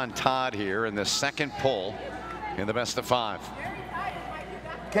 1 on Todd here in the second pull in the best of 5.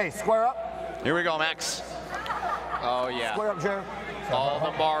 Okay, square up. Here we go, Max. Oh, yeah. Square up, Jerry.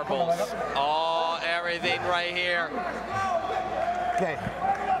 All the marbles. All everything right here. Okay.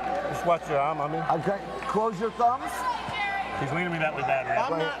 Just watch your arm, I mean. Okay. Close your thumbs. He's leaning me that way bad, right?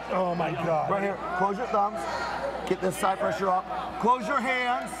 I'm not. Oh, my God. Right here. Close your thumbs. Get this side pressure up. Close your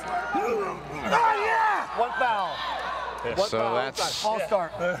hands. Oh, yeah! 1 foul. One So foul. that's False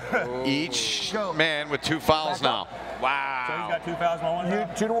start. each man with 2 fouls now. So he's Wow. got 2 fouls on 1 You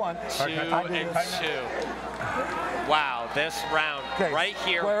foul? 2 to 1. 2 and 2. Wow, this round Okay, right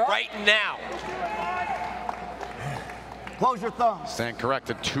here, square up. right now. Close your thumbs. Stand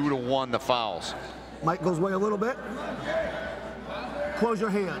corrected, 2 to 1 the fouls. Mike goes away a little bit. Close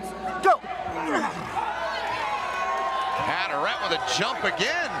your hands. Go. Carteret with a jump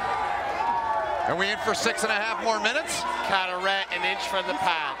again. Are we in for 6.5 more minutes? Carteret an inch from the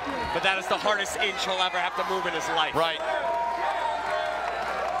pad, but that is the hardest inch he'll ever have to move in his life. Right.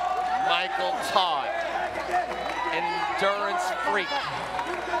 Michael Todd, endurance freak.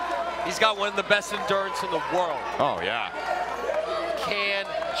 He's got one of the best endurance in the world. Oh, yeah. Can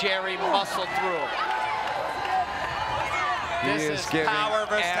Jerry muscle through him? He This is is giving power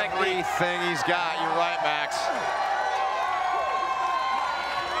versus technique. everything he's got. You're right, Max.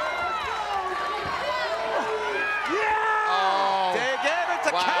 Oh. They gave it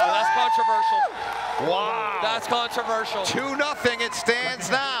to Wow, Carteret. that's controversial. Wow. That's controversial. 2-0 it stands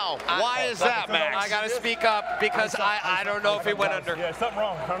now. Why is that, Max? I gotta speak up because I don't know if he went under. Yeah, something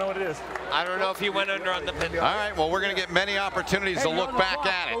wrong. I don't know what it is. I don't know if he went under on the pin. All right, well, we're going to get many opportunities to look back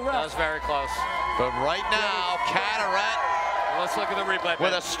at it. That was very close. But right now, Carteret Let's look at the replay.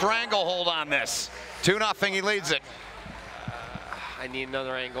 with a stranglehold on this. 2-0, he leads it. I need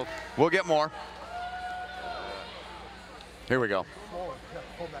another angle. We'll get more. Here we go.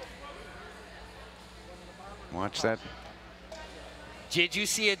 Watch that. Did you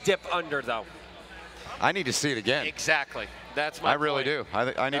see a dip under, though? I need to see it again. Exactly. That's my I really point.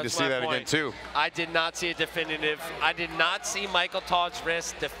 do. I need to see that again, too. I did not see a definitive. I did not see Michael Todd's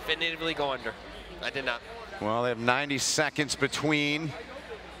wrist definitively go under. I did not. Well, they have 90 seconds between.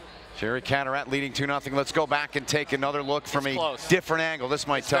 Jerry Carteret leading 2-0. Let's go back and take another look from a close. different angle. This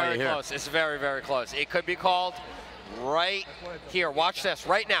might tell you Very here. close. It's very, very close. It could be called right here. Watch this.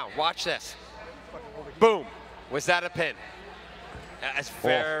 Right now. Watch this. Boom. Was that a pin? That's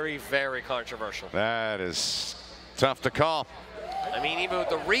very, very controversial. That is tough to call. I mean, even with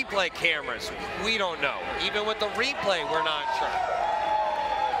the replay cameras, we don't know. Even with the replay, we're not sure.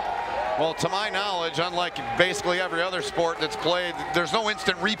 Well, to my knowledge, unlike basically every other sport that's played, there's no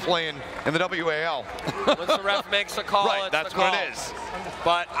instant replay in the WAL. Once the ref makes a call, Right, it's that's the call. what it is.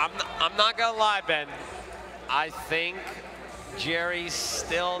 But I'm not gonna lie, Ben. I think Jerry's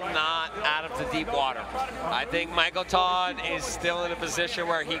still not out of the deep water. I think Michael Todd is still in a position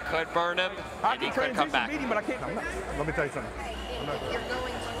where he could burn him and he could come back. But I can't. Let me tell you something.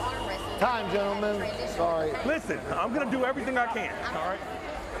 Time, gentlemen. Sorry. Listen, I'm going to do everything I can, all right?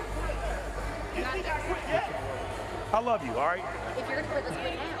 I love you, all right? If you're going to quit this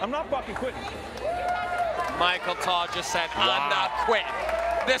right now. I'm not fucking quitting. Michael Todd just said, I'm not quitting.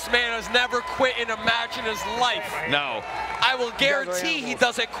 This man has never quit in a match in his life. No. I will guarantee he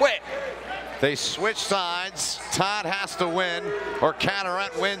doesn't quit. They switch sides. Todd has to win, or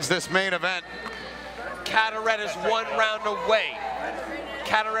Carteret wins this main event. Carteret is 1 round away.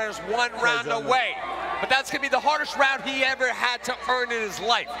 Carteret is 1 round away. But that's going to be the hardest round he ever had to earn in his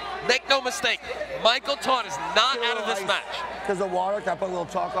life. Make no mistake, Michael Todd is not out of this match. Because of water, can I put a little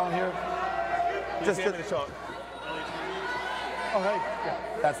chalk on here? Just Give me the chalk. Oh, hey. Yeah.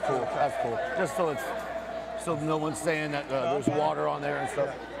 That's cool. That's cool. Just so it's so no one's saying that there's water on there and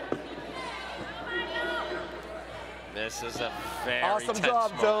stuff. This is a very awesome tense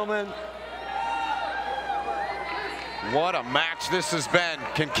job, moment. gentlemen. What a match this has been.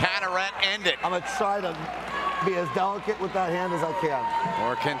 Can Carteret end it? I'm going to try to be as delicate with that hand as I can.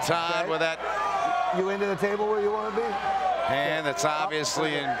 Or can Todd with that... You into the table where you want to be? Hand that's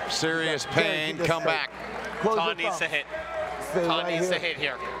obviously in serious pain. Come back. Todd needs to hit. Todd needs to hit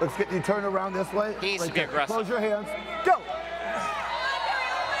here. Let's get you turned around this way. He needs to be aggressive. Close your hands. Go.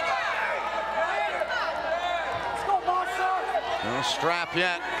 No strap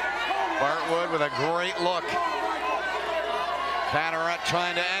yet. Bartwood with a great look. Carteret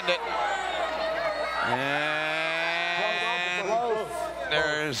trying to end it. And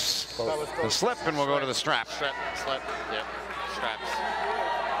there's the slip, and we'll go to the strap. Slip, yep, straps.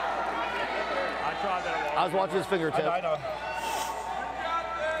 I was watching his fingertip. I know.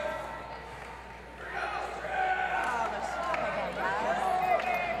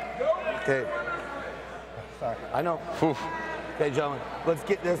 Okay. Sorry. I know. Oof. Okay, gentlemen, let's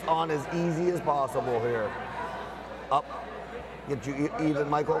get this on as easy as possible here. Up. Get you even,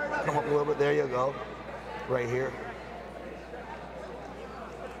 Michael. Come up a little bit. There you go. Right here.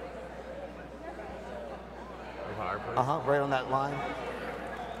 Right on that line.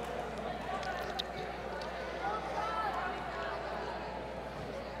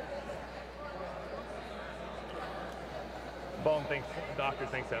 Doctor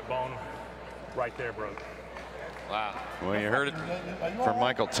thinks that bone right there broke. Wow. Well, you heard it from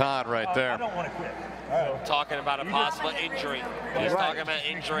Michael Todd right there. I don't want to quit. Talking about a possible injury. He's talking about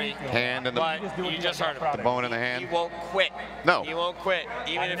injury. Hand in the... But you just heard him. The bone in the hand. He won't quit. No. He won't quit.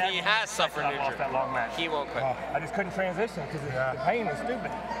 Even if he has suffered an injury. He won't quit. I just couldn't transition because the pain was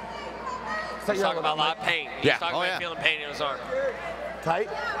stupid. He's talking about a lot of pain. He's talking about feeling pain in his arm. Tight.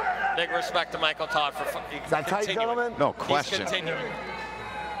 Big respect to Michael Todd for Is that tight, gentlemen? No question. He's continuing.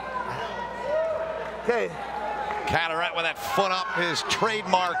 Okay. Carteret with that foot up, his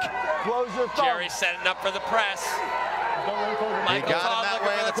trademark. Close your thumb. Jerry setting up for the press. He got him that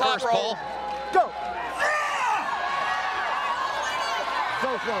way in the first pull. Go. So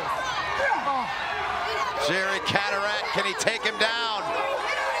close. Jerry Carteret, can he take him down?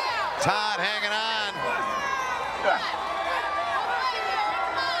 Todd hanging on.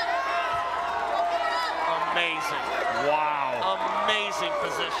 Amazing. Wow. Amazing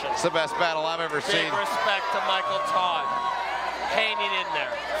position. It's the best battle I've ever seen. Big respect to Michael Todd. Hanging in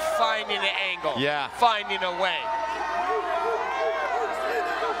there, finding the angle, finding a way.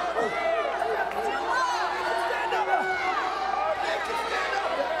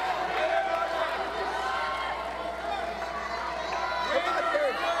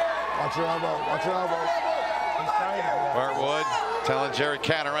 Watch your elbow. Watch your elbow. Bartwood telling Jerry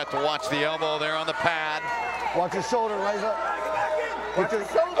Carteret to watch the elbow there on the pad. Watch your shoulder. Rise up. Get your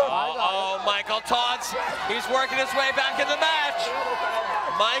shoulder. Oh, Michael Todd's. He's working his way back in the match.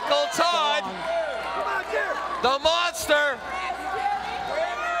 Michael Todd, the monster.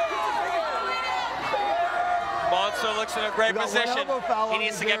 Monster looks in a great position. He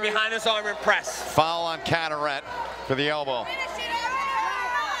needs to get behind his arm and press. Foul on Carteret for the elbow.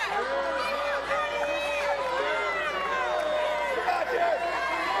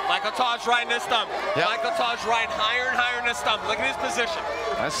 Michael Todd's right in his thumb. Michael Todd's right higher and higher in his thumb. Look at his position.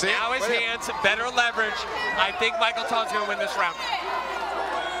 Let's see. Now his hands, better leverage. I think Michael Todd's going to win this round.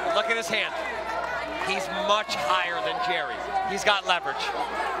 Look at his hand. He's much higher than Jerry. He's got leverage.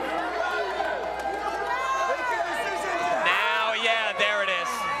 Now, yeah, there it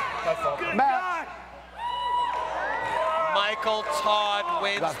is. Matt. Michael Todd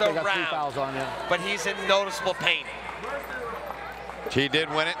wins the round, but he's in noticeable pain. He did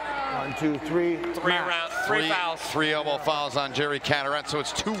win it. 1, 2, 3. Three fouls. 3 elbow fouls on Jerry Carteret, so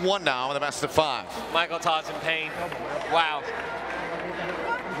it's 2-1 now with the best of 5. Michael Todd's in pain. Wow.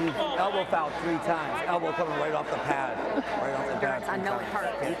 Elbow foul 3 times. Elbow coming right off the pad. Right off the pad. I know it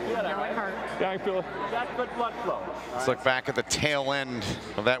hurt. I know it hurt. Yeah, I feel it. That's good blood flow. Let's look back at the tail end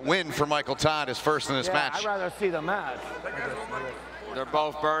of that win for Michael Todd, his first in this match. I'd rather see the match. They're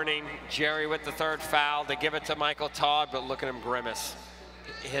both burning. Jerry with the 3rd foul. They give it to Michael Todd, but look at him grimace.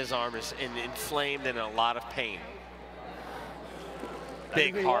 His arm is inflamed and in a lot of pain.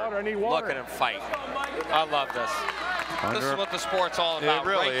 Big heart. Look at him fight. I love this. This is what the sport's all about. It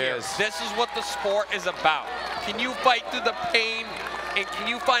really right here. is. This is what the sport is about. Can you fight through the pain, and can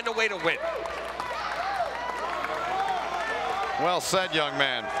you find a way to win? Well said, young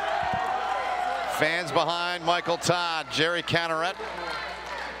man. Fans behind Michael Todd. Jerry Carteret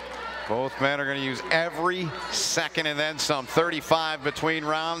Both men are going to use every second and then some. 35 between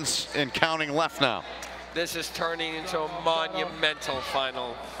rounds and counting left now. This is turning into a monumental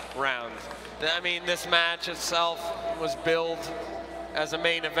final round. I mean, this match itself was billed as a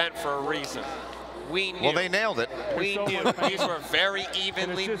main event for a reason. We knew. Well, they nailed it. We knew. These were very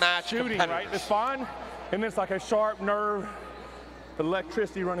evenly matched shooting, competitors. right? The spine, and it's like a sharp nerve,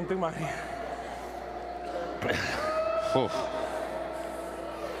 electricity running through my hand.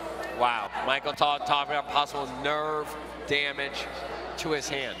 Wow. Michael Todd talking about possible nerve damage to his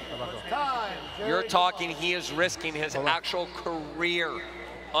hand. You're talking he is risking his actual career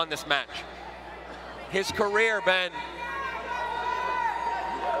on this match. His career, Ben.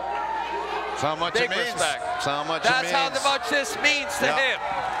 That's how much Big it means. respect. That's how much That's it means. how much this means to him.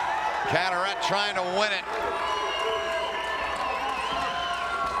 Carteret trying to win it.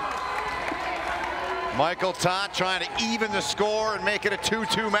 Michael Todd trying to even the score and make it a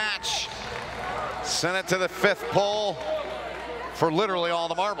 2-2 match. Send it to the 5th pole for literally all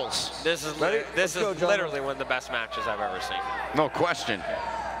the marbles. This is literally one of the best matches I've ever seen. No question.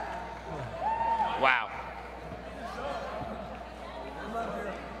 Wow.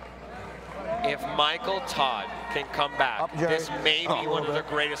 If Michael Todd can come back, this may be one of the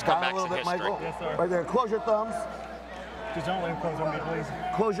greatest comebacks in history. Yes, right there. Close your thumbs. Just don't let him close on me, please.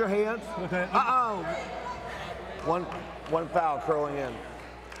 Close your hands. Uh-oh. One foul curling in.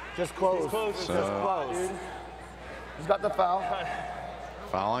 Just close. Just close. He's got the foul.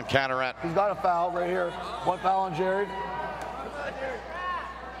 Foul on Carteret. He's got a foul right here. One foul on Jared.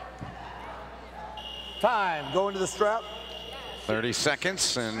 Time. Go into the strap. 30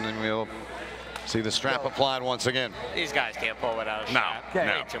 seconds, and then we'll see the strap applied once again. These guys can't pull without a strap. Okay.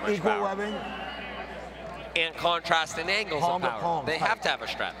 Way too much Equal power. webbing. And contrasting angles Palm of to power. palm. They have to have a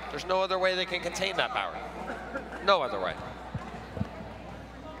strap. There's no other way they can contain that power. No other way.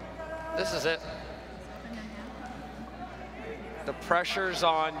 This is it. The pressure's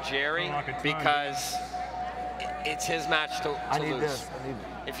on Jerry because it's his match to lose. This.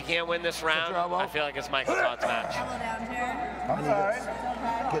 If you can't win this round, I feel like it's Michael Todd's match.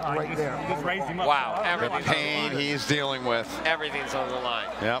 Get right there. Wow, The everything's pain on the line. he's dealing with. Everything's on the line.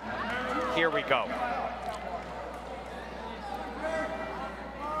 Yep. Here we go.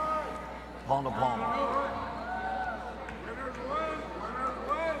 Palm to palm.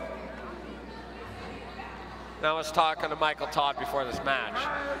 Now I was talking to Michael Todd before this match.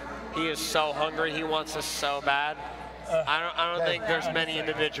 He is so hungry. He wants this so bad. I don't think there's many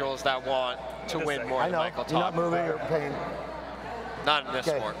individuals that want to win more than Michael Todd. You're not moving, you're pain. Not in this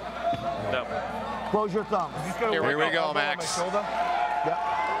sport. No. Close your thumbs. Here we go, Max. Did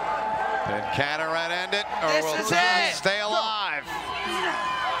Carteret end it, or This will is Todd it. stay alive?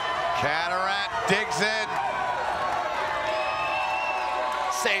 Carteret digs in.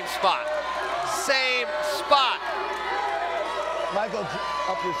 Same spot. Same spot. Michael,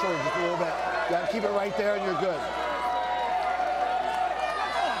 up your shoulder just a little bit. You gotta keep it right there and you're good.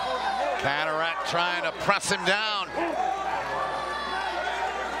 Carteret trying to press him down.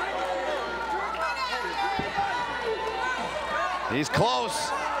 He's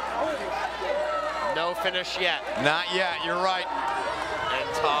close. No finish yet. Not yet, you're right.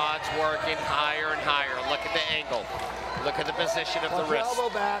 And Todd's working higher and higher. Look at the angle. Look at the position of Watch the your wrist.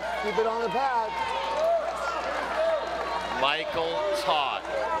 elbow back. Keep it on the pad. Michael Todd,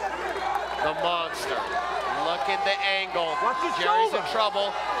 the monster. Look at the angle. Jerry's in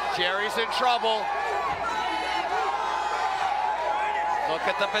trouble. Jerry's in trouble. Look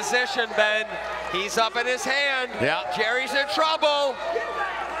at the position, Ben. He's up in his hand. Yeah. Jerry's in trouble.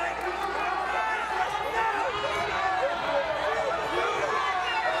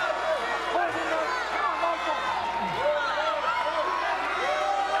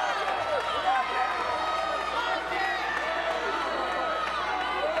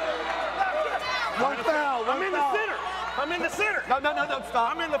 One foul. I'm in the center. I'm in the center. No,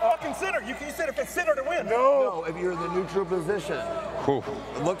 stop. I'm in the fucking center. You said if it's center to win. No, if you're in the neutral position. Whew.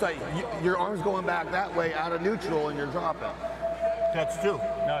 It looks like your arm's going back that way out of neutral and you're dropping. That's two.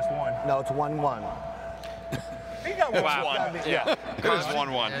 No, it's one. No, it's 1-1. He got one. Wow. Yeah, it is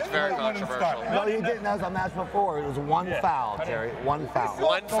 1-1. It's very controversial. No, you didn't. That was a match before. It was one foul, Jerry. One foul.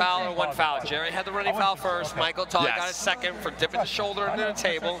 One foul or one foul. Jerry had the running foul first. Michael Todd got his second for dipping the shoulder into the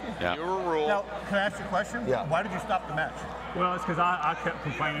table. Yeah. You were ruled. Now, can I ask you a question? Yeah. Why did you stop the match? Well, it's because I kept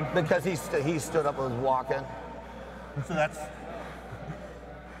complaining. Because he stood up and was walking. So that's...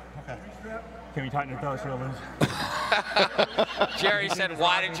 Okay. Can we tighten your toes, lose? Jerry said,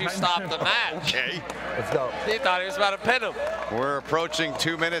 why did you stop the match? Okay. Let's go. He thought he was about to pin him. We're approaching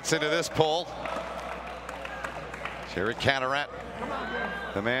 2 minutes into this poll. Jerry Carteret,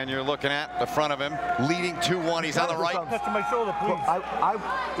 the man you're looking at, the front of him, leading 2-1. He's on the right. Touch my shoulder, please.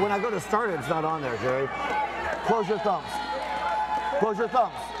 When I go to start it, it's not on there, Jerry. Close your thumbs. Close your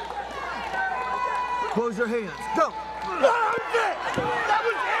thumbs. Close your hands. Go. That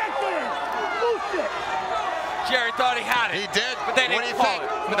was accident. Bullshit. Jerry thought he had it. He did. But they didn't call it.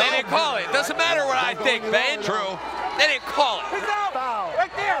 But they didn't call it. Doesn't matter what I think, Ben. True. They didn't call it. Foul.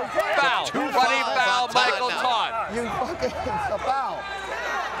 Right there. Foul. Running foul, Michael Todd. You fucking, it's a foul.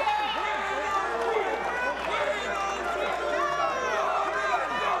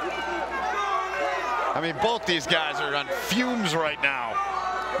 I mean, both these guys are on fumes right now.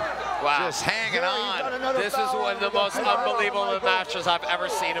 Wow. Just hanging on. This is one of the most unbelievable matches I've ever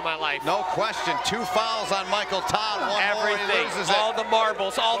seen in my life. No question. 2 fouls on Michael Todd. One Everything. more, he loses all it. the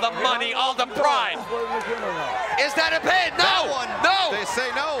marbles, all the money, all the pride. Is that a pin? No. No. They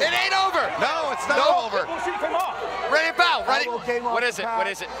say no. It ain't over. No, it's not over. Ready foul. Ready. What is it? What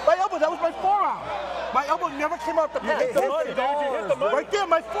is it? My elbow. That was my forearm. My elbow never came off the pad. Right there,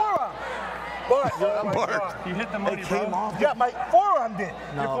 my forearm. But you hit the money, bro. Yeah, my forearm did.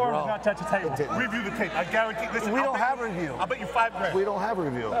 No, Your forearm bro. does not touch the table. Review the tape. I guarantee. Listen, We don't have a review. I'll bet you $5 grand. We don't have a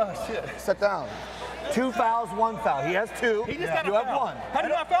review. Oh, shit. Sit down. 2 fouls, 1 foul. He has 2. He just got you a have foul. 1. How do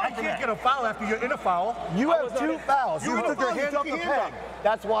you not foul? I can't get a foul after you're in a foul. You have 2 fouls. You You in a took your foul, you hand off took the your hand peg.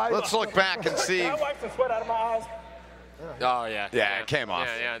 That's why. Let's look back and see. I wiped the sweat out of my eyes. Oh, yeah. Yeah, it came off.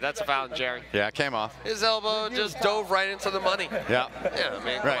 Yeah, that's a foul, Jerry. Yeah, it came off. His elbow just dove right into the money. Yeah. Yeah, I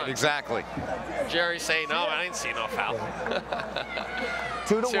mean, come Right, on. exactly. Jerry's saying, no, I didn't see no foul.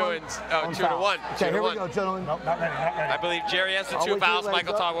 2 to 1. 2 to 1. Okay, here we go, gentlemen. Nope, not ready, not ready. I believe Jerry has the I'll 2 wait till fouls. your legs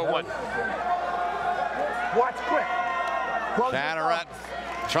Michael up. Todd with 1. Watch quick. Close your Carteret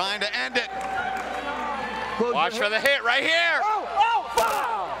thumbs. trying to end it. Close Watch your for the hit right here. Oh,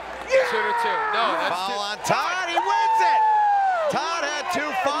 foul! 2 to 2. No, that's Foul 2. on Todd. He wins it. Todd had 2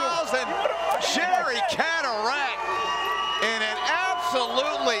 fouls, and Jerry Carteret in an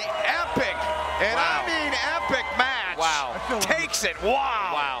absolutely epic, and I mean epic match. Wow. Takes it.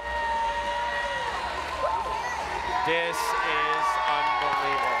 Wow. Wow. This is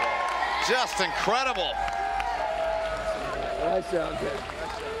unbelievable. Just incredible. Nice job, Jay.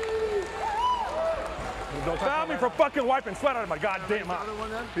 Don't foul me for fucking wiping sweat out of my goddamn eye.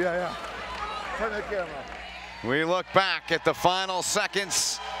 Yeah. Turn the camera. We look back at the final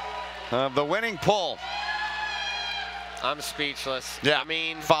seconds of the winning pull. I'm speechless. Yeah. I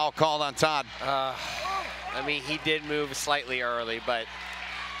mean, foul called on Todd. I mean, he did move slightly early, but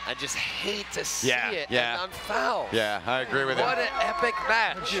I just hate to see it and on foul. Yeah, I agree with you. What an epic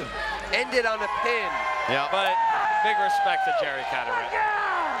match. Ended on a pin. Yeah. But big respect to Jerry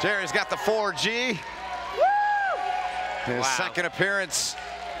Carteret. Jerry's got the 4G. His second appearance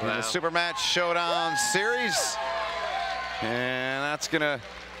in the Supermatch Showdown series. And that's going to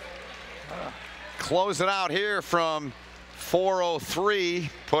close it out here from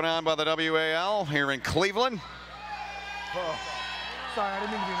 403, put on by the WAL here in Cleveland. Oh. Sorry, I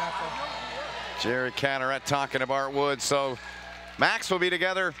didn't mean to be an asshole. Jerry Carteret talking to Bart Wood. So Max will be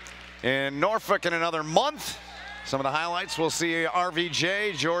together in Norfolk in another month. Some of the highlights, we'll see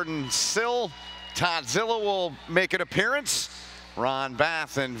RVJ, Jordan Sill, Todd Zilla will make an appearance. Ron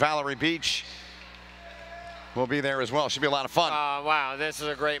Bath and Valerie Beach will be there as well. Should be a lot of fun. Wow, this is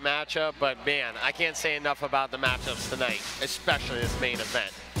a great matchup, but man, I can't say enough about the matchups tonight, especially this main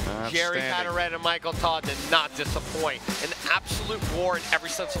event. Jerry Carteret and Michael Todd did not disappoint. An absolute war in every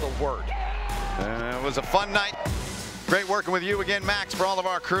sense of the word. It was a fun night. Great working with you again, Max, for all of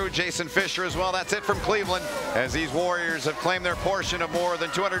our crew, Jason Fisher as well. That's it from Cleveland, as these Warriors have claimed their portion of more than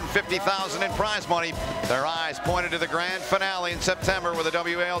 $250,000 in prize money. Their eyes pointed to the grand finale in September, where the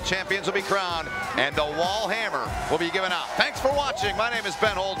WAL champions will be crowned and the Wall Hammer will be given out. Thanks for watching. My name is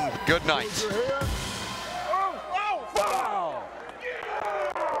Ben Holden. Good night. Oh, foul!